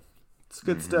 It's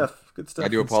good stuff. Good stuff. I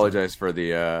do apologize for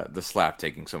the slap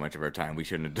taking so much of our time. We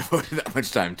shouldn't have devoted that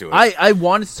much time to it. I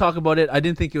wanted to talk about it. I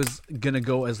didn't think it was gonna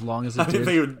go as long as it did. I didn't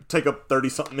think it would take up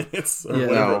 30-something minutes. Or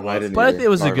no, I didn't. But I think it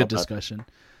was a good discussion.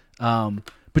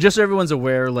 But just so everyone's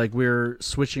aware, we're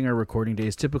switching our recording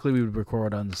days. Typically, we would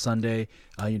record on Sunday.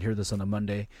 You'd hear this on a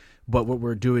Monday. But what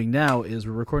we're doing now is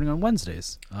we're recording on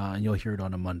Wednesdays, and you'll hear it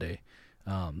on a Monday.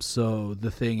 So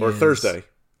the thing is... Or Thursday.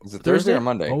 Is it Thursday or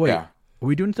Monday? Oh, wait. Yeah. Are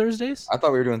we doing Thursdays? I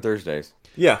thought we were doing Thursdays.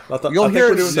 Yeah. You'll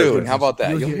hear it soon. How about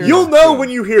that? You'll know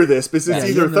when you hear this, because it's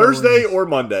either Thursday or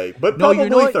Monday, but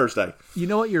probably Thursday. You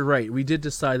know what? You're right. We did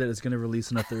decide that it's going to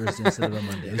release on a Thursday instead of a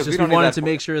Monday. It's just we wanted to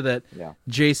make sure that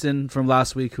Jason from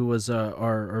last week, who was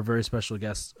our very special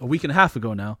guest a week and a half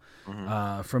ago now,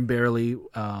 from Barely,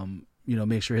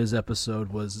 make sure his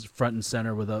episode was front and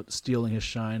center without stealing his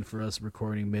shine for us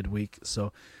recording midweek.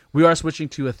 So we are switching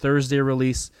to a Thursday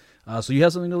release. So you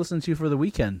have something to listen to for the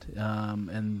weekend.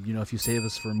 And, if you save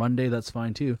us for Monday, that's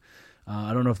fine too.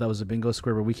 I don't know if that was a bingo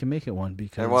square, but we can make it one.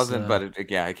 Because it wasn't, but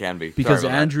it can be. Because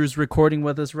Andrew's recording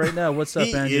with us right now. What's up,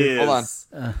 Andrew? Is. Hold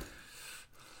on.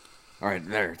 All right,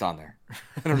 there, it's on there.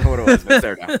 I don't know what it was, but it's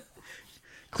there now.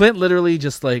 Clint literally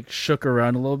just shook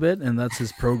around a little bit, and that's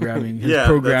his programming.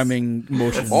 Programming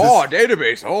motion. Oh,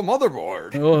 database. Oh,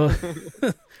 motherboard.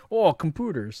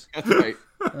 Computers. That's right.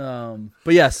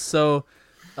 But yes, so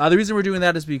the reason we're doing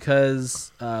that is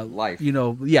because life.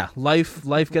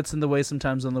 Life gets in the way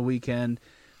sometimes on the weekend.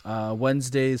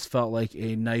 Wednesdays felt like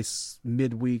a nice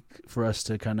midweek for us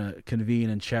to kind of convene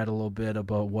and chat a little bit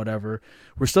about whatever.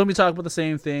 We're still going to be talking about the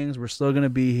same things. We're still going to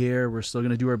be here. We're still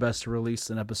going to do our best to release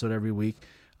an episode every week.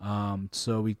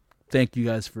 So we thank you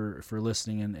guys for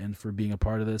listening and for being a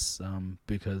part of this.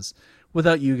 Because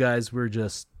without you guys, we're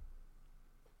just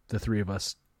the three of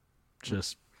us.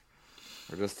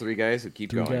 We're just three guys who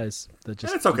keep going. Guys that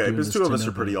just it's okay because two of us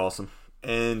are pretty awesome,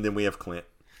 and then we have Clint.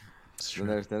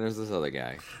 Then there's this other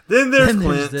guy. Then there's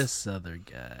Clint. This other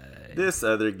guy. This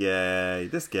other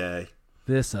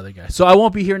guy. So I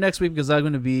won't be here next week because I'm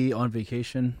going to be on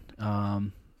vacation.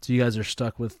 So you guys are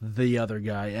stuck with the other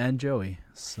guy and Joey.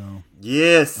 So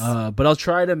yes. But I'll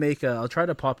try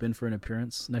to pop in for an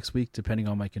appearance next week, depending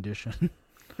on my condition.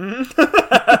 Well,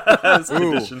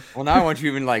 now I want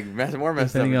you even like more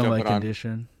messed depending up. On my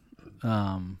condition.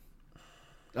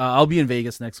 I'll be in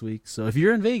Vegas next week. So if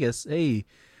you're in Vegas, hey,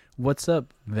 what's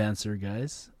up, Vancer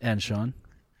guys and Sean,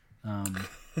 and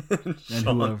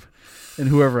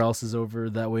whoever else is over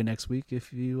that way next week.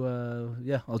 If you,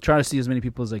 I'll try to see as many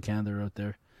people as I can that are out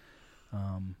there.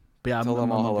 But yeah, I'm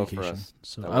on vacation,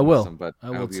 so I will. I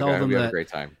will tell them that. A great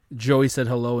time. Joey said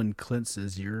hello, and Clint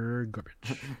says you're garbage.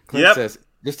 Clint says,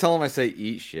 just tell them I say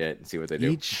eat shit and see what they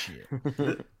do. Eat shit.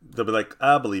 They'll be like,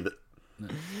 I believe it.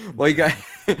 Well, you got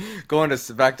going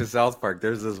back to South Park.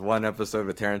 There's this one episode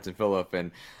with Terrence and Philip,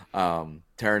 and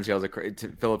Terrence yells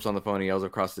Philip's on the phone. He yells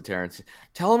across to Terrence,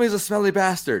 "Tell him he's a smelly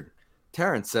bastard."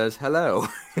 Terrence says, "Hello."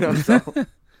 So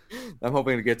I'm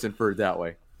hoping it gets inferred that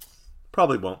way.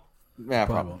 Probably won't. Yeah,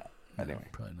 probably won't. Anyway, no,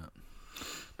 probably not.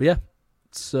 But yeah,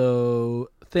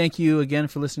 so thank you again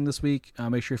for listening this week.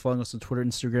 Make sure you're following us on Twitter,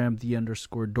 Instagram,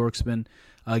 _Dorksman.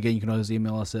 Again, you can always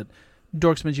email us at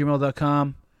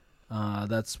dorksman@gmail.com.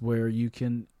 That's where you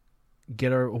can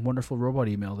get our wonderful robot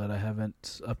email that I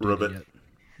haven't updated yet.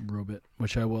 Robot,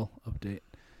 which I will update.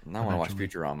 Now I want to watch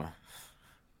Futurama.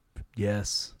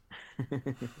 Yes.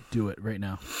 Do it right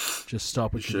now. Just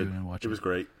stop what you're doing and watch it. It was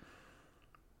great.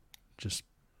 Just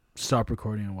stop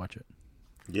recording and watch it.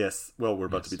 Yes. Well, we're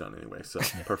about to be done anyway, so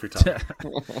perfect time.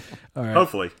 All right.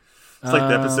 Hopefully. It's like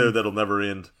the episode that'll never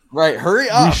end. Right, hurry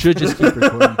up. We should just keep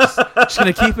recording. Just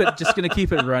gonna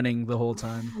keep it running the whole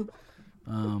time.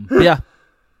 But yeah.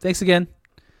 Thanks again.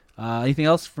 Anything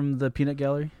else from the Peanut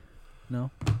Gallery? No?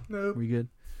 Nope. We good?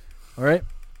 All right.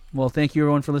 Well, thank you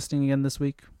everyone for listening again this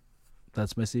week.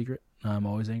 That's my secret. I'm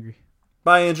always angry.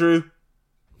 Bye, Andrew.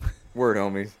 Word,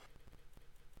 homies.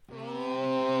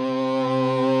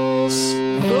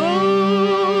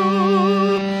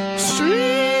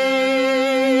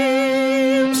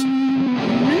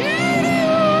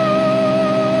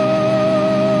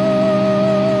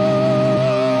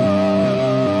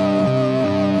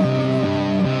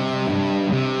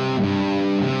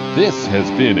 This has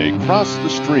been a Cross the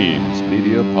Streams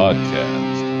Media Podcast.